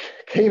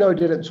Keno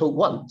didn't talk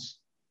once.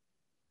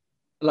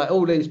 Like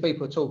all these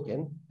people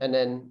talking. And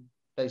then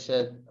they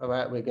said, all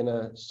right, we're going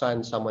to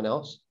sign someone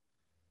else.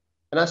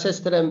 And I says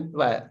to them,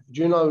 right,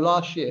 do you know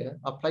last year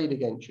I played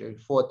against you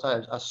 4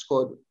 times. I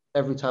scored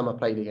every time I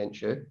played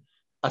against you.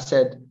 I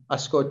said, I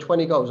scored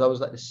 20 goals. I was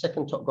like the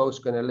 2nd top goal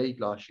scorer in the league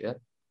last year.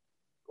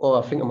 Or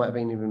I think I might have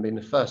even been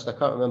the 1st. I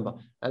can't remember.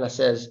 And I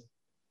says,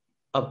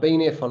 I've been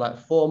here for like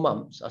 4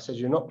 months. I said,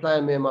 you're not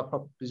playing me in my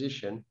proper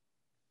position.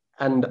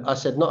 And I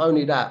said, not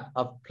only that,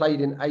 I've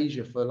played in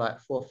Asia for like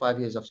 4 or 5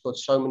 years. I've scored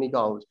so many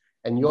goals.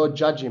 And you're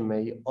judging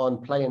me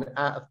on playing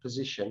out of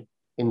position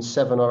in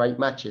 7 or 8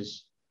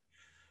 matches.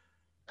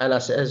 And I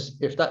says,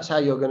 if that's how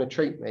you're going to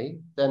treat me,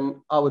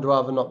 then I would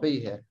rather not be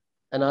here.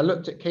 And I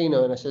looked at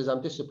Keno and I says,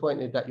 I'm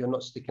disappointed that you're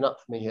not sticking up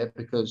for me here,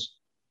 because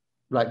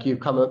like you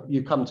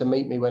come to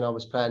meet me when I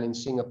was playing in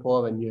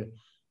Singapore and you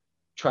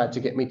tried to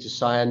get me to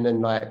sign,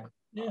 and like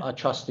I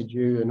trusted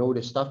you and all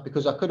this stuff,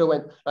 because I could have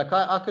went, like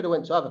I could have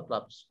went to other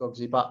clubs,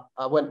 obviously, but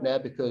I went there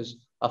because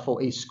I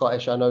thought he's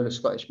Scottish. I know the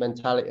Scottish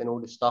mentality and all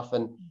this stuff.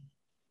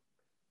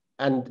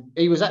 And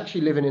he was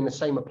actually living in the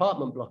same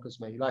apartment block as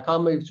me. Like I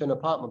moved to an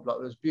apartment block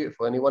that was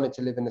beautiful, and he wanted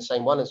to live in the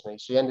same one as me.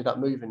 So he ended up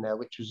moving there,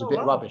 which was a bit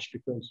rubbish,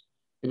 because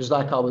it was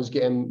like I was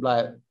getting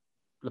like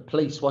the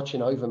police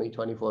watching over me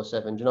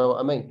 24/7. Do you know what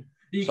I mean?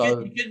 You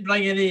couldn't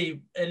bring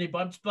any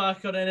buds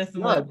back or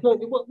anything like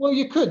that? Well,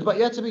 you could, but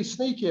you had to be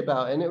sneaky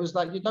about it. And it was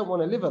like, you don't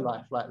want to live a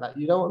life like that.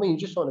 You know what I mean? You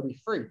just want to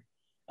be free.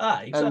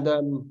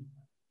 Exactly.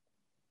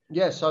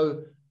 And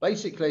so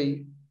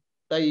basically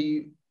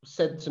they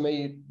said to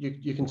me,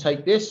 you can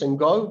take this and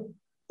go,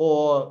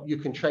 or you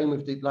can train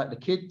with the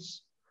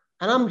kids.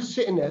 And I'm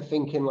sitting there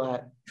thinking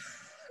like,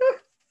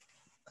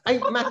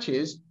 8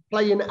 matches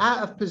playing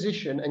out of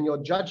position and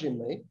you're judging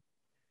me.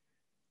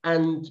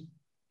 And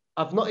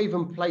I've not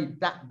even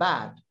played that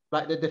bad.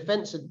 Like the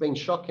defense had been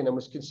shocking and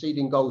was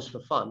conceding goals for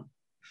fun.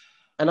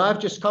 And I've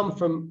just come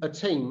from a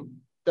team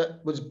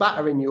that was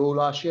battering you all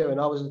last year,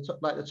 and I was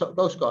the top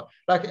goal scorer.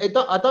 Like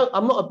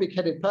I'm not a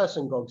big-headed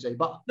person, Gogsy,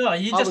 but no,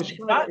 you just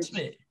facts,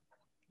 mate.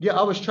 Yeah,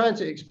 I was trying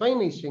to explain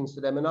these things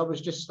to them, and I was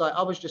just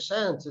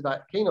saying to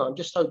like Keno, I'm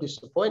just so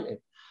disappointed.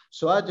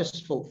 So I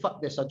just thought, fuck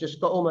this. I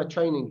just got all my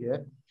training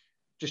gear,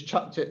 just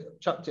chucked it,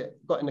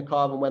 got in the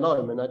car and went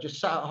home, and I just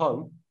sat at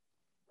home.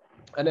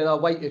 And then I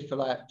waited for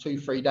like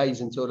 2-3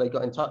 days until they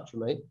got in touch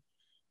with me.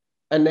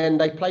 And then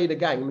they played a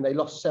game and they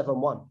lost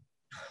 7-1.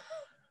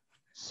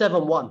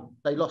 7-1.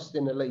 They lost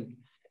in the league.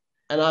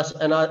 And I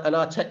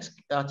text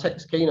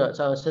Keno at the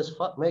time. I says,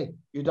 fuck me.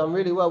 You've done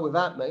really well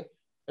without me.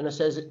 And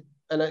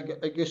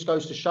it just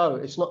goes to show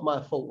it's not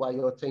my fault why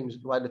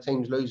the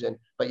team's losing,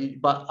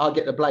 but I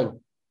get the blame.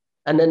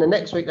 And then the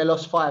next week they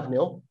lost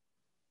 5-0.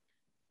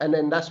 And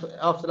then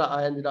after that,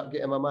 I ended up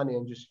getting my money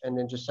and just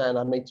saying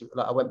I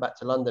went back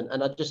to London,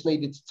 and I just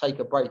needed to take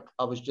a break.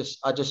 I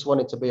just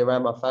wanted to be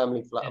around my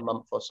family for a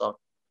month or so.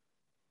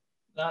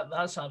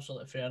 That's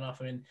absolutely fair enough.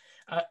 I mean,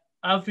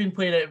 I've been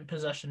playing out in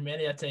position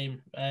many a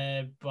time,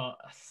 but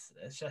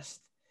it's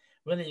just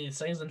one of these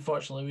things.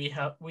 Unfortunately,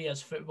 we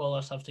as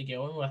footballers have to get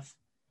on with.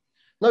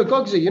 No,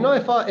 Gogsy, you know,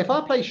 if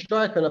I play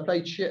striker and I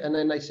played shit, and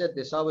then they said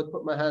this, I would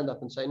put my hand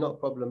up and say, not a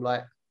problem.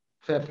 Like,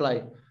 fair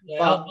play.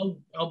 Yeah,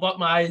 I'll back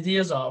my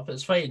ideas up.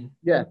 It's fine.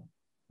 Yeah,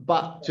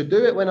 but to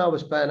do it when I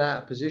was playing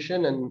out of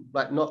position and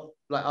I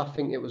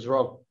think it was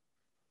wrong.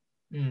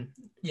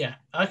 Yeah,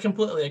 I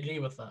completely agree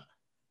with that.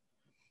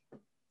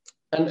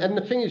 And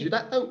the thing is,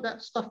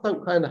 that stuff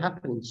don't kind of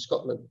happen in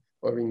Scotland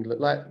or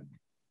England. Like,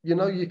 you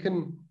know,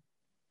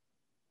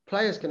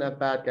 players can have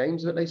bad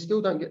games, but they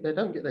still don't get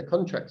their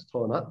contracts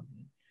torn up.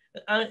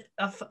 I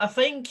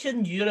think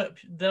in Europe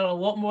they're a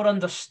lot more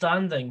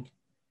understanding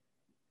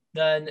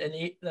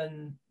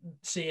than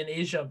say in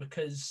Asia,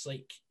 because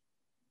like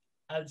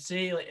I would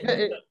say like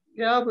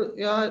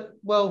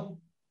well,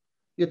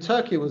 your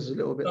Turkey was a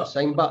little bit the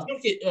same, but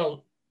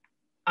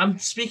I'm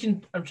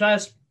trying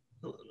to.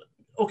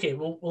 Okay,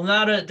 we'll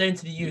narrow it down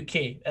to the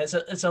UK.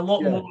 It's a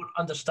lot more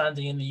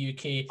understanding in the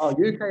UK. Oh,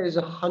 UK is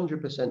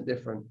 100%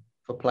 different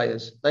for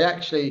players. They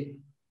actually,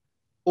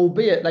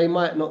 albeit they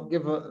might not they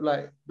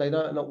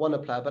don't not want to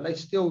play, but they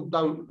still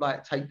don't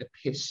take the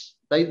piss.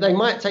 They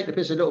might take the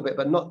piss a little bit,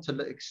 but not to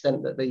the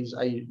extent that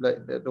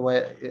the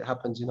way it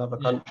happens in other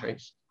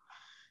countries.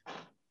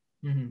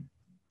 Mm-hmm.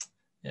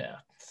 Yeah,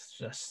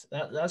 that's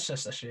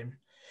just a shame.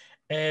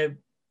 I'm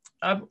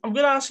going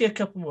to ask you a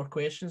couple more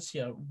questions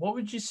here. What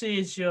would you say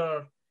is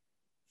your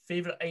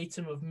favourite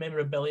item of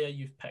memorabilia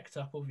you've picked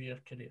up over your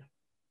career?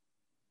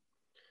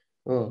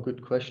 Oh,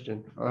 good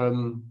question.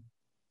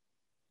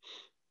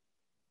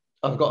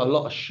 I've got a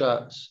lot of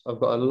shirts. I've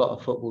got a lot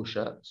of football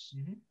shirts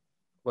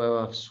where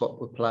I've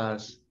swapped with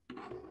players.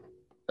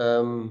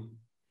 I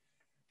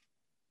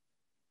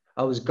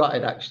was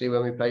gutted actually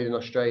when we played in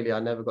Australia. I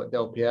never got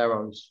Del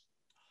Piero's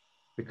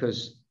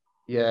because,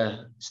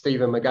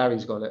 Stephen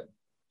McGarry's got it.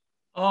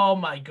 Oh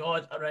my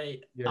God! All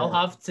right, I'll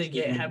have to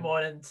get him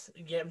on and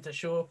get him to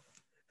show.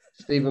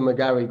 Stephen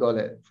McGarry got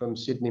it from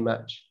Sydney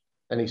match,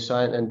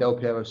 and Del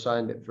Piero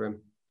signed it for him.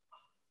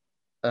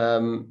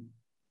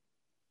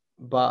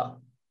 But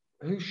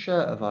whose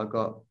shirt have I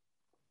got?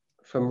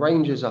 From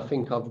Rangers, I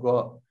think I've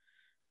got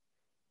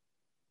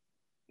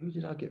Who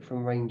did I get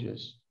from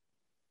Rangers?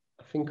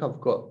 I think I've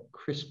got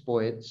Chris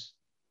Boyd's,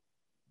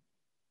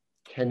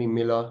 Kenny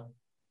Miller,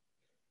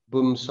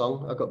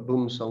 Boomsong. I got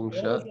Boomsong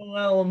shirt.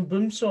 Well,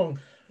 Boomsong.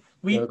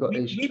 Yeah, I We, got we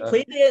his we shirt.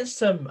 played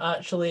against him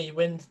actually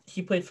when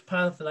he played for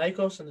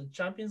Panathinaikos in the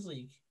Champions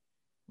League.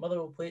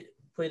 Motherwell played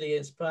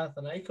against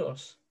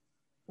Panathinaikos.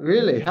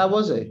 Really? How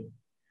was he?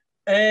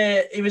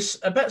 He was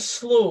a bit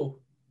slow,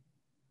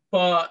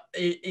 but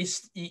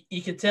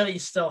you could tell he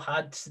still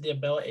had the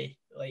ability.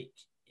 Like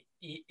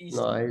he's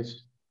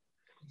Nice.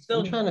 I'm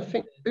still. trying to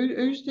think.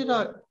 Who's did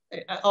I?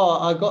 Oh,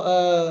 I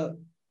got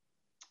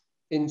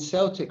in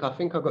Celtic. I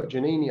think I got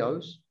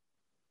Janino's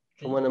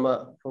from when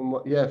I'm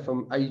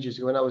from ages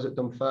ago when I was at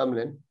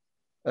Dunfermline.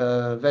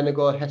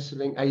 Vennegar,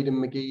 Hesseling, Aidan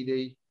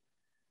McGeady.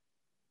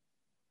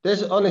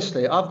 There's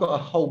honestly, I've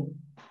got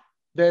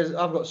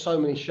so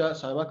many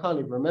shirts home. I can't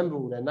even remember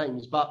all their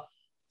names. But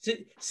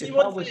See if I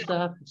one was thing. to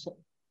have to,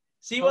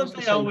 See if I one was to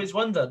thing I say, always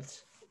wondered.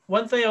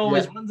 One thing I yeah,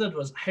 always wondered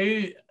was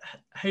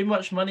how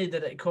much money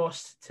did it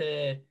cost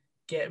to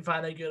get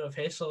Vinegar of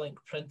Hesselink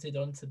printed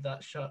onto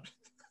that shirt?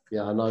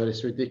 yeah, I know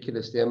it's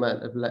ridiculous the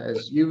amount of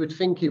letters. You would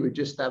think he would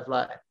just have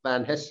like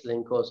Van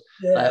Hesseling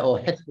Yeah, or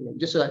Hesseling,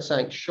 just like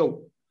saying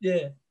short.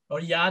 yeah, or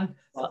Jan.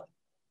 But,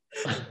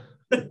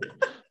 do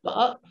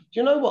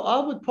you know what I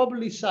would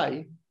probably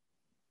say?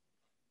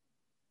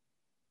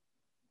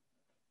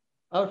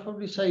 I would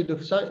probably say the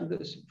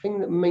thing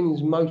that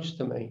means most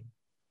to me.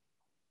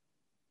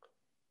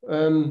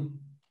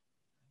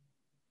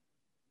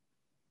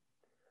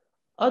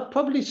 I'd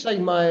probably say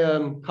my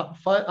cup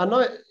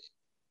final.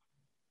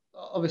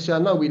 Obviously, I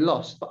know we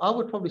lost, but I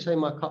would probably say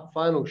my cup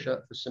final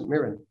shirt for St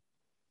Mirren.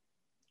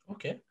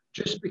 Okay.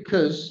 Just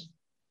because,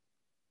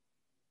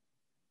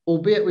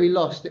 albeit we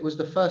lost, it was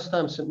the first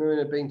time St Mirren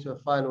had been to a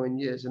final in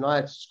years, and I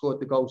had scored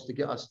the goals to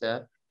get us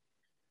there.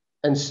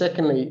 And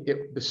secondly,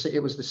 it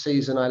was the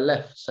season I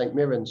left St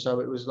Mirren, so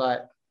it was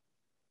like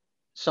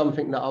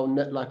something that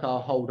I'll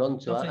hold on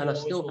to, Something and I you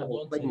always still hold haven't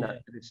on to, cleaned yeah.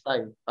 that to this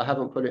day. I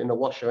haven't put it in the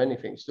wash or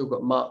anything. Still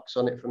got marks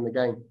on it from the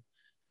game.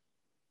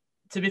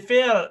 To be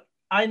fair,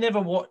 I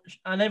never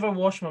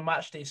wash my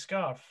match day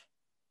scarf.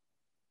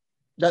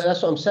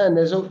 That's what I'm saying.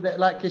 There's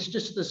like it's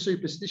just a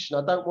superstition.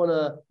 I don't want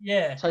to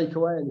Yeah. take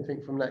away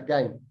anything from that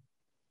game.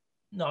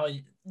 No,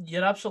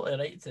 you're absolutely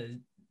right to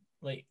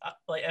like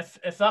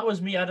if that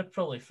was me, I'd have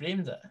probably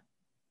framed it.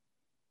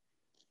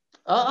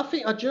 I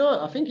think do you know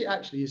what? I think it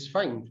actually is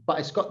framed, but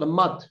it's got the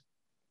mud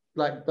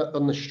like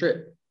on the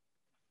strip.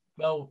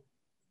 Well,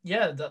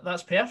 yeah,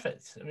 that's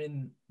perfect. I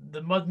mean,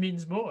 the mud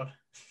means more.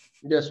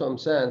 That's what I'm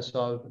saying.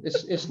 So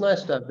it's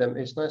nice to have them.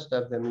 It's nice to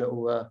have them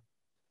little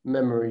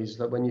memories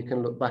that when you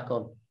can look back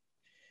on.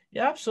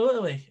 Yeah,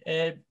 absolutely.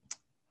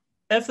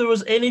 If there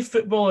was any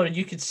footballer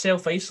you could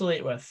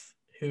self-isolate with,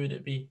 who would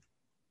it be?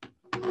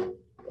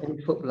 Any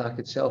footballer I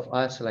could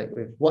self-isolate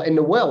with. What in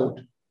the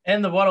world?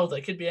 In the world,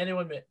 it could be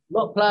anyone, mate.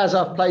 Not players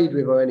I've played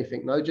with or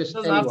anything. No, just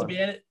Doesn't anyone. have to be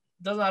any.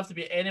 Doesn't have to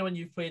be anyone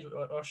you've played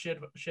or shared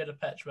a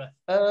pitch with.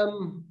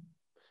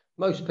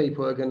 Most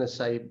people are going to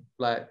say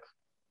like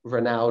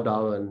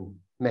Ronaldo and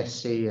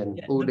Messi and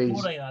Yeah, all the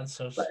these. boring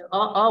answers. But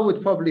I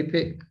would probably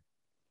pick.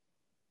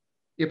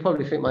 You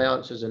probably think my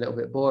answer is a little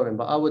bit boring,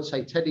 but I would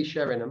say Teddy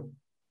Sheringham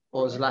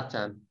or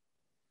Zlatan.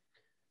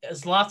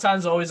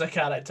 Zlatan's always a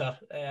character.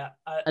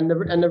 And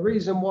the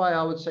reason why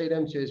I would say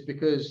them two is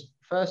because,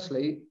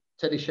 firstly,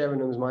 Teddy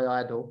Sheringham's my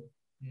idol.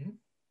 Mhm.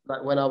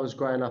 Like when I was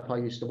growing up, I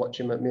used to watch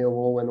him at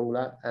Millwall and all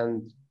that,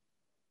 and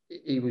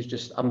he was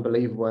just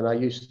unbelievable. And I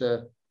used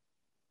to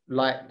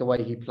like the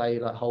way he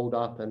played, like hold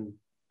up and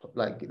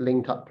like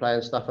link up play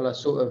and stuff. And I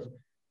sort of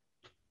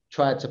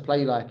tried to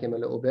play like him a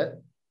little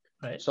bit.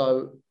 Right.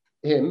 So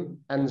him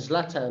and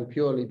Zlatan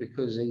purely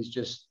because he's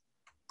just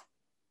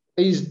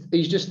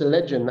a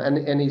legend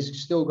and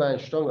he's still going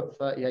strong at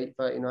 38,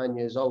 39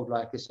 years old.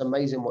 Like it's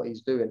amazing what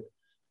he's doing.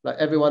 Like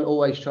everyone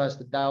always tries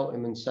to doubt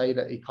him and say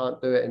that he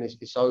can't do it and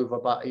it's over,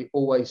 but he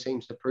always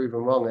seems to prove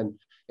them wrong. And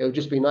it would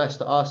just be nice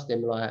to ask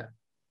him like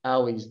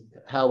how he's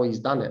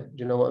done it.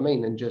 Do you know what I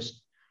mean? And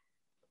just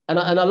and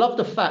I love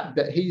the fact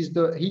that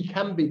he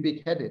can be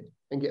big headed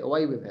and get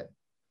away with it.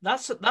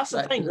 That's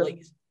the thing.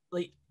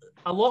 Like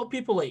a lot of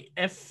people, like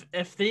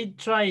if they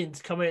try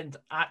and come out and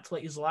act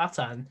like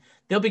Zlatan,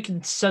 they'll be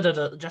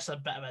considered just a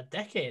bit of a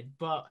dickhead.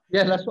 But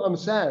yeah, that's what I'm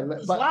saying.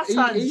 But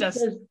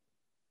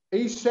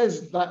he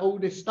says like all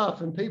this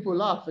stuff, and people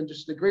laugh and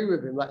just agree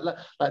with him.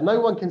 Like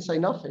no one can say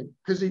nothing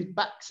because he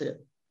backs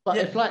it. But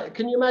if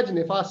can you imagine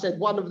if I said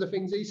one of the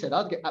things he said,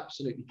 I'd get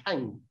absolutely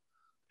caned.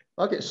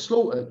 I'd get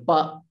slaughtered.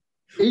 But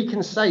he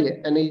can say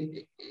it, and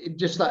he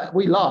just like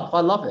we laugh. I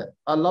love it.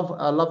 I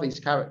love his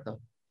character.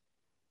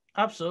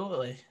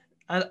 Absolutely.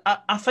 And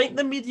I think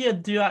the media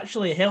do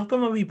actually help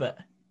him a wee bit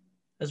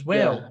as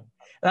well.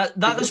 Yeah.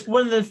 That is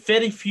one of the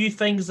very few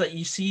things that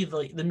you see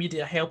like the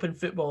media helping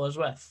footballers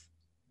with.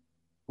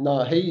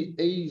 No,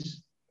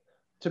 he's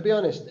to be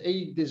honest,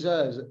 he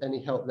deserves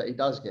any help that he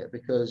does get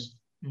because,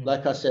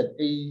 like I said,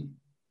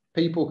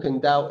 people can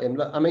doubt him.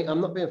 Look, I mean,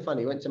 I'm not being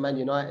funny. He went to Man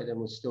United and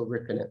was still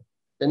ripping it.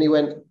 Then he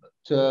went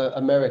to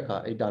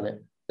America. He done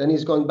it. Then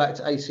he's gone back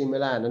to AC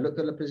Milan, and look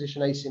at the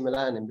position AC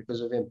Milan in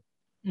because of him.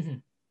 Mm-hmm.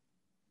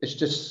 It's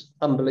just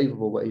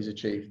unbelievable what he's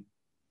achieved.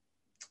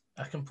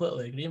 I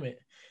completely agree, mate.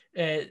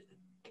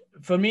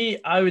 For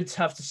me, I would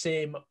have to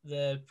say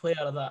the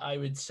player that I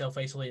would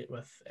self-isolate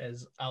with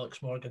is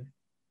Alex Morgan.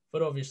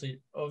 But obviously.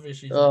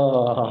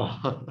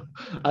 Oh,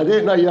 I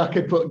didn't know I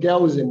could put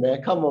girls in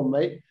there. Come on,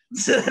 mate.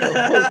 Of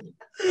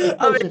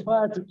course, if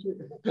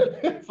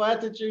I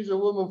had to choose a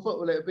woman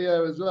footballer, it'd be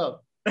her as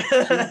well. She's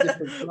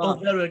different. Oh,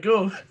 there we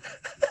go.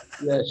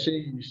 Yeah,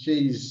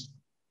 she's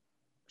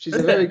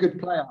a very good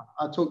player.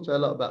 I talk to her a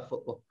lot about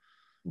football.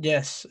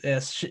 Yes.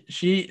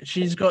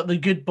 She's got the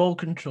good ball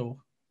control.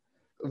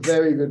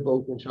 Very good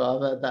ball control.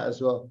 I've heard that as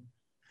well.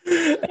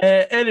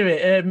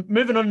 Anyway,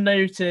 moving on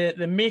now to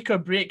the make or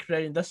break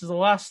round. This is the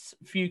last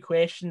few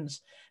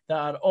questions that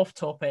are off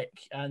topic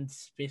and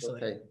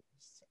basically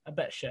a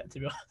bit shit, to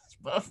be honest.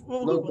 But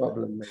no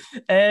problem,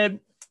 mate.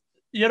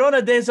 You're on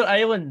a desert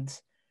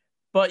island,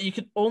 but you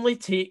can only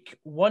take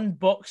one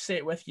box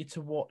set with you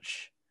to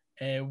watch.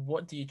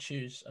 What do you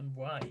choose and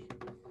why?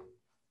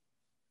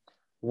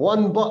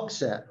 One box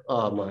set?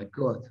 Oh, my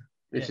God.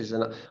 This is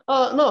enough.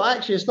 No,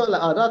 actually, it's not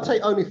that hard. I'll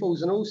take Only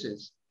Fools and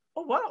Horses.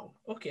 Oh, wow.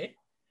 Okay.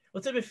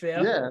 Well, to be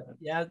fair,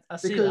 yeah, I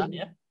see that.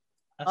 Yeah,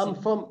 I'm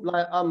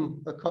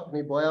a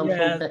Cockney boy. I'm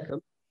from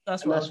Peckham.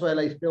 That's where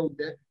they filmed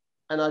it,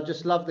 and I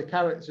just love the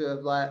character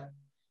of like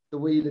the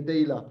wheeler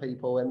dealer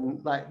people,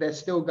 and like they're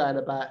still going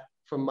about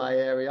from my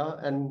area.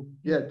 And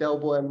yeah, Del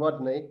Boy and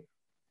Rodney,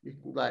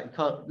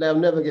 they'll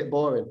never get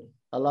boring.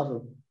 I love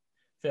them.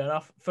 Fair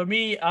enough. For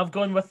me, I've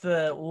gone with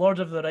the Lord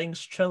of the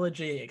Rings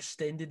trilogy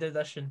extended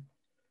edition.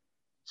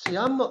 See,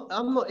 I'm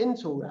not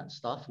into all that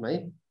stuff,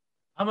 mate.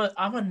 I'm a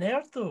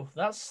nerd though.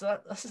 That's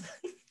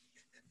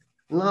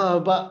No,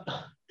 but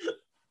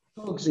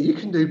Goggsy, you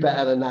can do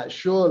better than that,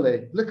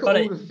 surely. Look at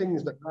all the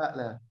things that are out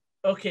there.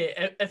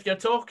 Okay, if you're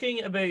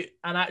talking about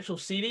an actual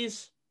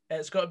series,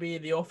 it's got to be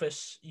The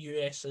Office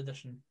US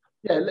edition.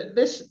 I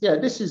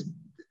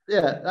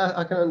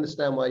can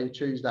understand why you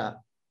choose that.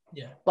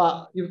 Yeah.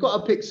 But you've got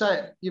to pick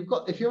something.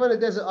 If you're on a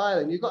desert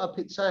island, you've got to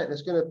pick something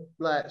that's going to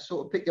like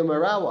sort of pick your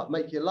morale up,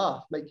 make you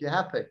laugh, make you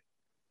happy.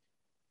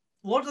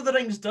 Lord of the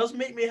Rings does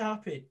make me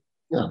happy.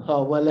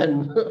 Oh, well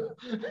then,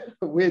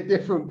 we're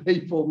different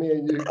people, me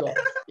and you guys.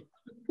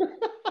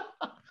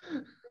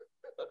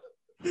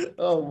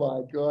 Oh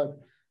my God.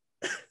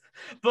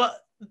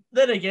 But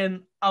then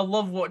again, I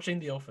love watching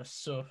The Office,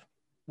 so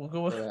we'll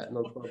go with... All right,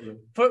 no problem.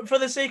 For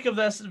the sake of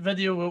this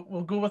video,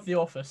 we'll go with The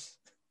Office.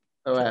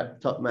 All right,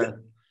 top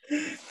man.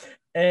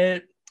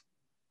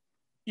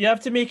 You have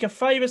to make a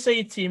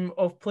five-a-side team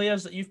of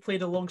players that you've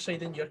played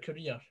alongside in your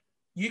career.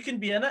 You can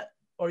be in it,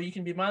 or you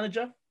can be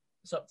manager.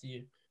 It's up to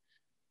you.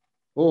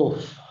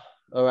 Oh,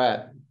 all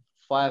right.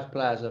 5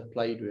 players I've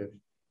played with.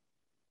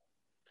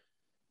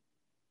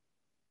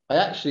 I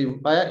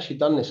actually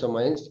done this on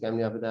my Instagram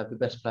the other day, the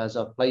best players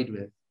I've played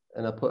with,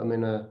 and I put them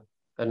in an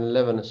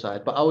 11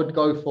 aside. But I would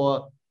go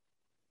for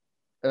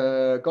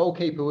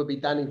goalkeeper would be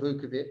Danny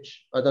Vukovic.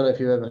 I don't know if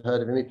you've ever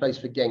heard of him. He plays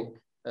for Genk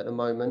at the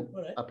moment.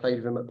 Right. I played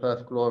with him at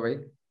Perth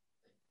Glory.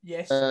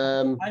 Yes,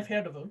 I've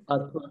heard of him.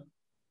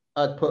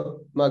 I'd put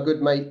my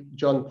good mate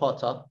John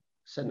Potter,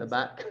 centre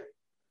back.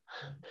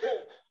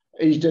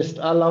 He's just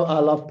I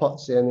love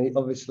Potsy, and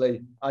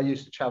I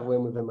used to travel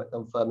in with him at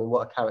Dunfermline.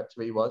 What a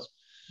character he was.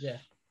 Yeah.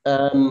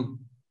 In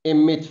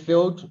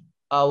midfield,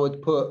 I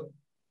would put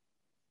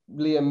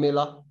Liam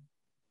Miller.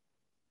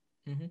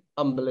 Mm-hmm.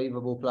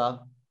 Unbelievable player.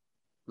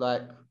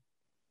 Like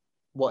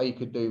what he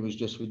could do was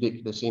just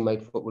ridiculous. He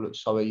made football look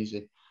so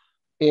easy.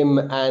 Him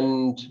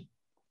and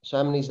so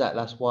how many is that?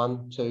 That's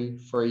 1, 2,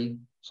 3.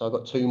 So I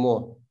got 2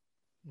 more.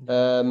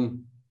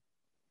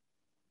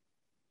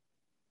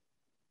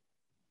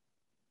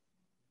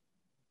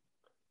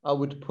 I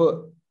would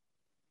put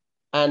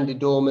Andy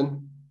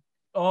Dorman.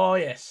 Oh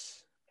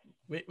yes,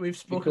 we've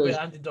spoken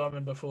about Andy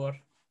Dorman before.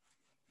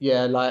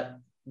 Yeah, like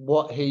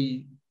what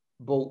he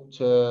brought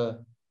to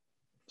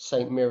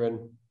St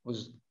Mirren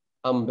was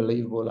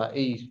unbelievable. Like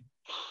do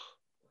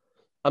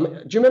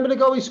you remember the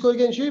goal he scored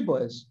against you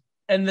boys?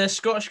 In the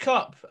Scottish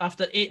Cup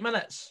after 8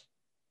 minutes?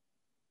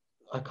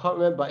 I can't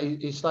remember, but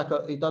he's like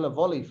he done a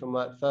volley from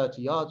like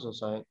 30 yards or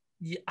something.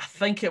 Yeah, I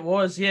think it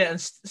was, yeah. And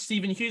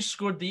Stephen Hughes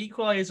scored the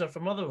equaliser for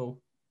Motherwell.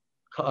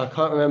 I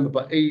can't remember,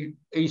 but he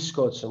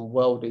scored some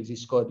worldies. He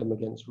scored them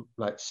against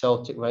like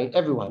Celtic, right?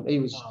 Everyone. He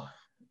was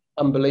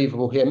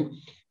unbelievable, him.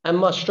 And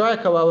my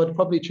striker, I would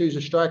probably choose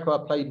a striker I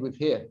played with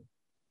here.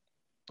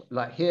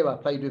 Like here, I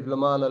played with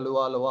Lamana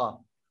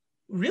Lualua.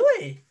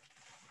 Really?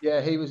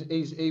 Yeah, he was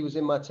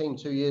in my team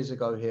 2 years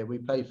ago here. We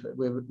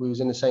was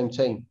in the same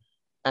team.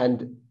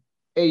 And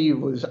he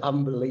was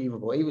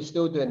unbelievable. He was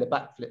still doing the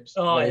backflips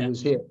when he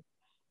was here.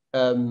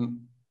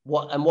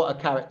 What a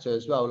character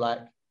as well. Like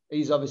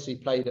he's obviously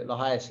played at the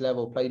highest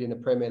level, played in the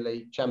Premier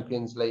League,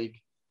 Champions League,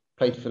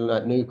 played for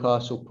like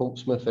Newcastle,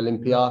 Portsmouth,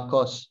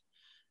 Olympiacos,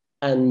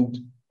 and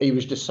he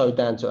was just so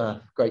down to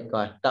earth. Great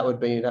guy. That would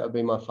be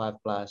my 5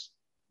 players.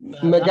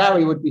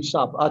 McGarry would be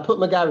sub. I'd put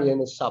McGarry in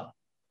as sub.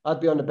 I'd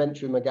be on the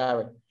bench with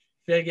McGarry.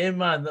 Fair game,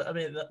 man. I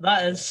mean,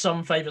 that is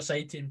some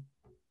five-a-side team.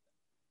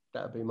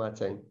 That'd be my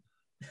team.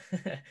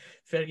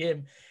 Fair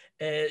game.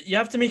 You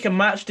have to make a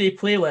match day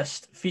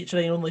playlist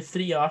featuring only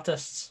 3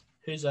 artists.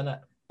 Who's in it?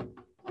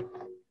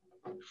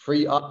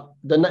 3 up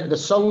the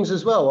songs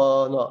as well,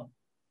 or not?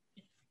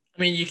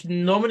 I mean, you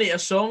can nominate a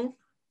song.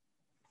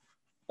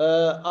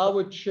 I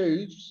would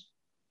choose.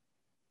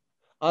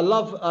 I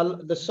love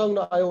the song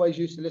that I always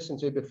used to listen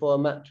to before a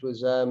match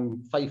was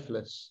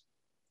 "Faithless."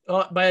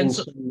 Oh, by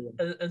Insomnia.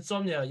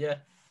 Insomnia, yeah.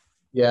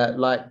 Yeah,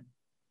 like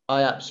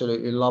I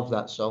absolutely love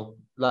that song.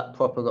 That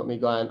proper got me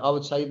going. I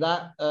would say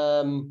that.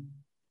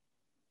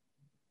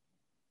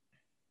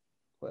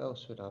 What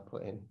else would I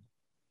put in?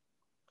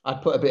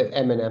 I'd put a bit of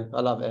Eminem.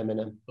 I love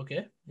Eminem.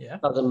 Okay, yeah.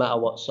 Doesn't matter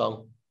what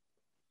song.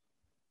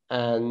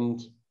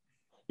 And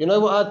you know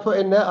what I'd put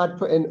in there? I'd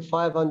put in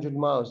 500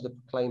 Miles, the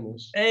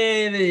Proclaimers.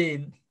 Hey,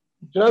 Do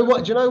you know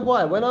what? Do you know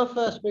why? When I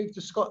first moved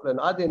to Scotland,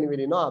 I didn't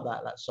really know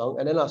about that song,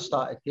 and then I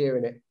started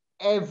hearing it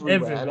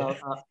everywhere. And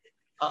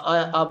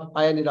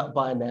I ended up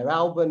buying their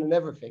album and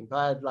everything.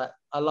 I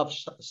love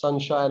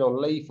Sunshine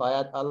on Leaf.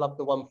 I love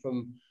the one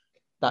from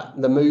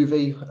the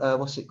movie.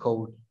 What's it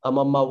called? I'm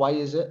on My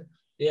Way. Is it?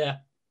 Yeah.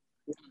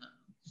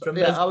 So,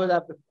 yeah, I would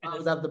have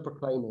the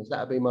Proclaimers.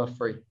 That'd be my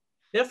 3.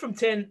 They're from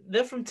 10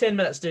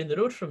 minutes down the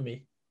road from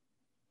me.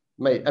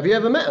 Mate, have you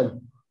ever met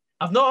them?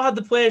 I've not had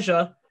the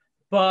pleasure,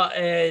 but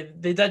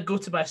they did go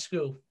to my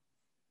school.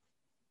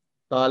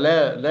 I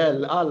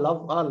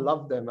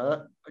love them.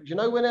 Do you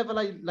know whenever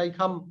they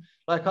come,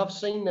 like I've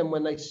seen them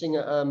when they sing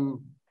at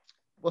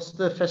what's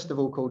the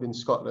festival called in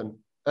Scotland?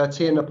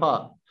 Tea in the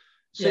Park.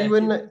 See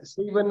when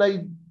they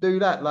do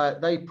that,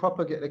 like they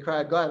proper get the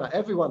crowd going. Like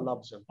everyone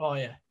loves them. Oh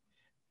yeah.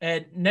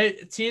 Now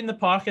Tea in the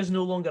Park is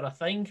no longer a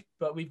thing,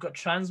 but we've got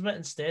Transmit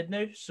instead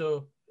now.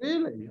 So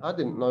really, I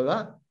didn't know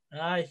that.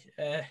 Aye,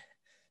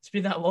 it's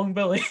been that long,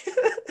 Billy.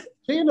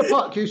 Tea in the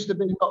Park used to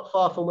be not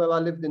far from where I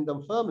lived in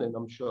Dunfermline,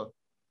 I'm sure.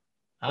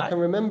 Aye. I can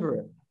remember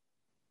it.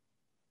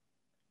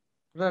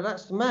 No,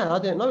 that's mad. I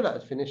didn't know that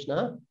had finished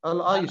now.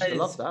 I used to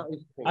love that. I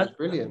used to think it was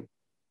brilliant.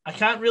 I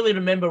can't really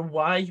remember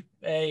why,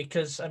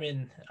 because I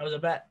mean, I was a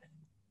bit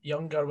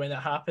younger when it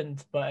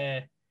happened,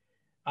 but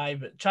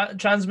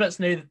Transmit's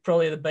now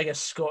probably the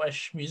biggest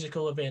Scottish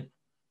musical event,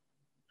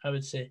 I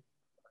would say.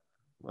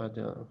 I don't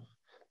know.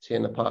 Tea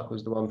in the Park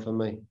was the one for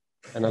me.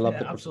 And I love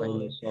the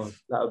Proclaimers song.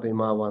 That would be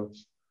my one.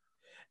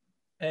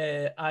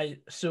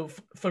 So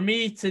for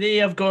me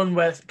today, I've gone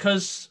with,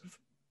 because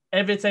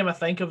every time I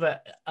think of it,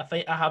 I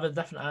think I have a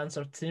different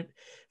answer.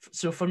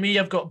 So for me,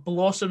 I've got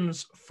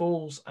Blossoms,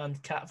 Foals,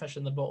 and Catfish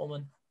in the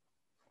Bottleman.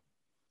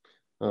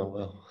 Oh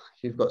well,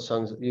 you've got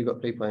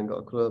people I ain't got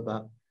a clue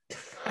about.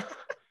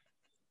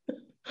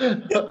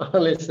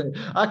 Listen,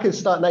 I can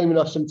start naming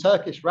off some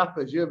Turkish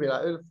rappers. You'll be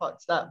like, who the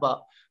fuck's that?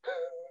 But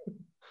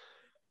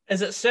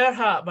is it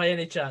Serhat by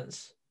any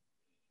chance?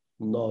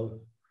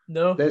 No.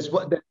 There's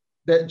what? Do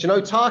you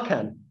know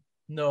Tarkan?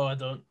 No, I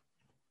don't.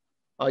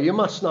 Oh, you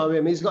must know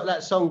him. He's got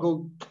that song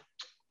called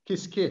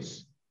Kiss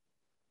Kiss.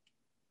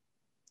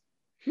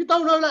 You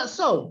don't know that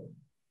song?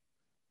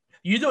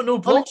 You don't know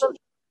Blossoms?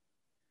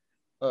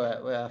 All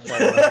right, well,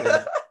 fair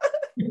enough.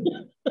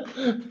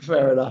 Yeah.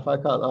 Fair enough. I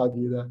can't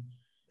argue there.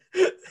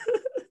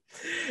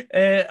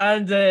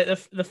 And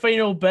the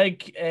final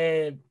big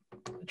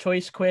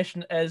choice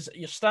question is: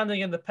 you're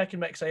standing in the pick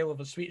and mix aisle of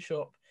a sweet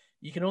shop.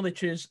 You can only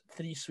choose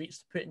 3 sweets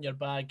to put in your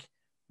bag.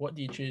 What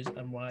do you choose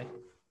and why?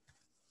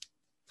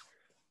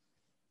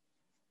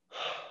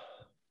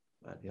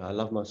 Yeah, I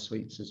love my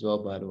sweets as well,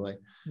 by the way.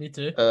 Me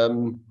too.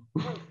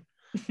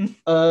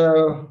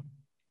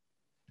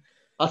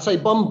 I'd say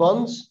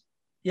bonbons.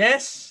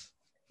 Yes.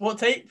 What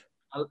type?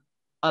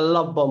 I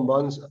love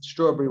bonbons,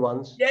 strawberry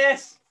ones.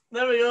 Yes.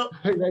 There we go.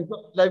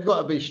 they've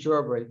got to be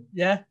strawberry.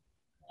 Yeah.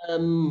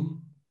 What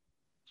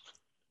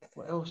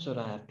else would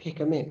I have? Pick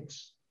a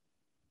mix.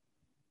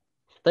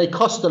 They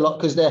cost a lot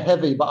because they're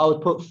heavy, but I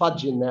would put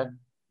fudge in there.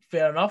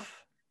 Fair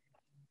enough.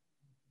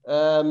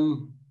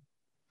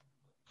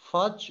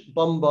 Fudge,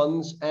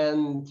 bonbons,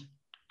 and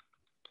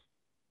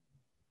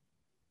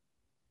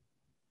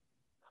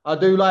I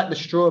do like the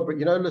strawberry.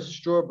 You know the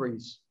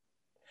strawberries?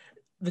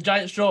 The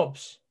giant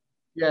straws?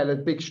 Yeah, the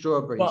big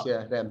strawberries. But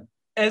yeah, them.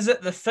 Is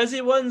it the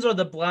fizzy ones or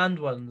the bland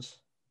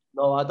ones?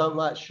 No, I don't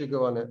like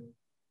sugar on it.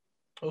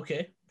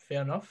 Okay,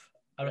 fair enough.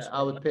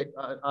 I'd pick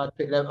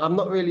them. I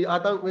don't really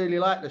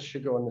like the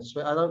sugar on the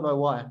sweet. I don't know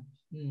why.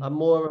 I'm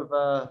more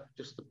of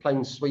just the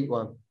plain sweet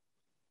one.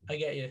 I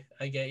get you.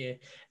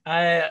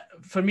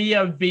 For me,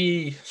 I would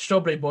be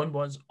strawberry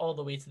bonbons all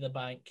the way to the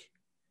bank.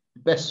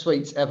 Best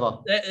sweets ever.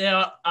 They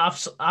are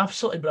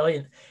absolutely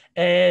brilliant.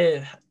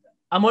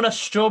 I'm on a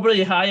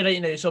strawberry high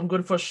right now, so I'm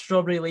going for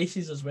strawberry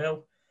laces as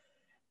well.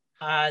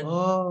 And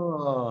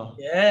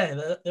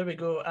yeah, there we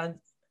go. And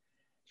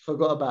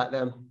forgot about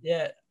them.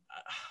 Yeah,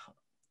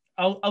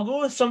 I'll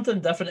go with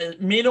something different.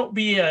 It may not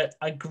be a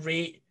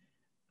great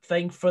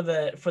thing for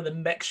the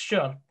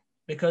mixture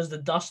because the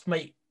dust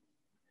might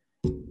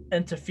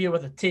interfere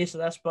with the taste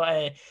of this.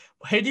 But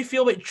how do you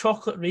feel about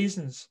chocolate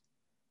raisins?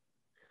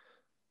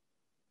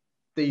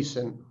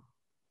 Decent.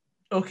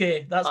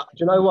 Okay, that's Do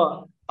you know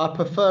what? I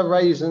prefer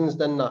raisins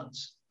than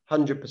nuts,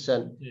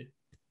 100%.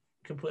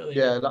 completely.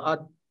 Yeah, like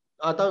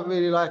I don't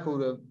really like all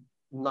the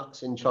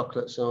nuts in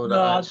chocolates and all No,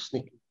 that.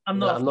 Sneaky. I'm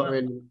Yeah, not. I'm not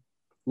really.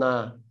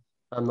 Nah,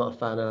 I'm not a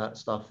fan of that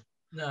stuff.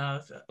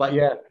 No, But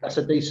yeah, that's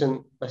a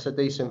decent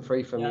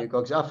free from yeah. you,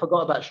 Gogs. I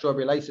forgot about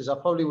strawberry laces. I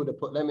probably would have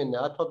put them in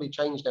there. I'd probably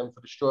change them for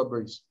the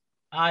strawberries.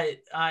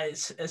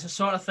 It's a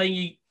sort of thing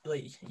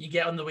you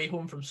get on the way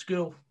home from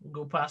school and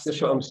go past the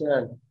That's what I'm shop.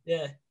 saying.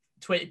 Yeah,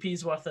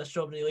 20p's worth of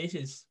strawberry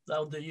laces.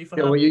 That'll do you for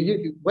Yeah, well,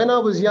 half. when I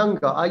was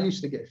younger, I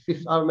used to get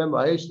 50. I remember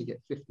I used to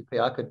get 50p.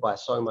 I could buy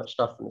so much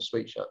stuff from the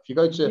sweet shop. If you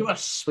go You to are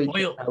sweet shop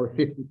spoiled. now with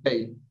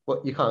 50p,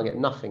 what you can't get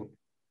nothing.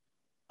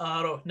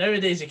 I don't know.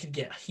 Nowadays you can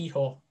get a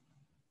hee-haw.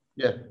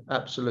 Yeah,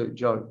 absolute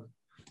joke.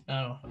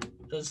 Oh,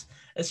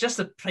 it's just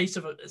the price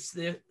of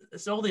it.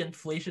 It's all the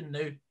inflation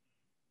now.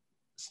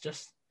 It's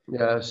just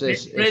Yeah, it's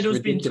Freddo's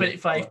being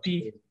ridiculous.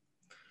 25p.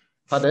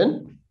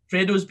 Pardon?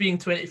 Freddo's being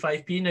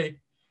 25p now.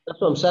 That's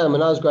what I'm saying.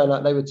 When I was growing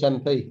up, they were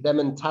 10p. Them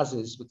and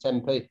Taz's were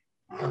 10p.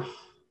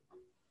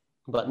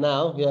 But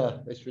now, yeah,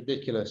 it's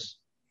ridiculous.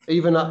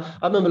 Even I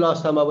remember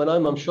last time I went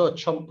home, I'm sure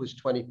Chomp was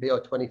 20p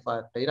or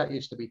 25p. That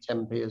used to be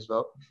 10p as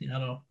well. Yeah, I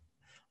know.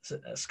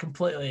 It's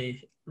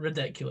completely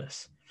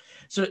ridiculous.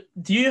 So,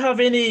 do you have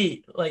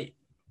any like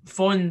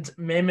fond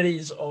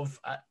memories of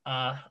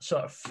a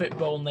sort of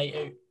football night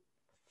out?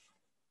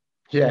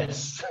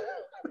 Yes.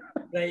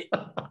 Right.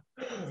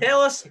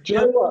 Tell us. Do you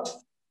know what?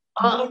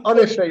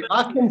 Honestly,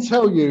 I can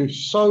tell you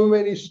so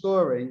many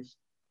stories,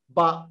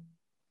 but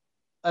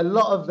a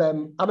lot of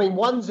them, I mean,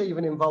 one's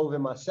even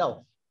involving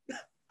myself.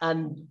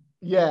 And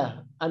yeah,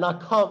 and I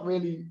can't,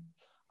 you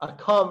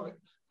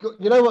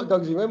know what,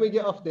 Dogsy, when we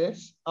get off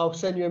this, I'll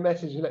send you a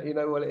message and let you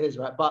know what it is,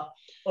 right? But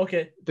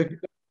okay, the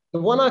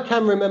one I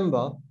can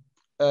remember,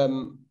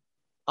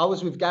 I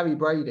was with Gary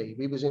Brady.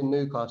 We was in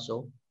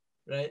Newcastle.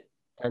 Right.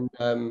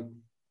 And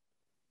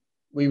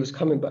we was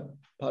coming back,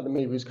 pardon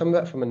me, we was coming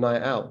back from a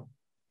night out.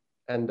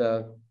 And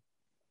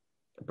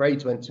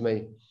Braids went to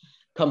me,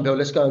 come Bill,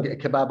 let's go and get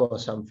a kebab or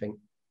something.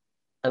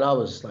 And I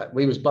was like,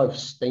 we was both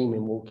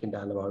steaming walking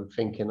down the road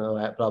thinking, all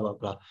right, blah, blah,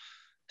 blah.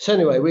 So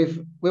anyway,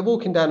 we're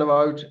walking down the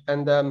road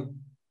and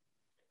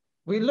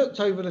we looked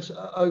over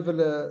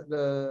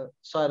the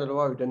side of the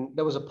road and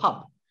there was a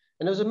pub.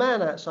 And there was a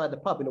man outside the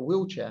pub in a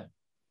wheelchair,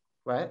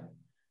 right?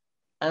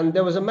 And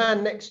there was a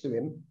man next to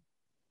him,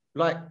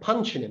 like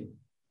punching him.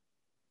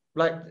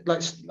 Like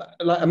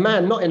a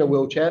man not in a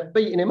wheelchair,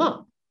 beating him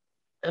up.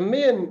 And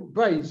me and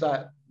Braids,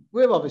 like,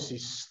 we're obviously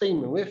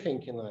steaming. We're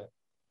thinking, like,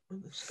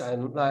 what's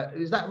going, like,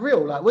 is that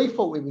real? Like, we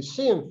thought we were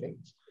seeing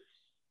things.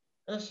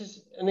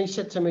 And he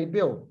said to me,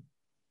 Bill,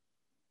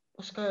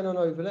 what's going on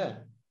over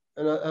there?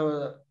 And I was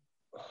like,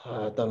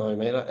 oh, I don't know,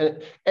 mate.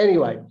 Like,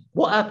 anyway,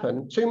 what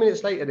happened? 2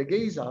 minutes later, the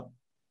geezer,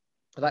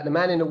 like the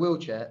man in the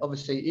wheelchair,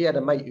 obviously he had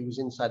a mate who was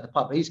inside the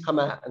pub. He's come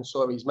out and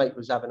saw his mate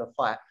was having a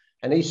fight.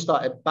 And he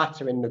started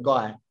battering the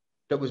guy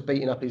that was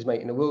beating up his mate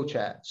in the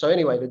wheelchair. So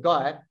anyway, the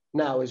guy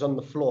now is on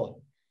the floor.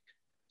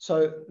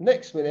 So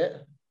next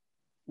minute,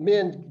 me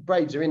and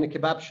Braids are in the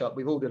kebab shop.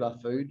 We've ordered our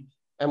food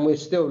and we're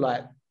still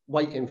like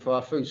waiting for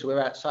our food. So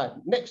we're outside.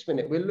 Next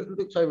minute, we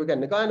looked over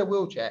again. The guy in the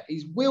wheelchair,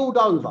 he's wheeled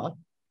over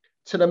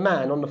to the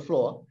man on the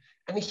floor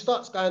and he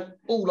starts going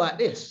all like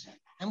this.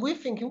 And we're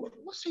thinking,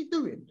 what's he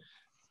doing?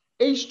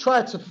 He's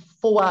tried to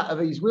fall out of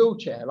his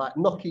wheelchair, like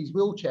knock his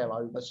wheelchair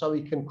over so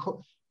he can...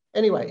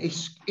 Anyway,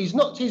 he's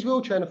knocked his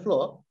wheelchair on the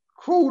floor,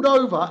 crawled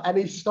over and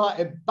he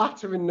started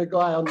battering the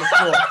guy on the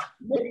floor.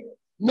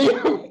 me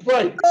and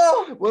Braids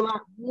were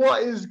like,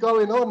 what is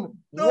going on?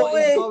 What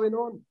is going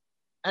on?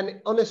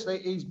 And honestly,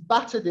 he's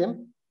battered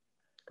him,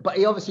 but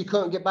he obviously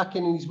couldn't get back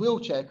in his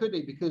wheelchair, could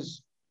he?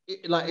 Because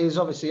he's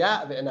obviously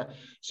out of it and that.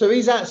 So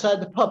he's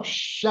outside the pub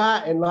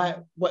shouting like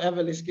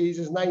whatever this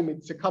geezer's name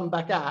is to come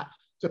back out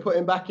to put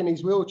him back in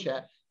his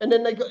wheelchair. And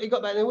then he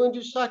got back and they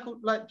just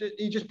cycled, like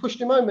he just pushed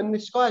him home and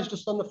this guy's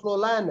just on the floor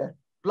lying there,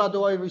 blood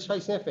all over his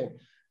face and everything.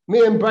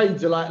 Me and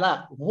Braids are like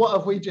that. What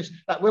have we just,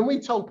 like when we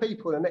told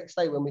people the next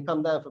day when we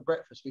come down for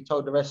breakfast, we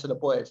told the rest of the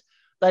boys,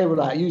 they were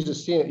like, you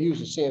just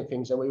seeing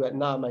things. And we went,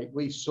 nah, mate,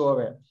 we saw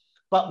it.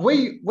 But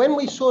when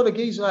we saw the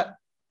geezer like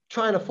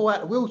trying to fall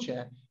out of the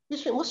wheelchair, we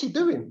just think, what's he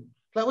doing?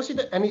 Like, what's he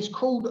doing? And he's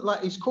crawled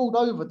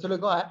over to the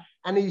guy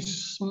and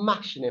he's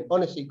smashing him.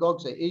 Honestly,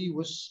 Gogsy, he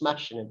was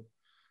smashing him.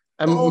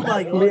 And oh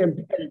my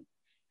God.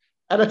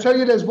 And I tell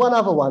you, there's one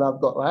other one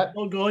I've got, right?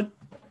 Oh God.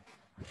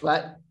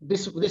 Like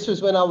this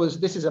was when I was,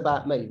 this is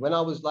about me, when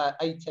I was like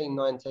 18,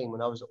 19,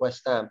 when I was at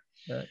West Ham.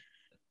 Right.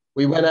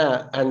 We went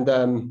out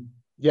and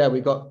yeah,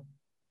 we got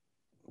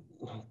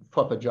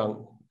proper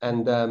drunk.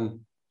 And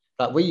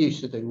like we used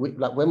to do,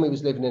 like when we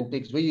was living in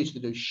digs, we used to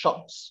do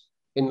shots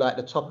in like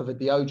the top of a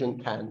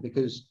deodorant can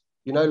because,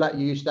 you know, like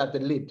you used to have the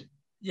lid.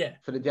 Yeah.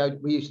 For the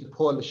deodorant, we used to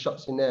pour the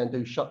shots in there and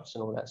do shots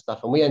and all that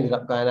stuff. And we ended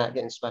up going out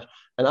getting smashed.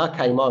 And I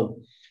came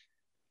home.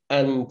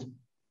 And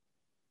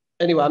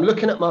anyway, I'm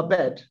looking at my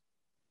bed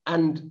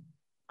and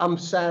I'm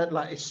saying,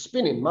 like, it's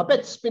spinning. My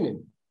bed's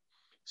spinning.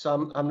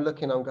 So I'm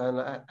looking, I'm going,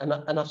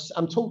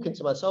 I'm talking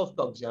to myself,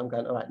 Gogsy. I'm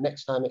going, all right,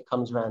 next time it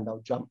comes around, I'll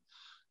jump.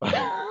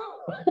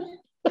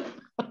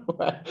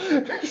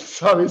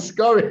 So it's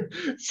going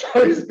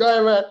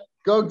around,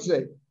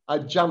 Gogsy. I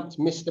jumped,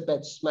 missed the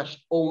bed,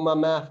 smashed all my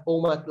mouth,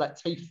 all my like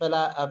teeth fell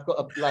out. I've got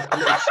a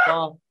little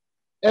scar,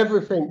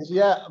 everything.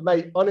 Yeah,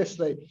 mate,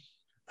 honestly.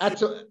 And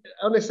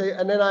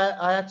then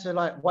I had to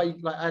like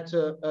wait, like I had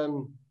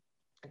to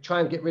try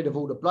and get rid of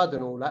all the blood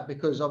and all that,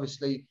 because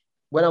obviously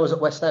when I was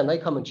at West Ham, they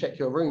come and check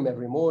your room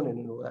every morning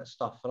and all that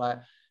stuff. Like,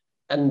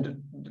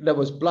 and there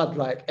was blood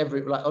like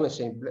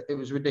honestly, it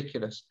was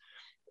ridiculous.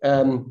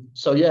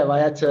 So yeah, I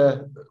had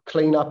to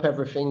clean up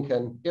everything,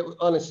 and it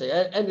honestly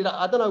ended up,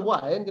 I don't know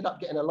why, I ended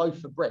up getting a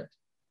loaf of bread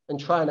and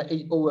trying to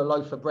eat all a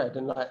loaf of bread.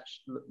 And like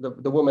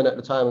the woman at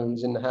the time who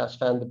was in the house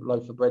found the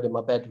loaf of bread in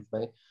my bed with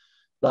me.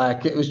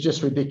 Like, it was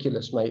just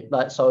ridiculous, mate.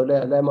 Like, so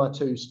they're my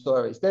two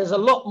stories. There's a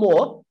lot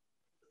more,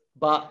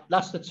 but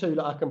that's the two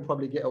that I can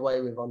probably get away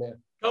with on here.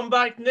 Come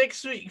back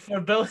next week for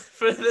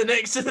the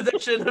next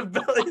edition of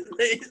Billy's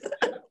Days.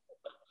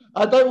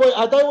 I don't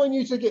want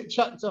you to get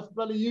chucked off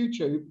bloody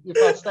YouTube if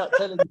I start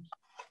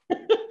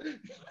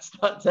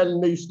telling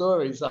these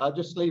stories. So I'll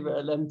just leave it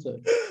at them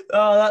two.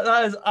 Oh,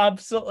 that is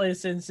absolutely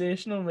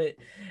sensational, mate.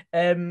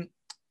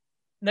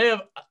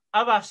 Now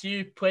I've asked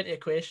you plenty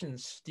of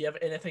questions. Do you have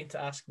anything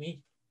to ask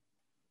me?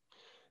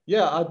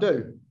 Yeah, I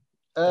do.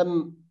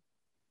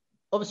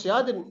 Obviously,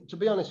 I didn't, to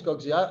be honest,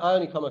 Gogsy, I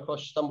only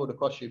stumbled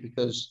across you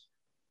because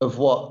of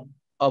what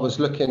I was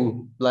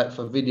looking like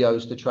for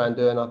videos to try and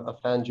do, and I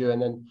found you. And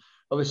then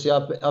obviously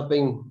I've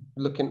been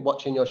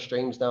watching your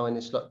streams now in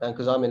this lockdown,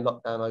 because I'm in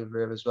lockdown over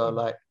here as well.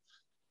 Like,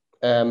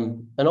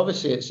 and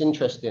obviously it's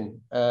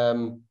interesting.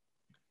 And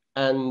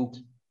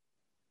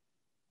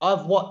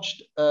I've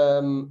watched, I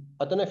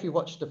don't know if you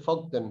watched the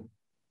Fogden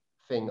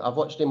thing. I've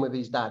watched him with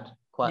his dad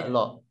quite a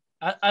lot.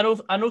 I know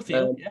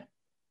Theo, yeah.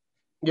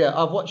 Yeah,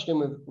 I've watched him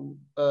with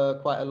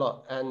quite a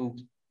lot,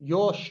 and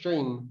your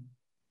stream,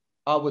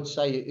 I would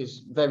say,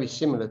 is very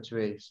similar to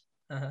his,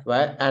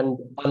 right? And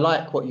I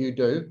like what you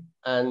do,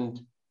 and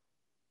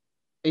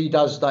he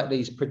does like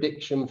these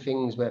prediction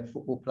things where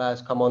football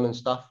players come on and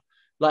stuff.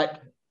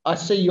 Like, I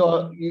see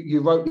you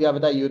wrote the other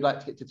day you would like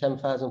to get to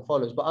 10,000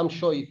 followers, but I'm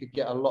sure you could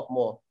get a lot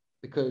more,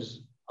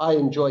 because I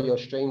enjoy your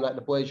stream, like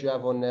the boys you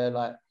have on there,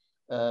 like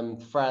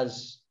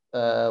Fraz,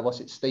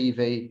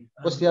 Stevie,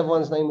 what's the other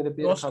one's name with the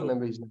beard? I can't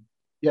remember his name.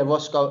 Yeah,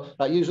 Roscoe.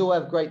 Like, you all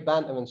have great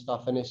banter and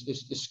stuff, and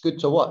it's good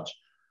to watch.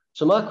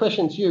 So my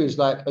question to you is,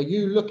 like, are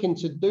you looking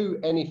to do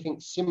anything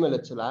similar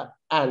to that?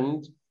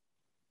 And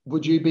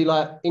would you be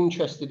like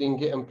interested in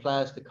getting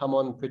players to come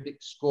on,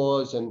 predict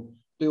scores, and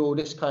do all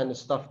this kind of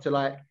stuff to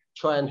like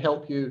try and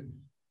help you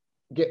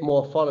get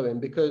more following?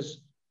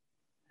 Because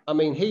I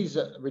mean, he's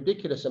a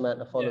ridiculous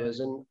amount of followers,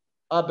 and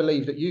I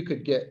believe that you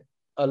could get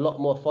a lot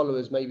more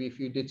followers maybe if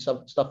you did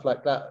some stuff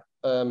like that.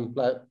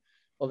 Like,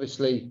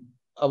 obviously,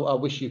 I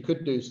wish you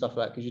could do stuff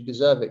like that, because you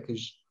deserve it,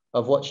 because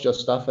I've watched your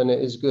stuff and it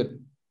is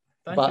good.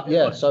 But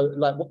yeah, so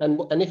like,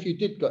 and if you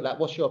did got that,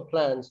 what's your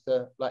plans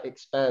to like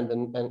expand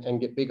and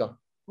get bigger?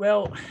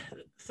 Well,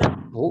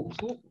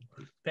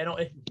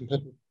 penalty.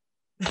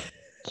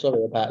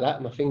 Sorry about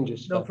that. My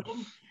fingers. No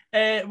problem.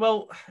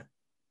 Well,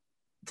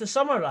 to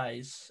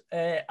summarise,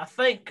 I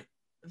think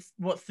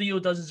what Theo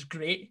does is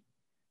great,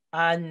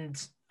 and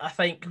I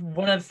think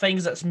one of the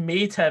things that's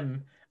made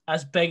him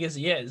as big as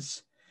he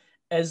is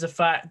the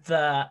fact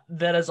that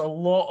there is a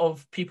lot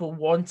of people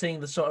wanting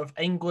the sort of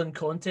England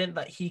content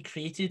that he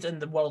created in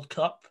the World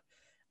Cup,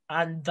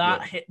 and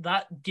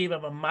that gave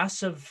him a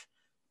massive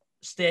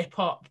step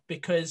up,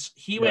 because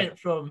he went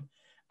from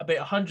about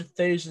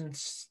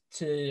 100,000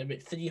 to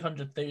about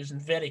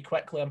 300,000 very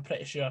quickly, I'm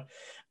pretty sure.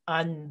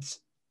 And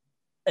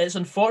it's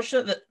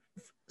unfortunate that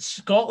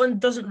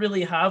Scotland doesn't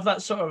really have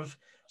that sort of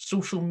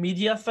social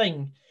media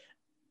thing,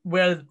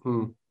 where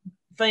the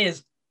thing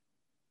is,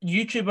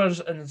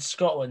 YouTubers in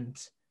Scotland,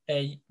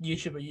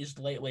 YouTuber used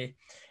lately,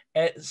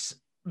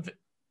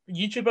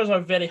 YouTubers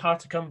are very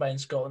hard to come by in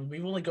Scotland.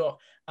 We've only got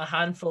a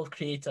handful of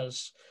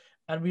creators,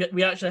 and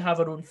we actually have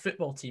our own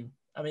football team.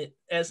 I mean,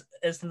 it's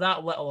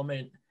that little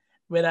amount.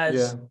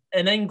 Whereas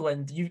in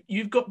England,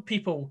 you've got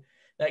people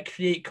that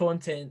create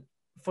content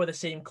for the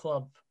same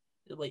club.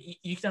 Like,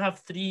 you can have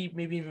 3,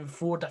 maybe even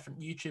 4 different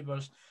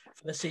YouTubers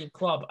for the same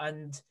club,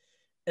 and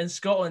in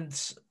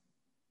Scotland,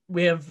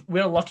 we're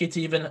lucky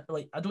to even,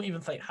 like, I don't even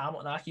think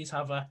Hamilton Accies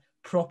have a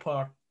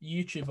proper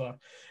YouTuber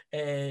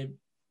to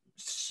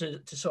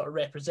sort of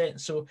represent.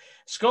 So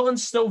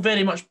Scotland's still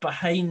very much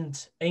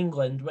behind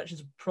England, which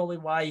is probably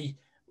why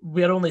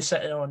we're only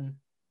sitting on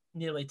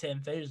nearly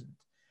 10,000.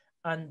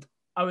 And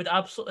I would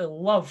absolutely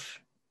love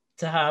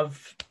to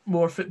have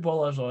more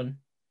footballers on.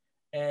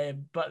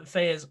 But the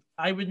thing is,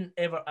 I wouldn't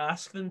ever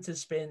ask them to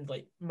spend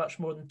like much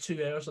more than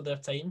 2 hours of their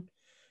time,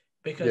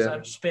 because I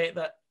respect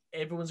that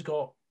everyone's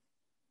got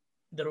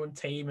their own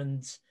time,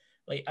 and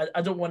like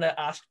I don't want to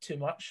ask too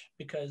much,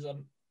 because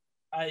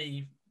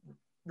I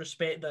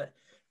respect that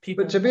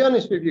people. But to be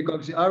honest with you,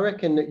 Gogsy, I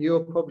reckon that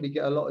you'll probably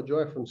get a lot of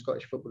joy from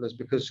Scottish footballers,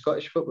 because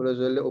Scottish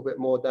footballers are a little bit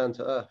more down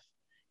to earth.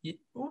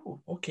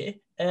 Oh,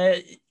 okay.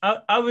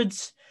 I would.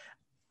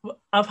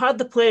 I've had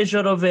the pleasure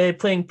of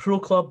playing pro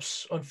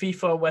clubs on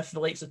FIFA with the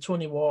likes of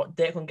Tony Watt,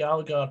 Declan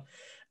Gallagher,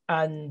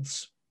 and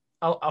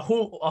a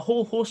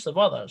whole host of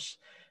others.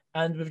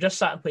 And we've just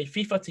sat and played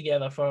FIFA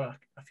together for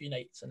a few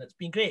nights, and it's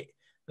been great.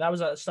 That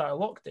was at the start of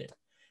lockdown.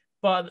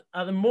 But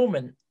at the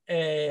moment,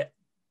 I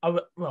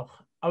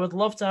would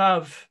love to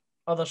have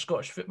other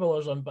Scottish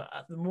footballers on, but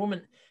at the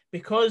moment,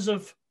 because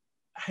of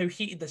how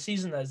heated the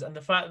season is and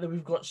the fact that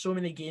we've got so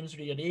many games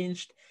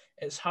rearranged,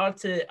 it's hard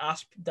to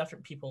ask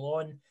different people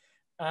on.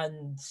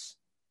 And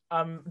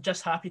I'm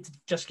just happy to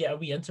just get a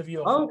wee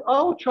interview.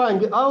 I'll try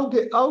and I'll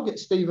get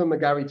Stephen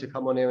McGarry to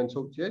come on here and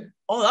talk to you.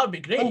 Oh, that would be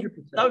great.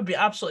 100%. That would be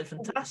absolutely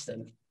fantastic.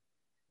 100%.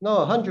 No,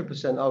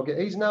 100%.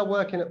 He's now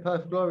working at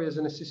Perth Glory as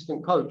an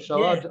assistant coach, so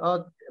Yeah. I'd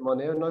get him on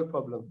here, no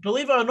problem.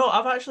 Believe it or not,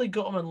 I've actually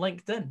got him on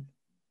LinkedIn.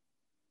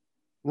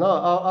 No,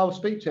 I'll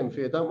speak to him for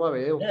you. Don't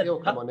worry, he'll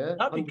come on here.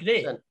 That'd be 100%.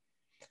 great.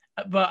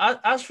 But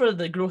as for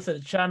the growth of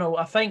the channel,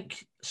 I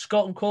think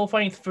Scotland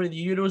qualifying for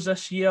the Euros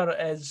this year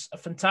is a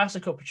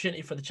fantastic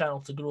opportunity for the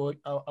channel to grow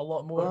a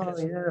lot more.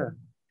 Oh,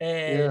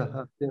 yeah.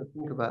 I didn't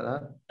think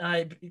about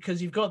that.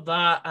 Because you've got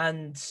that,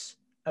 and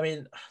I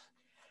mean,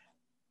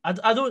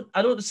 I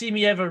don't see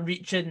me ever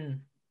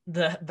reaching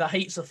the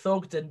heights of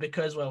Thogden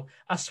because, well,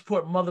 I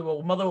support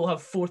Motherwell. Motherwell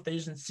have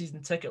 4,000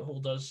 season ticket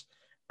holders,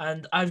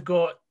 and I've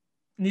got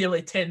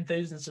nearly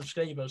 10,000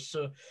 subscribers.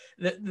 So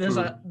there's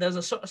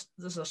a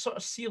sort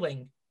of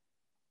ceiling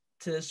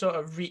to the sort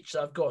of reach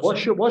that I've got.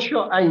 What's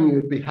your aim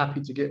you'd be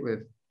happy to get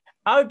with?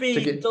 I'd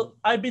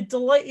be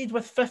delighted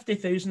with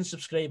 50,000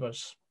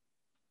 subscribers.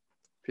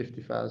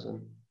 50,000.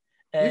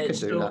 You can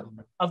do that.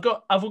 I've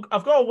got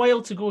a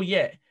while to go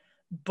yet,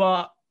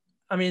 but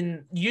I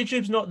mean,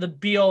 YouTube's not the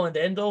be all and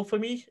end all for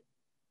me.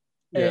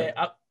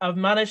 Yeah. I've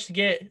managed to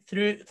get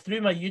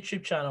through my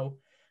YouTube channel.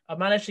 I've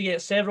managed to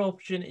get several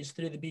opportunities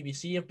through the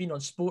BBC. I've been on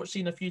Sports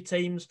Scene a few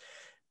times.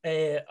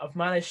 I've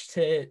managed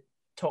to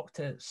talk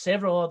to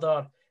several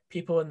other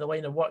people in the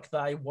line of work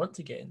that I want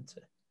to get into,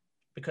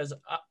 because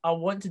I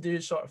want to do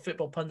sort of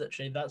football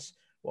punditry. That's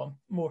what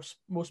I'm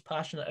most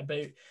passionate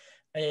about.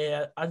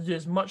 I do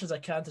as much as I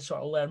can to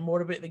sort of learn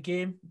more about the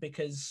game,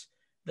 because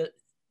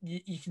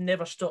you can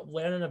never stop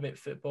learning about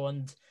football.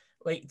 And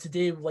like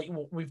today, like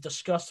what we've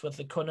discussed with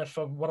the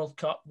Conifer World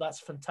Cup,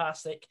 that's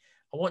fantastic.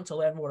 I want to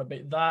learn more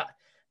about that,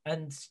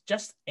 and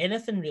just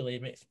anything really,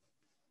 mate.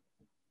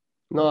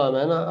 No,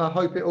 man, I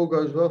hope it all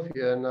goes well for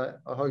you, and I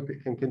hope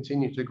it can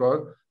continue to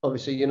grow.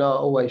 Obviously, I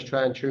always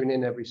try and tune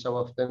in every so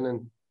often.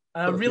 And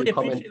I really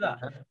appreciate that,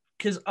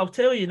 because I'll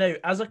tell you now,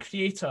 as a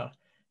creator,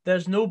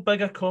 there's no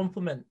bigger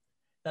compliment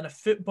than a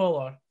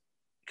footballer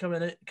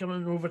coming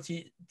over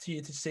to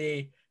you to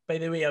say, by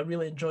the way, I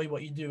really enjoy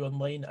what you do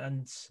online.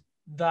 And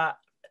that,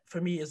 for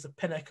me, is the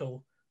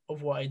pinnacle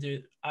of what I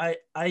do. I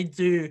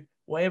do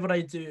whatever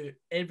I do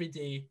every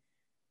day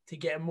to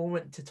get a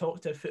moment to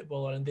talk to a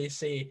footballer, and they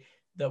say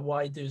that what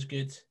I do is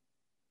good.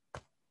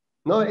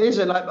 No, it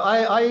isn't. Like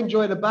I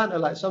enjoy the banter.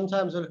 Like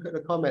sometimes I look at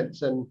the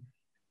comments and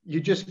you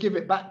just give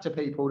it back to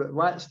people that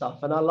write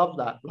stuff, and I love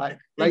that. Like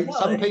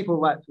some people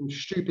write some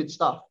stupid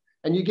stuff,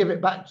 and you give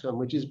it back to them,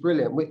 which is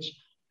brilliant. Which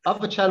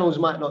other channels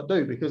might not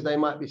do because they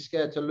might be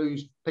scared to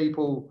lose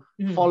people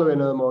following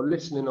them or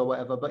listening or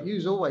whatever. But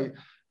you's always,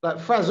 like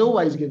Fraz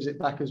always gives it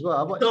back as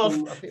well.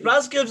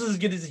 Fraz gives as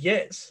good as he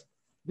gets.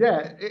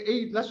 Yeah,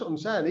 that's what I'm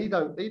saying.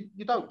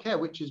 You don't care,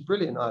 which is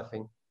brilliant, I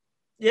think.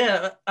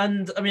 Yeah,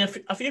 and I mean,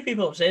 a few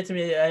people have said to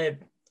me, I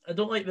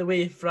don't like the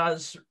way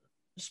Fraz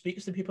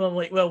speaks to people. I'm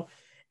like, well,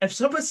 if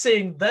someone's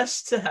saying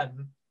this to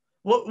him,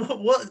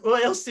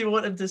 what else do you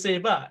want him to say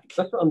back?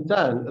 That's what I'm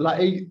saying.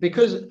 Like,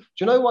 because do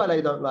you know why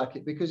they don't like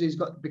it? Because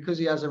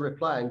he has a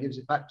reply and gives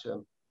it back to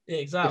them. Yeah,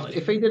 exactly.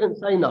 If he didn't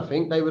say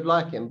nothing, they would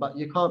like him. But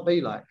you can't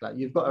be like that.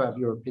 You've got to have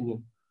your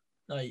opinion.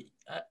 No,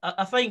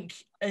 I think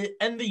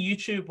in the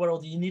YouTube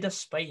world, you need a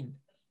spine,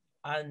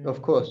 and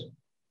of course,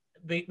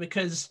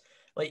 because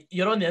like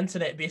you're on the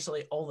internet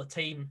basically all the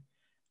time,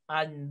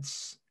 and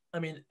I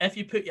mean, if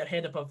you put your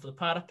head above the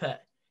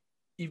parapet,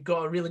 you've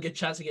got a really good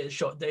chance of getting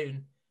shot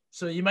down.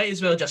 So you might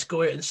as well just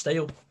go out in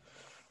style.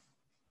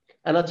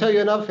 And I'll tell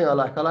you another thing I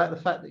like. I like the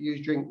fact that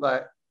you drink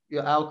like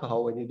your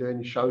alcohol when you're doing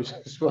your shows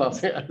as well.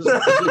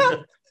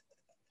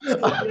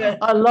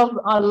 I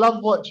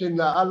love watching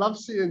that. I love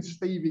seeing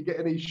Stevie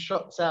getting these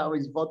shots out of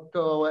his vodka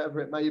or whatever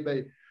it may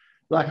be.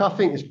 Like, I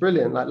think it's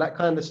brilliant, like that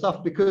kind of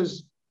stuff,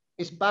 because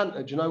it's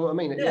banter. Do you know what I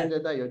mean? At the end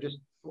of the day, you're just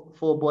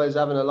four boys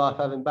having a laugh,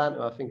 having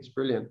banter. I think it's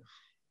brilliant.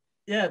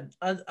 Yeah,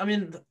 I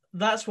mean,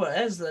 that's what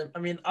it is. I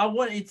mean, I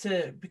wanted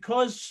to,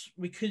 because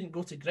we couldn't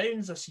go to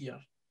grounds this year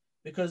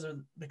because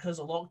of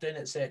lockdown,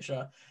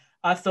 etc.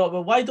 I thought,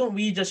 well, why don't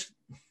we just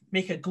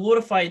make a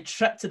glorified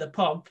trip to the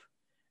pub,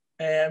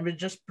 and we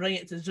just bring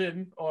it to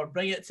Zoom or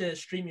bring it to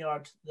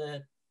StreamYard,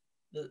 the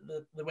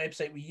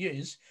website we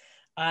use,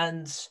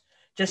 and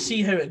just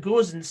see how it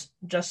goes, and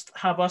just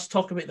have us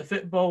talk about the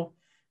football.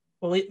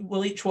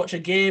 We'll each watch a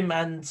game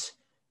and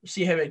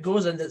see how it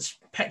goes, and it's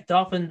picked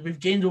up, and we've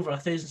gained over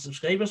 1,000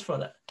 subscribers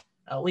for it.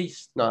 at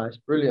least. No, it's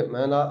brilliant,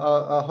 man.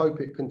 I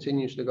hope it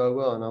continues to go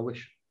well, and I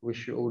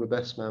wish you all the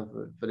best, man,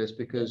 for this,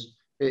 because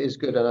it is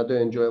good, and I do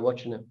enjoy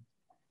watching it.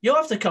 You'll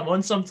have to come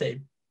on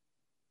sometime.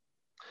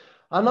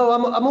 I know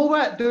I'm all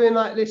right doing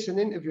like this and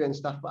interview and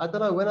stuff, but I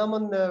don't know when I'm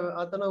on there.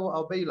 I don't know what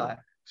I'll be like,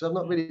 because I've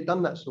not really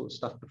done that sort of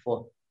stuff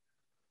before.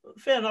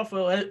 Fair enough.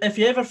 Well, if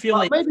you ever feel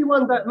But like maybe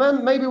one day,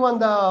 man, maybe one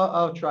day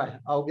I'll try.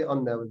 I'll get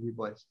on there with you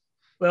boys.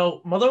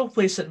 well, Mother will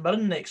play St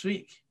Mirren next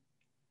week.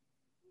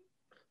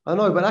 I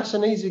know, but that's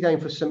an easy game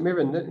for St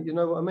Mirren. You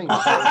know what I mean?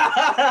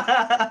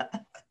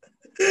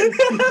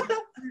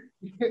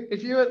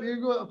 If you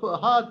got to put a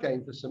hard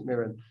game for St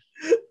Mirren,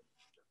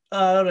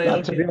 Right,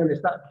 okay.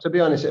 to be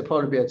honest, it'd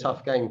probably be a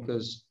tough game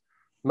because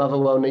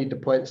Motherwell need the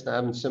points now,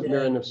 and St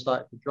Mirren have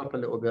started to drop a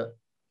little bit.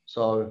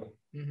 So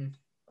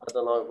I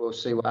don't know. We'll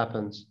see what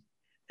happens.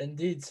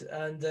 Indeed,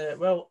 and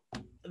well,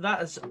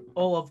 that is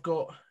all I've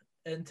got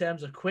in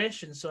terms of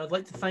questions. So I'd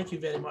like to thank you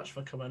very much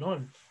for coming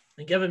on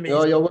and giving me.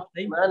 You're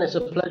welcome, man. It's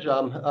a pleasure.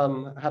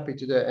 I'm happy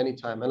to do it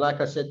anytime. And like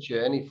I said to you,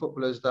 any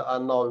footballers that I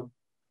know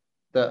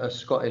that are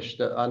Scottish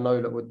that I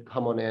know that would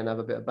come on here and have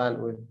a bit of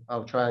banter with,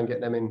 I'll try and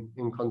get them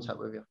in contact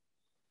with you.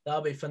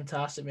 That'll be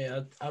fantastic, mate.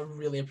 I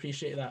really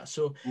appreciate that.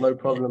 So no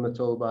problem at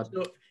all, bud.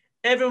 So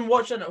everyone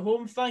watching at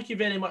home, thank you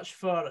very much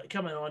for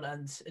coming on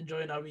and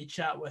enjoying our wee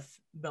chat with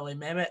Billy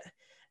Mehmet,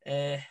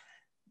 the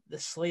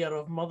slayer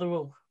of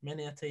Motherwell,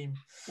 many a time.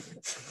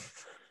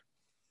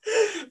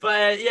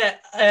 But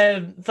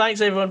thanks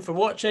everyone for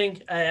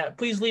watching.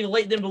 Please leave a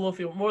like down below if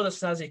you want more of this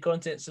snazzy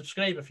content.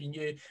 Subscribe if you're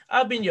new.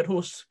 I've been your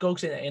host,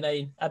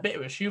 goggsysaan. I bet it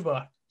was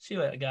Shuba. See you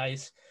later,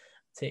 guys.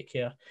 Take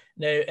care.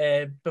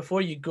 Now,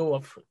 before you go,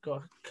 I've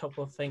got a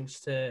couple of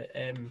things to